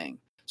same thing.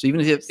 So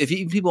even if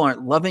people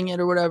aren't loving it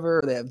or whatever,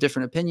 or they have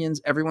different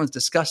opinions, everyone's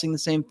discussing the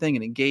same thing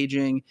and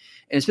engaging.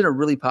 And it's been a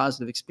really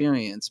positive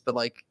experience, but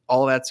like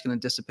all that's going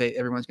to dissipate.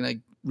 Everyone's going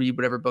to read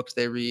whatever books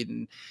they read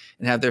and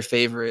have their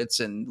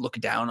favorites and look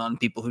down on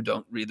people who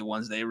don't read the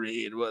ones they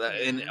read.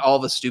 And all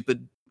the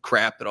stupid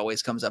crap that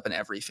always comes up in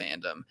every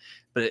fandom.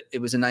 But it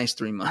was a nice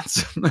 3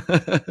 months.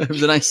 It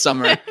was a nice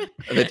summer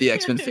that the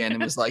X-Men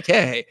fandom was like,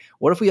 hey,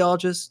 what if we all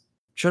just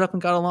shut up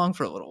and got along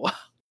for a little while?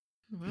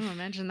 Ooh,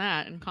 imagine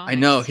that in comics. I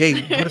know. Hey,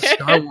 what if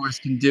Star Wars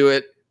can do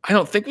it? I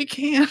don't think we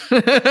can.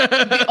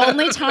 The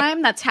only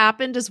time that's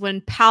happened is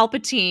when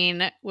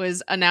Palpatine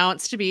was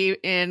announced to be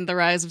in The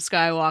Rise of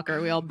Skywalker.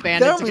 We all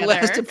banded together. That only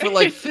lasted for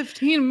like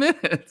 15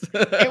 minutes.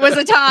 It was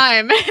a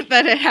time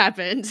that it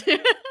happened.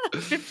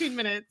 15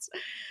 minutes.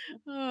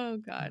 Oh,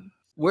 God.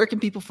 Where can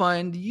people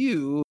find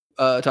you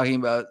talking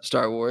about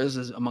Star Wars,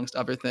 amongst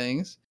other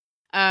things?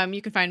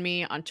 You can find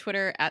me on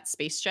Twitter at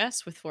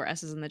SpaceJess with 4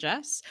 S's in the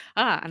Jess.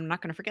 I'm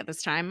not going to forget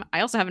this time.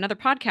 I also have another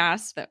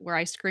podcast where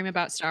I scream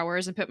about Star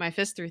Wars and put my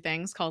fist through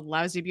things called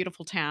Lousy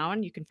Beautiful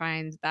Town. You can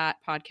find that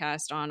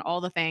podcast on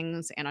all the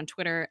things and on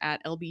Twitter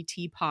at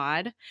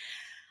LBTpod.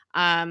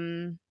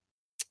 I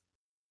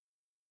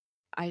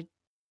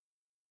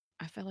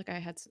feel like I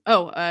had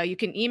you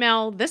can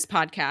email this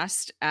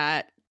podcast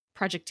at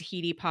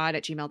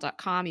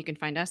projecttahitipod@gmail.com. You can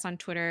find us on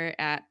Twitter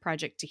at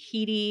Project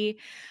Tahiti.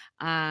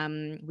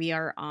 We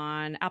are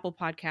on Apple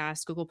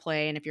Podcasts, Google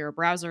Play, and if you're a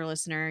browser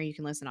listener, you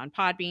can listen on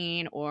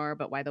Podbean or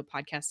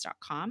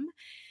butwhythopodcast.com.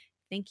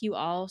 Thank you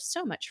all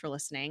so much for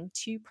listening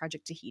to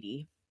Project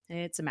Tahiti.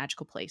 It's a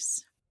magical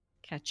place.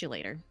 Catch you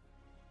later.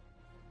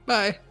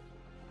 Bye.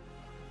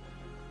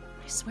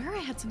 I swear I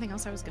had something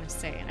else I was going to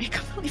say, and I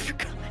completely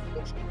forgot.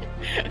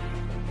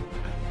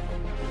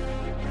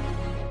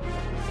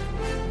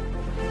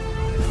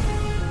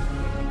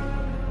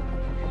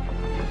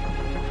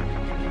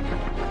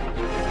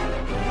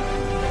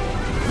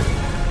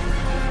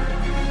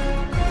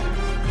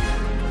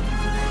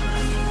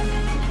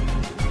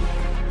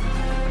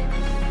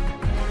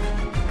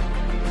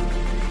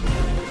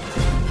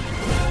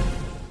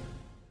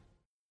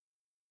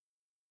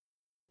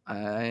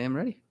 I am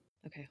ready.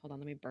 Okay, hold on.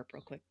 Let me burp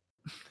real quick.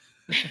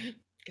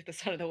 Get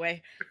this out of the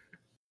way.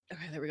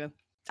 Okay, there we go.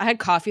 I had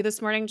coffee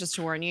this morning, just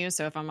to warn you.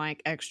 So if I'm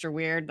like extra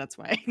weird, that's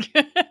why.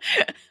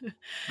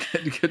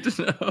 Good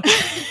to know.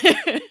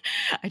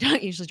 I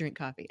don't usually drink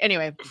coffee.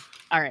 Anyway,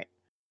 all right.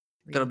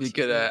 That'll be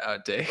good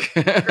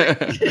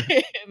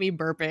outtake. Me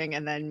burping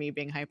and then me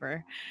being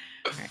hyper.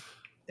 All right.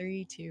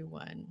 3, 2,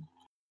 1.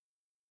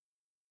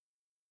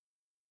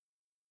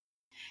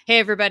 Hey,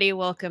 everybody.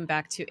 Welcome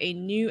back to a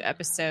new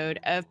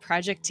episode of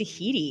Project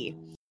Tahiti.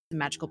 a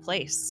magical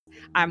place.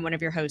 I'm one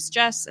of your hosts,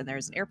 Jess, and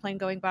there's an airplane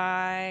going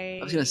by.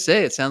 I was going to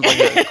say, it sounds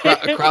like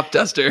a crop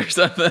duster or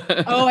something.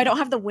 Oh, I don't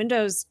have the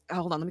windows.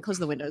 Hold on, let me close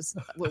the windows.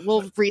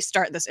 We'll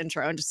restart this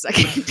intro in just a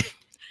second.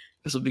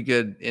 This will be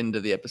good into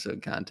the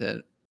episode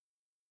content.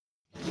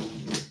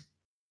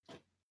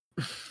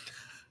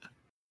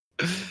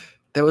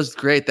 That was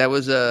great. That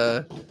was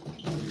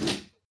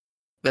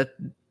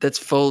that's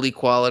Foley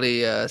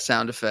quality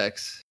sound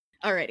effects.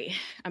 Alrighty,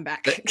 I'm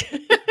back.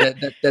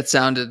 That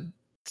sounded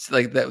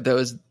like that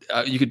was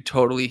you could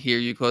totally hear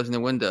you closing the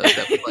windows.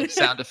 That was like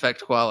sound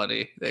effect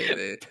quality.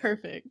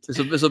 Perfect. This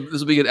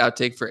will be a good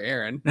outtake for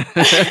Aaron.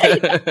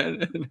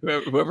 And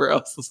whoever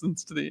else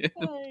listens to the end.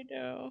 I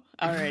know.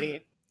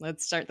 Alrighty,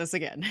 let's start this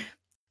again.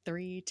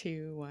 3,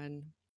 2, 1.